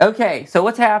 Okay, so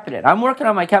what's happening? I'm working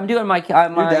on I'm doing my You're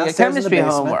downstairs in the chemistry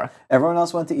basement. homework, Everyone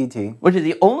else went to ET. which is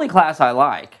the only class I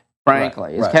like, frankly,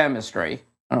 Right, is right. chemistry.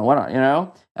 I don't know what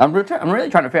I'm really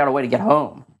trying to figure out a way to get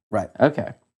home. Right.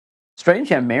 Okay.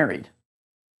 Strange I'm married.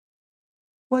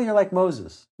 Well, you're like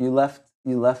Moses. You left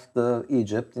the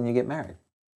Egypt and you get married.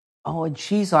 Oh, and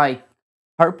she's like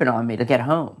harping on me to get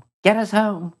home. Get us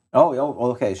home.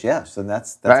 Oh, okay. Yes, and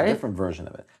that's Right? a different version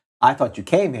of it. I thought you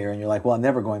came here and you're like, well, I'm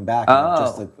never going back. Oh.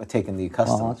 Just taking the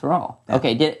custom. Well, that's wrong. Yeah.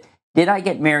 Okay, did I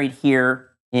get married here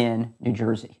in New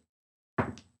Jersey?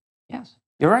 Yes.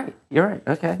 You're right.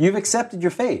 Okay. You've accepted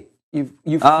your fate. You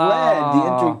fled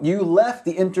Oh. you left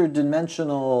the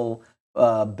interdimensional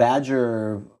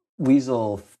badger,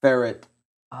 weasel, ferret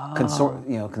Oh.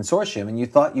 consortium, and you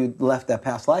thought you'd left that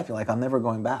past life. You're like, I'm never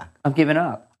going back. I'm giving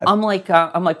up. I'm like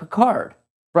Picard.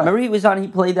 Right. Remember he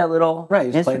played that little Right, he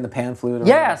was instrument? playing the pan flute. Or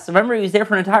Yes, remember he was there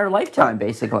for an entire lifetime,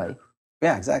 basically.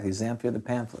 Yeah, exactly. Zamfir the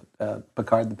pan flute,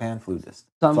 Picard the pan flutist.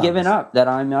 So I'm giving up. That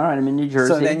I'm all right. I'm in New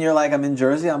Jersey. So then you're like, I'm in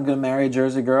Jersey. I'm going to marry a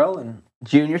Jersey girl, and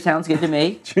Junior sounds good to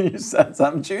me. Junior says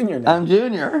I'm Junior now. I'm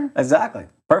Junior. Exactly.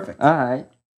 Perfect. All right.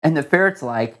 And the ferret's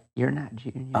like, you're not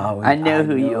Junior. Oh, I know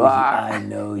who you are. I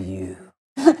know you.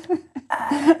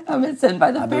 I've been sent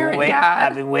by the ferret I've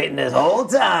god. been waiting this whole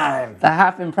time. The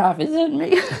Happen Prophet sent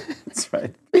me. That's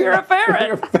right. You're a ferret.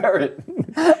 You're a ferret.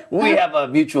 We have a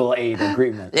mutual aid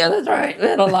agreement. Yeah, that's right. We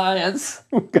had an alliance.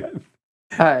 Good.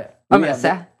 All right.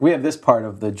 We have this part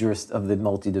of the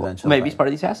multidimensional. Maybe he's thing. part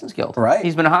of the Assassin's Guild. Right.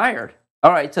 He's been hired.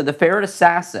 All right. So the ferret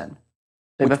assassin.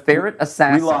 They have a ferret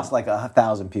assassin. We lost like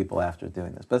 1,000 people after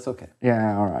doing this, but it's okay.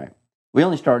 Yeah. All right. We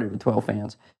only started with 12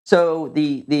 fans. So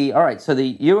all right. So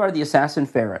you are the assassin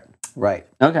ferret. Right.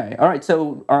 Okay. All right.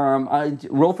 So I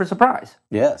roll for surprise.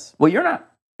 Yes. Well, you're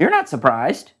not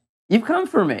surprised. You've come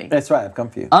for me. That's right. I've come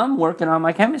for you. I'm working on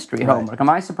my chemistry homework. Am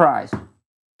I surprised?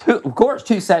 Of course,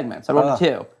 2 segments. I rolled a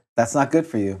 2. That's not good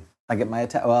for you. I get my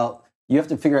attack. Well, you have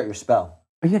to figure out your spell.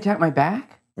 Are you going to attack my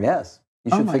back? Yes.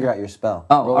 You should figure out your spell.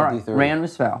 Oh, Roll all a right. D30. Random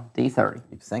spell. D30.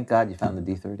 Thank God you found the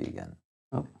D30 again.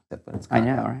 Oh, But it's I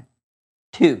know, right?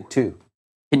 2. 2.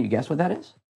 Can you guess what that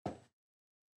is?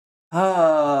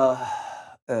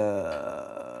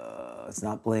 It's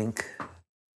not blink.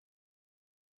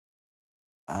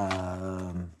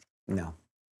 No.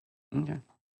 Okay.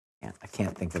 I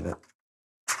can't think of it.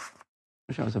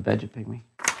 Wish I was a veggie pygmy.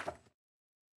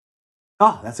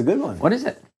 Oh, that's a good one. What is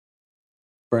it?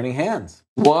 Burning hands.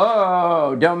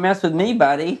 Whoa! Don't mess with me,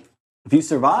 buddy. If you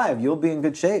survive, you'll be in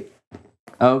good shape.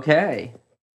 Okay.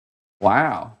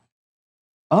 Wow.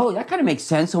 Oh, that kind of makes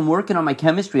sense. I'm working on my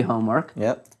chemistry homework.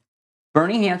 Yep.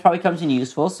 Burning hands probably comes in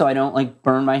useful, so I don't like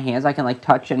burn my hands. I can like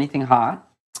touch anything hot.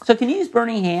 So can you use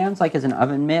burning hands like as an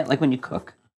oven mitt, like when you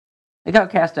cook? They got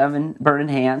cast oven, burning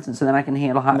hands, and so then I can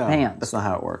handle hot No, pans. that's not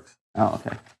how it works. Oh,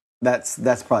 okay.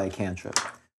 That's probably a cantrip.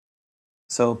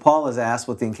 So Paul has asked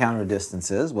what the encounter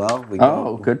distance is. Well, we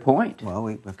Oh, good point. Well,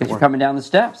 we have to Because you're work. coming down the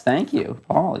steps. Thank you,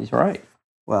 Paul. He's right.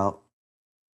 Well,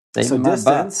 Saving so my butt.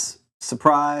 distance,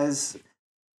 surprise.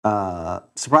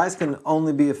 Surprise can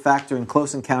only be a factor in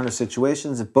close encounter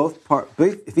situations. If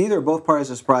either or both parties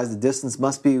are surprised, the distance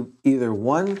must be either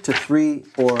 1 to 3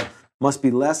 or must be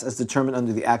less as determined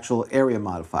under the actual area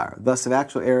modifier. Thus, if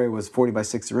actual area was 40 by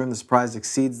 60 room, the surprise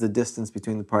exceeds the distance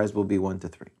between the parties will be 1 to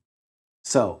 3.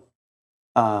 So,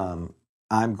 I'm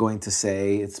going to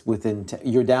say it's within.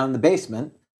 You're down in the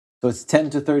basement, so it's 10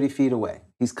 to 30 feet away.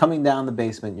 He's coming down the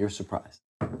basement. You're surprised.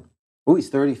 Oh, he's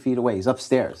 30 feet away. He's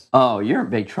upstairs. Oh, you're in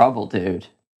big trouble, dude.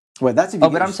 Wait, that's if you Oh,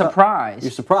 but I'm surprised.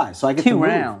 You're surprised. So I get to 2 move.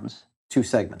 rounds. 2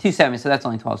 segments. 2 segments, so that's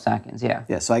only 12 seconds, yeah.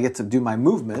 Yeah, so I get to do my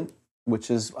movement, which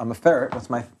is, I'm a ferret. What's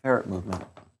my ferret movement?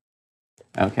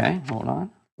 Okay, hold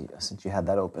on. Yeah, since you had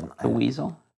that open. The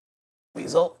weasel.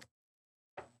 Weasel.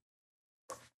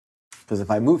 Because if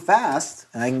I move fast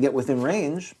and I can get within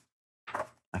range,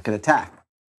 I could attack.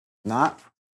 Not,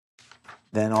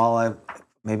 then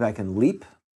maybe I can leap.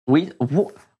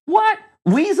 What?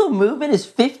 Weasel movement is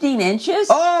 15 inches?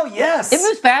 Oh, yes! It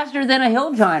moves faster than a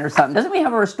hill giant or something. Doesn't we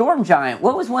have a storm giant?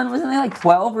 What was one? Wasn't it like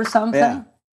 12 or something? Yeah.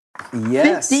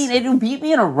 Yes. 15? It'll beat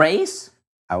me in a race?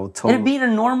 I will totally. It'll beat a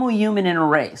normal human in a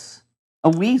race. A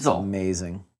weasel.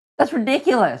 Amazing. That's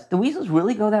ridiculous. Do weasels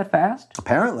really go that fast?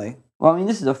 Apparently. Well, I mean,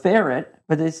 this is a ferret,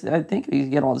 but I think you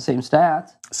get all the same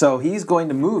stats. So he's going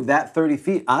to move that 30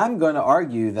 feet. I'm going to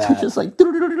argue that. Just like...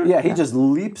 Yeah, he just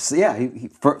leaps. Yeah,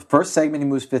 first segment he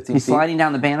moves 15 He's feet. sliding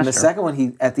down the And banister. the second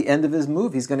one, at the end of his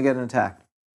move, he's going to get an attack.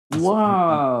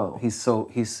 Whoa.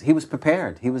 He was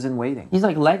prepared. He was in waiting. He's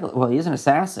like Legolas. Well, he's an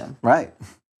assassin. Right.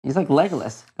 He's like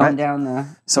Legolas going Right. down the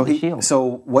shield.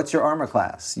 So what's your armor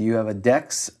class? You have a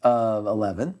dex of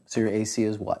 11. So your AC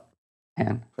is what?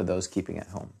 10. For those keeping at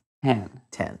home. 10.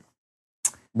 10.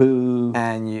 Boo.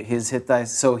 And his hit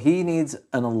dice. So he needs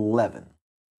an 11.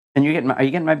 And are you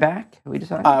getting my back? Have we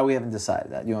decided? We haven't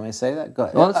decided that. You want me to say that? Go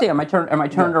ahead. Well, let's see. Am I turned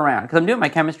around? Because I'm doing my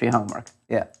chemistry homework.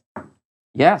 Yeah.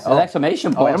 Yes, an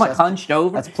exclamation point. Oh, I'm so like hunched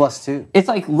over. That's +2. It's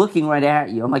like looking right at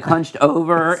you. I'm like hunched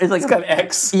over. It's like It's got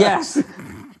X. Yes.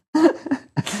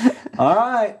 All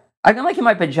right. I'm like in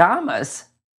my pajamas.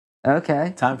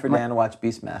 Okay. Time for Dan to watch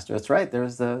Beastmaster. That's right.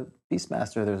 There's the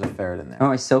Beastmaster. There's a ferret in there. Oh,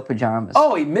 my silk pajamas.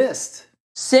 Oh, he missed.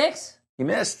 6? He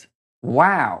missed.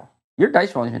 Wow. Your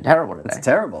dice rolling's been terrible today. It's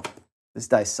terrible. This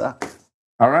dice suck.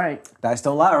 All right. Dice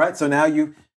don't lie. All right. So now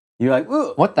you're like,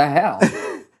 ooh. What the hell?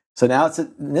 So now it's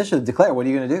initiative. Declare. What are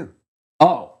you going to do?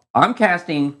 Oh, I'm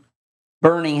casting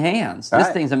Burning Hands. This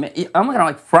Right. thing's amazing. I'm going to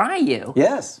like fry you.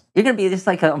 Yes. You're going to be just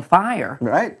like on fire.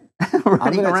 Right.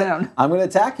 Running around. I'm going to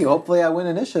attack you. Hopefully I win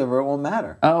initiative or it won't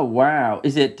matter. Oh, wow.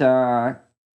 Is it, do I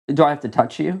have to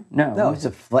touch you? No. No, it's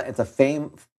a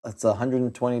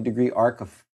 120-degree arc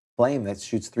of flame that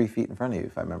shoots 3 feet in front of you,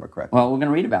 if I remember correctly. Well, we're going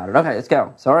to read about it. Okay, let's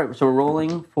go. So, all right, so we're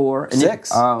rolling for...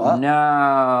 6. Oh, Up.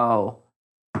 no.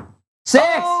 6!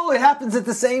 Oh, it happens at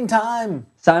the same time.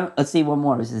 Let's see one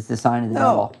more. Is this the sign of the No.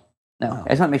 devil? No. No. I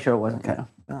just want to make sure it wasn't. Okay.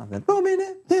 No. Oh, then boom in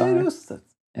it. Sorry.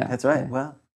 Yeah. That's right. Okay.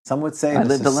 Well, some would say I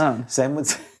lived alone. Some would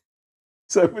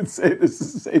say this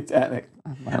is satanic.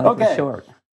 My life was Okay. short.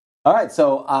 All right,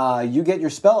 so you get your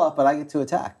spell up, but I get to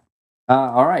attack.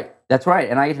 All right. That's right.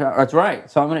 And that's right.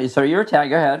 So your attack,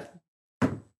 go ahead.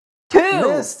 2!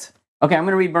 Missed. Okay, I'm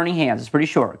going to read Burning Hands. It's pretty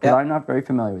short because Yep. I'm not very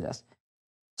familiar with this.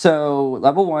 So,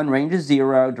 level 1, range is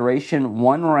 0, duration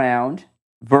 1 round,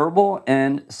 verbal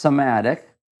and somatic.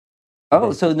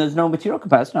 Oh, so there's no material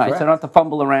capacity. Nice. So I don't have to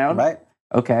fumble around. Right.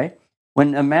 Okay.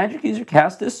 When a magic user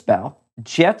casts this spell,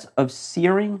 jets of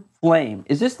searing flame.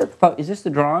 Is this the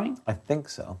drawing? I think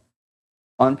so.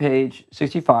 On page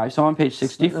 65. So on page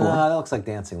 64. No, that looks like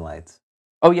dancing lights.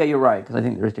 Oh, yeah, you're right, because I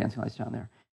think there's dancing lights down there.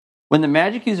 When the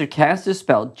magic user casts this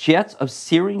spell, jets of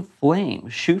searing flame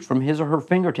shoot from his or her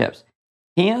fingertips.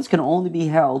 Hands can only be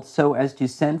held so as to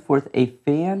send forth a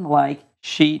fan-like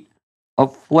sheet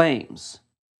of flames.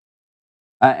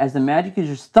 As the magic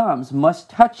user's thumbs must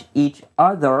touch each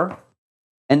other,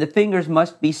 and the fingers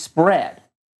must be spread.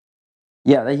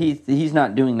 Yeah, he's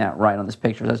not doing that right on this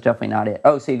picture. That's definitely not it.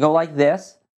 Oh, so you go like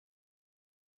this.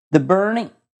 The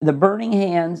burning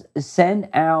hands send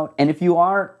out, and if you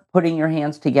are putting your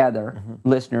hands together,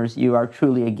 listeners, you are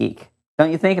truly a geek.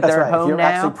 Don't you think? If That's they're right. home If you're now,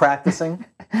 actually practicing,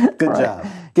 good Right. job.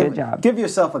 Good job. Give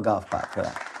yourself a golf clap for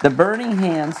that. the burning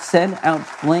hands send out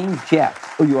flame jets.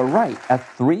 Oh, you are right. At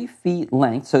 3 feet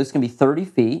length, so it's going to be 30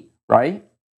 feet, right?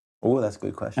 Oh, that's a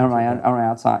good question. On my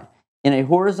outside. in a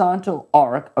horizontal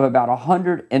arc of about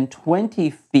 120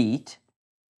 feet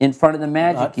in front of the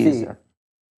magic Not user. feet.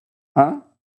 Huh?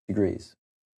 Degrees.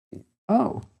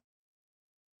 Oh.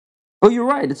 Oh, you're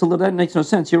right. It's a little. That makes no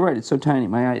sense. You're right. It's so tiny.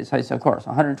 My eyes, of course,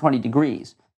 120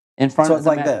 degrees in front So of it's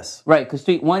the like this. Right, because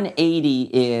 180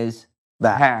 is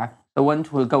That. half. So one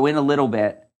will go in a little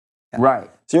bit. Yeah. Right.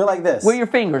 So you're like this. Where your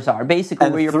fingers are, basically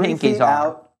and where your 3 pinkies feet are.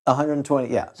 out,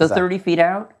 120. Yeah. So exactly. 30 feet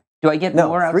out? Do I get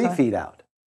more No, outside? 3 feet out.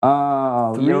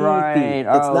 Oh, 3 you're right. feet.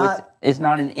 Oh, it's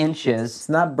not in inches. It's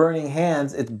not burning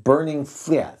hands. It's burning.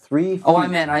 3 feet. Oh,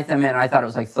 I thought it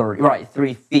was like 30. Right,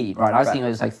 3 feet. Right, I was thinking it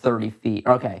was like 30 feet.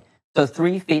 Okay, so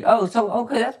 3 feet. Oh, so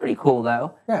okay, that's pretty cool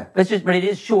though. Right. But it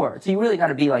is short, so you really got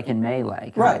to be like in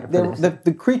melee. Right.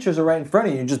 The creatures are right in front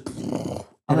of you. You just.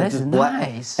 Oh, that's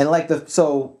nice. And like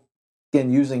so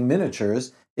again, using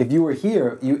miniatures, if you were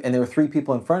here, and there were 3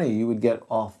 people in front of you, you would get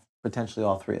potentially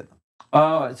all 3 of them.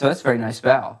 Oh, so that's a very nice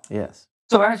spell. Yes.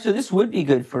 So actually, this would be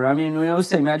good for. I mean, we always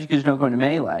say magic users don't go into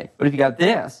melee, but if you got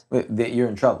this, you're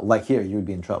in trouble. Like here, you would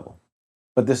be in trouble.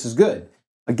 But this is good.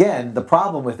 Again, the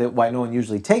problem with it, why no one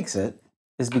usually takes it,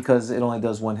 is because it only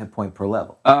does 1 hit point per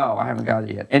level. Oh, I haven't got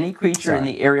it yet. Any creature in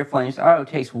the area of flames,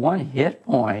 takes 1 hit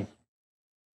point.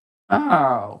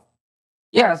 Oh.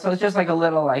 Yeah, so it's just like a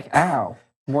little ow.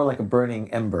 More like a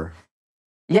burning ember.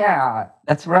 Yeah,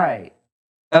 that's right.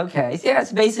 Okay. So yeah,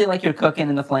 it's basically like you're cooking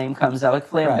and the flame comes out, like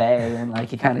flambe, and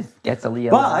it kind of gets a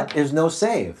little. But there's no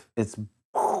save. It's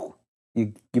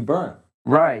you burn.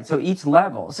 Right. So each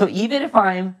level. So even if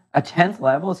I'm a 10th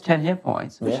level, it's 10 hit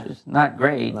points, which is not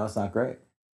great. No, it's not great.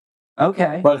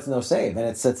 Okay. But it's no save, and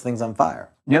it sets things on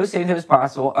fire. No save is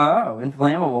possible. Oh,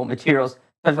 inflammable materials.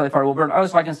 Especially fire will burn. Oh,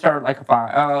 so I can start like a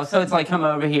fire. Oh, so it's like come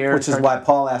over here. Which is why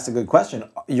Paul asked a good question.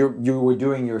 You were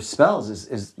doing your spells,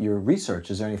 is your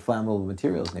research. Is there any flammable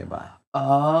materials nearby?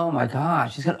 Oh my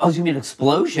gosh. It's gonna be an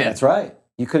explosion. That's right.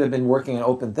 You could have been working an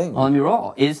open thing. Well, let me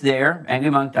roll. Is there,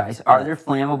 Angry Monk dice, are there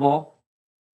flammable,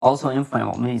 also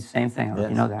inflammable? It means the same thing.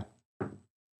 Yes. You know that.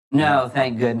 No,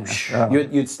 thank goodness.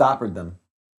 You'd stoppered them.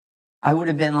 I would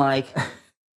have been like...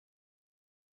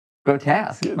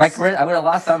 grotesque. I would have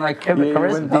lost on my charisma. You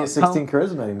wouldn't be a 16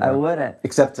 charisma anymore. I wouldn't.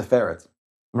 Except to ferrets.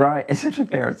 Right, except for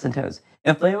ferrets and toads.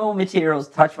 Inflammable materials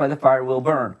touched by the fire will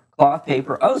burn. Cloth,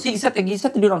 paper. Oh, so you set the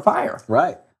dude on fire.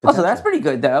 Right. Oh, so that's pretty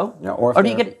good though. Yeah, or do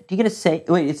you get a say?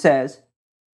 Wait, it says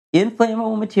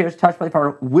inflammable materials touched by the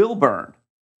fire will burn.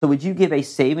 So would you give a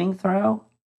saving throw?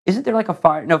 Isn't there like a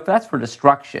fire? No, that's for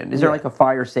destruction. Is there like a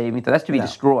fire saving throw? That's to be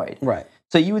destroyed. Right.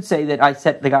 So you would say that I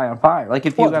set the guy on fire. Like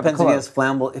if you have depends if he has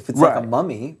flammable. If it's like a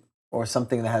mummy or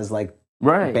something that has like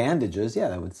bandages,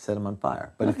 that would set him on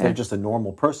fire. But if they're just a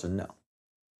normal person, no.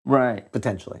 Right.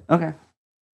 Potentially. Okay.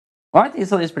 Well, I think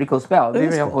this is a pretty cool spell. It'd be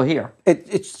very helpful here. It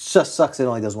just sucks. It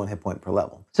only does 1 hit point per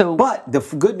level. But the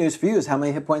good news for you is how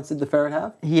many hit points did the ferret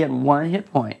have? He had 1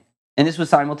 hit point, and this was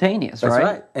simultaneous, That's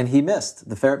right. And he missed.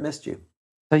 The ferret missed you.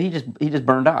 So he just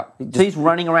burned up. So he's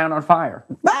running around on fire.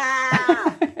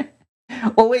 Ah!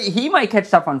 Well, wait, he might catch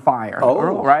stuff on fire.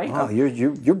 Oh, right? Oh, you're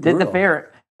brutal. Did the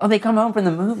ferret? Oh, they come home from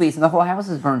the movies and the whole house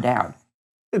is burned down.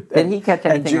 Did he catch anything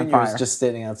on fire? And Junior was just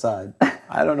standing outside.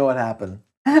 I don't know what happened.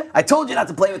 I told you not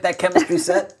to play with that chemistry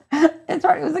set. That's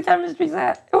right. It was the chemistry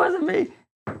set. It wasn't me.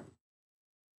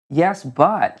 Yes,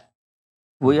 but.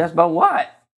 Well, yes, but what?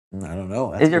 I don't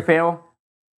know. Is there fail?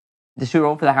 Did she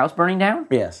roll for the house burning down?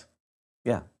 Yes.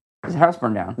 Yeah. Is the house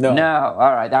burned down? No.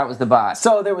 All right, that was the bot.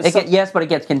 So there was yes, but it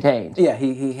gets contained. Yeah,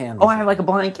 he handles I have like a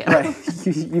blanket. Right.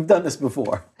 You've done this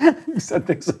before. You set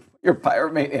things on. You're a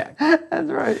pyromaniac. That's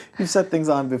right. You've set things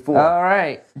on before. All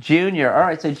right. Junior. All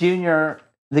right, so Junior,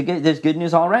 there's good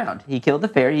news all around. He killed the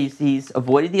ferret. He's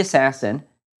avoided the assassin.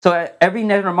 So every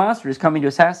nether monster is coming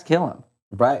to kill him.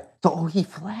 Right. So he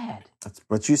fled. That's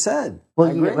what you said. Well,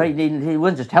 he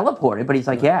wasn't just teleported, but he's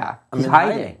like, he's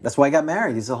hiding. That's why he got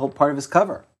married. He's a whole part of his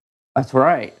cover. That's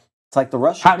right. It's like the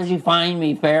Russians. How did you find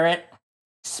me, ferret?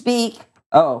 Speak.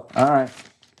 Oh, all right.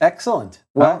 Excellent.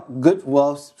 Well, good.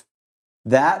 Well,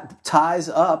 that ties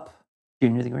up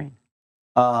Junior the Green.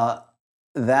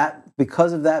 That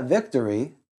because of that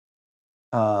victory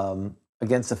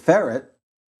against a ferret,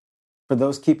 for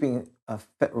those keeping a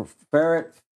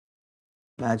ferret,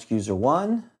 magic user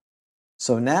 1.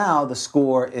 So now the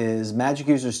score is magic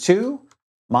users 2,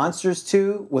 monsters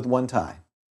 2 with 1 tie.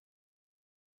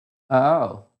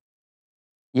 Oh.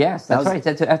 Yes, that's right.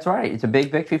 That's right. It's a big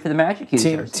victory for the magic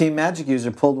users. Team magic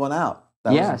user pulled one out.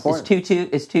 That was important.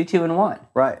 It's 2-2 and 1.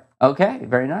 Right. Okay,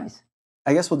 very nice.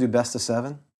 I guess we'll do best of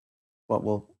 7.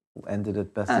 We'll end it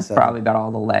at best of 7. Probably about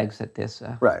all the legs that this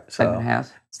segment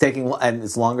has. It's taking, and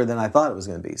it's longer than I thought it was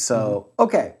going to be. So,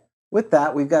 okay. with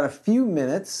that, we've got a few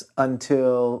minutes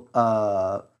until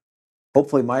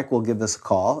hopefully Mike will give us a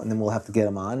call, and then we'll have to get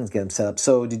him on and get him set up.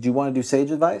 So, did you want to do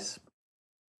sage advice?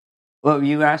 Well, are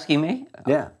you asking me?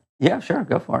 Yeah. Yeah, sure.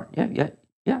 Go for it.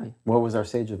 Yeah. What was our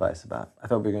sage advice about? I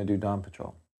thought we were going to do Dawn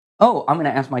Patrol. Oh, I'm going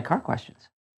to ask my car questions.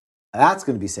 That's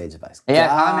going to be sage advice. Yeah,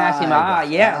 I'm asking.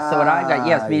 So what I've got.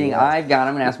 Yes, meaning yes. I'm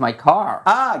going to ask my car.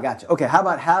 Gotcha. Okay, how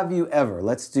about have you ever?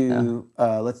 Let's do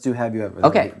have you ever.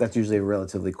 Okay. That's usually a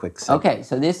relatively quick segment. Okay,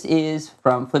 so this is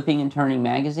from Flipping and Turning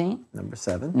magazine. Number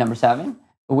 7,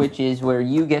 which is where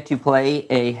you get to play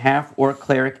a half-orc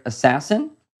cleric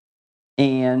assassin,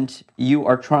 and you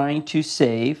are trying to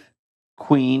save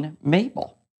Queen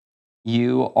Mabel.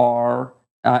 You are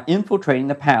infiltrating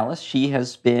the palace. She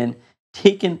has been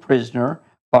taken prisoner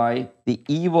by the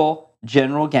evil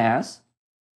General Gaz,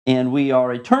 and we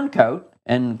are a turncoat,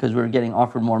 and because we're getting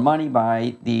offered more money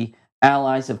by the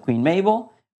allies of Queen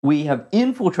Mabel, we have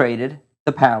infiltrated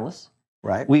the palace.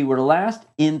 Right. We were last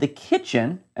in the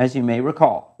kitchen, as you may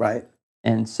recall. Right.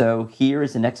 And so here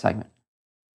is the next segment.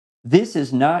 This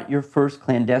is not your first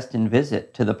clandestine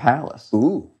visit to the palace.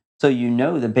 Ooh. So you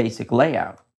know the basic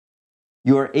layout.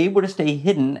 You are able to stay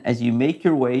hidden as you make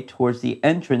your way towards the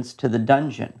entrance to the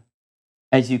dungeon.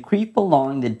 As you creep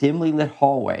along the dimly lit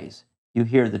hallways, you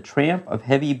hear the tramp of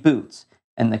heavy boots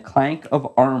and the clank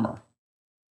of armor.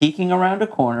 Peeking around a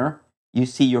corner, you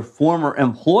see your former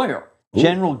employer, Ooh.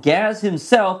 General Gaz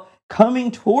himself, coming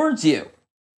towards you.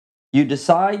 You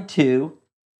decide to,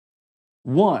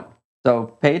 1. So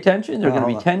pay attention. There are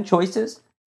going to be 10 choices.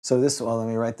 So let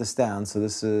me write this down. So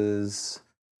this is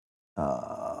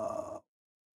 10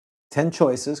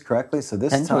 choices, correctly? So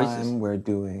this time choices. We're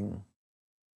doing...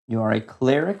 You are a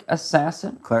cleric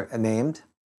assassin.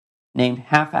 Named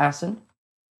Half-Assassin.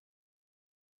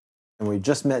 And we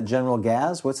just met General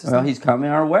Gaz. What's his name? Well, he's coming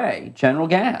our way. General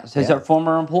Gaz. He's our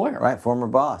former employer. Right, former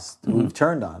boss. Mm-hmm. We've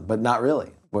turned on, but not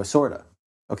really. Well, sort of.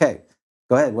 Okay,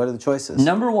 go ahead. What are the choices?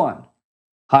 Number 1,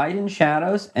 hide in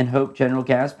shadows and hope General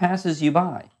Gaz passes you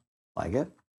by. Like it.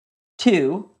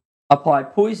 2, apply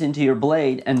poison to your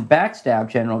blade and backstab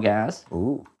General Gaz.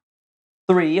 Ooh.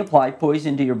 3, apply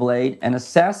poison to your blade and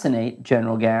assassinate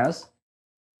General Gaz.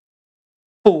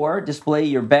 4, display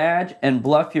your badge and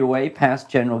bluff your way past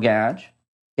General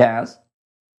Gaz.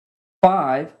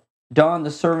 5, don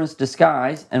the servant's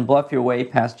disguise and bluff your way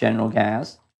past General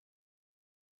Gaz.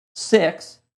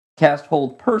 6, cast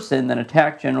hold person, then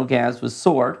attack General Gaz with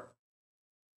sword.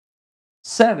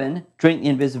 7, drink the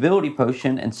invisibility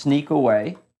potion and sneak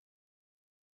away.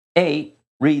 8,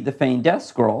 read the feigned death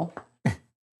scroll.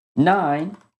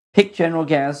 9, pick General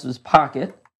Gaz's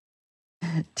pocket.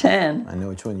 10, I know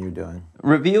which one you're doing.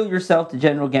 Reveal yourself to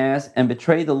General Gaz and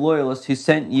betray the loyalist who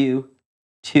sent you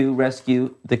to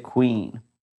rescue the Queen.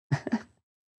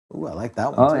 Ooh, I like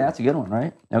that one. Oh, yeah, that's a good one,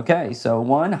 right? Okay, so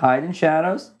 1, hide in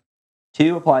shadows.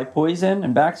 2, apply poison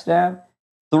and backstab.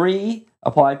 3,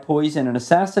 apply poison and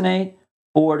assassinate.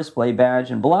 4, display badge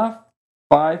and bluff.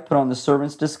 5, put on the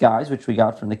servant's disguise, which we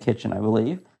got from the kitchen, I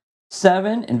believe.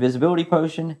 7, invisibility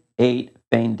potion. 8,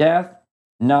 feign death.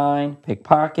 9,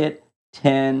 pickpocket.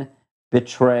 10,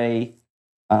 betray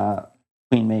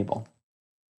Queen Mabel.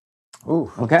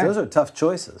 Ooh, okay. Those are tough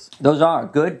choices. Those are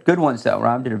good ones though.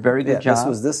 Rob did a very good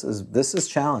job. This is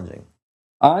challenging.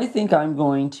 I think I'm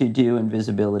going to do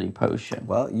invisibility potion.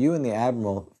 Well, you and the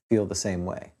Admiral feel the same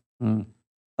way. Mm.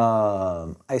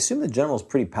 I assume the General's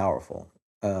pretty powerful.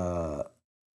 Got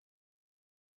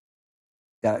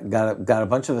a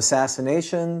bunch of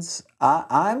assassinations.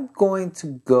 I'm going to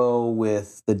go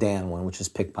with the Dan one, which is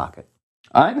pickpocket.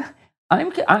 I'm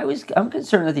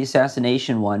concerned that the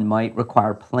assassination one might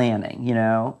require planning. You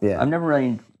know, yeah. I've never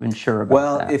really been sure about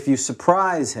that. Well, if you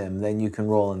surprise him, then you can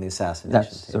roll in the assassination.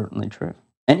 That's certainly true.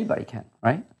 Anybody can,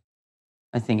 right?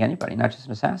 I think anybody, not just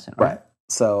an assassin, right?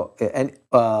 So, and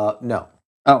no.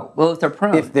 Oh well, if they're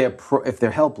prone, if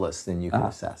they're helpless, then you can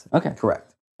assassinate. Okay,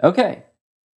 correct. Okay,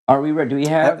 are we ready? Do we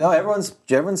have? No,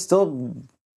 everyone's still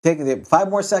taking 5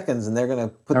 more seconds, and they're going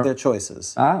to put their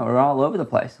choices. We're all over the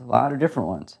place. A lot of different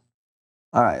ones.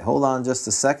 All right, hold on just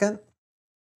a second.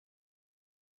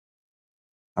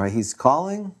 All right, he's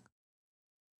calling.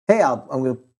 Hey, I'm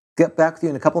going to get back with you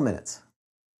in a couple minutes.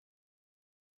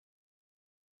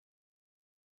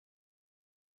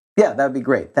 Yeah, that would be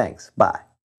great. Thanks. Bye.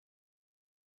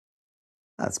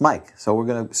 That's Mike. So we're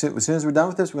going to, as soon as we're done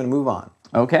with this, we're going to move on.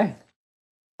 Okay.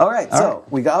 All right.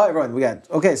 We got everyone.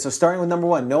 Okay. So starting with number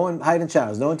 1, no one hide in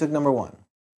shadows. No one took number 1.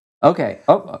 Okay.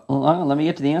 Oh, hold on. Let me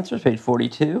get to the answers. Page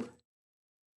 42.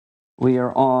 We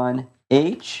are on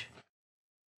H.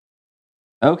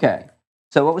 Okay.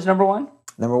 So what was number 1?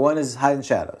 Number 1 is hide in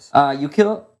shadows. You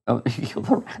kill Oh, kill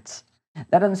the rats.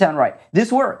 That doesn't sound right.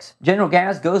 This works. General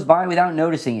Gas goes by without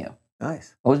noticing you.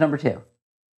 Nice. What was number 2?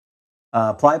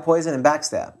 Apply poison and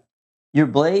backstab. Your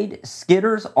blade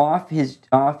skitters off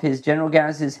his General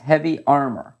Gas's heavy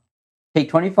armor. Take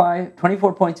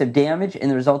 24 points of damage in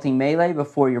the resulting melee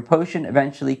before your potion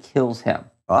eventually kills him.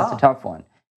 That's a tough one.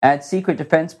 Add secret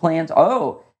defense plans.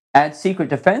 Add secret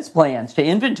defense plans to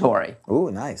inventory. Ooh,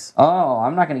 nice. Oh,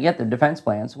 I'm not going to get the defense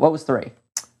plans. What was 3?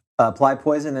 Apply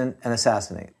poison and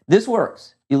assassinate. This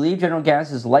works. You leave General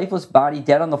Gas's lifeless body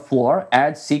dead on the floor.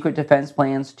 Add secret defense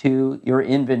plans to your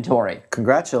inventory.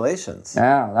 Congratulations.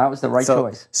 Yeah, that was the right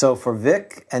choice. So for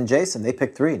Vic and Jason, they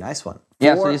picked 3. Nice one. 4.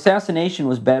 Yeah, so the assassination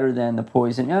was better than the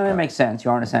poison. Yeah, that makes sense.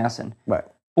 You are an assassin. Right.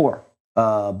 4.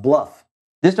 Bluff.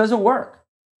 This doesn't work.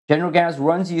 General Gas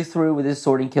runs you through with his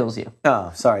sword and kills you.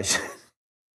 Oh, sorry.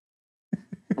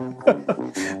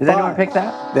 Did anyone pick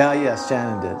that? Yeah, yes,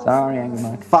 Shannon did. Sorry, Angry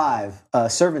Mike. 5.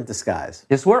 Servant disguise.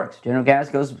 This works. General Gas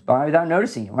goes by without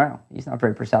noticing you. Wow, he's not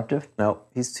very perceptive. No,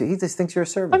 he just thinks you're a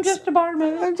servant. I'm just a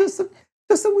barman. I'm just a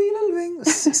wee little thing.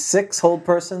 6. Hold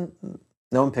person.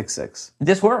 No one picked 6.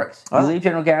 This works. You leave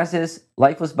General Gas's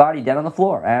lifeless body dead on the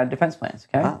floor. Add defense plans.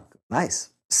 Okay. Wow,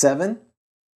 nice. 7.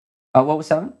 What was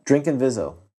 7? Drink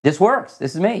Inviso. This works.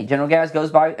 This is me. General Gas goes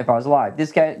by, if I was alive.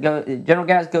 General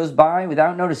Gas goes by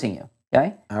without noticing you.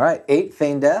 Okay? All right. 8.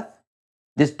 Feign death.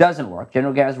 This doesn't work.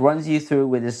 General Gas runs you through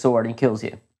with his sword and kills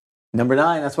you. Number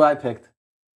 9. That's what I picked.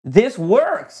 This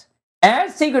works.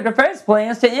 Add secret defense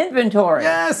plans to inventory.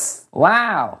 Yes.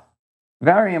 Wow.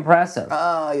 Very impressive.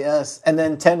 Oh, yes. And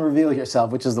then 10. Reveal yourself,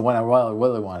 which is the one I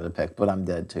really wanted to pick, but I'm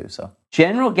dead too, so.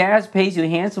 General Gas pays you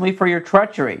handsomely for your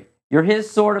treachery. You're his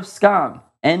sort of scum.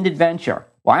 End adventure.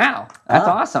 Wow, that's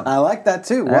awesome. I like that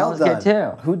too. That Well was done. good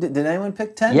too. Who did anyone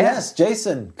pick 10? Yeah. Yes,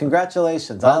 Jason.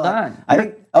 Congratulations. Well done. I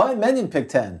think. And Menyon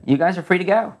picked 10. You guys are free to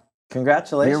go.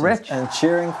 Congratulations. You're rich. And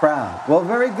cheering crowd. Well,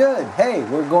 very good. Hey,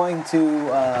 we're going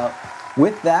to.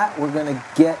 With that, we're going to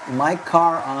get my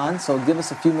car on. So give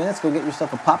us a few minutes. Go get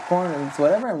yourself a popcorn and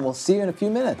whatever, and we'll see you in a few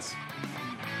minutes.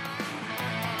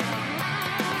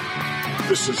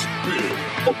 This has been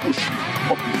a Bushy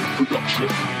Puppy production.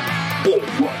 All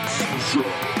rights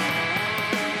reserved.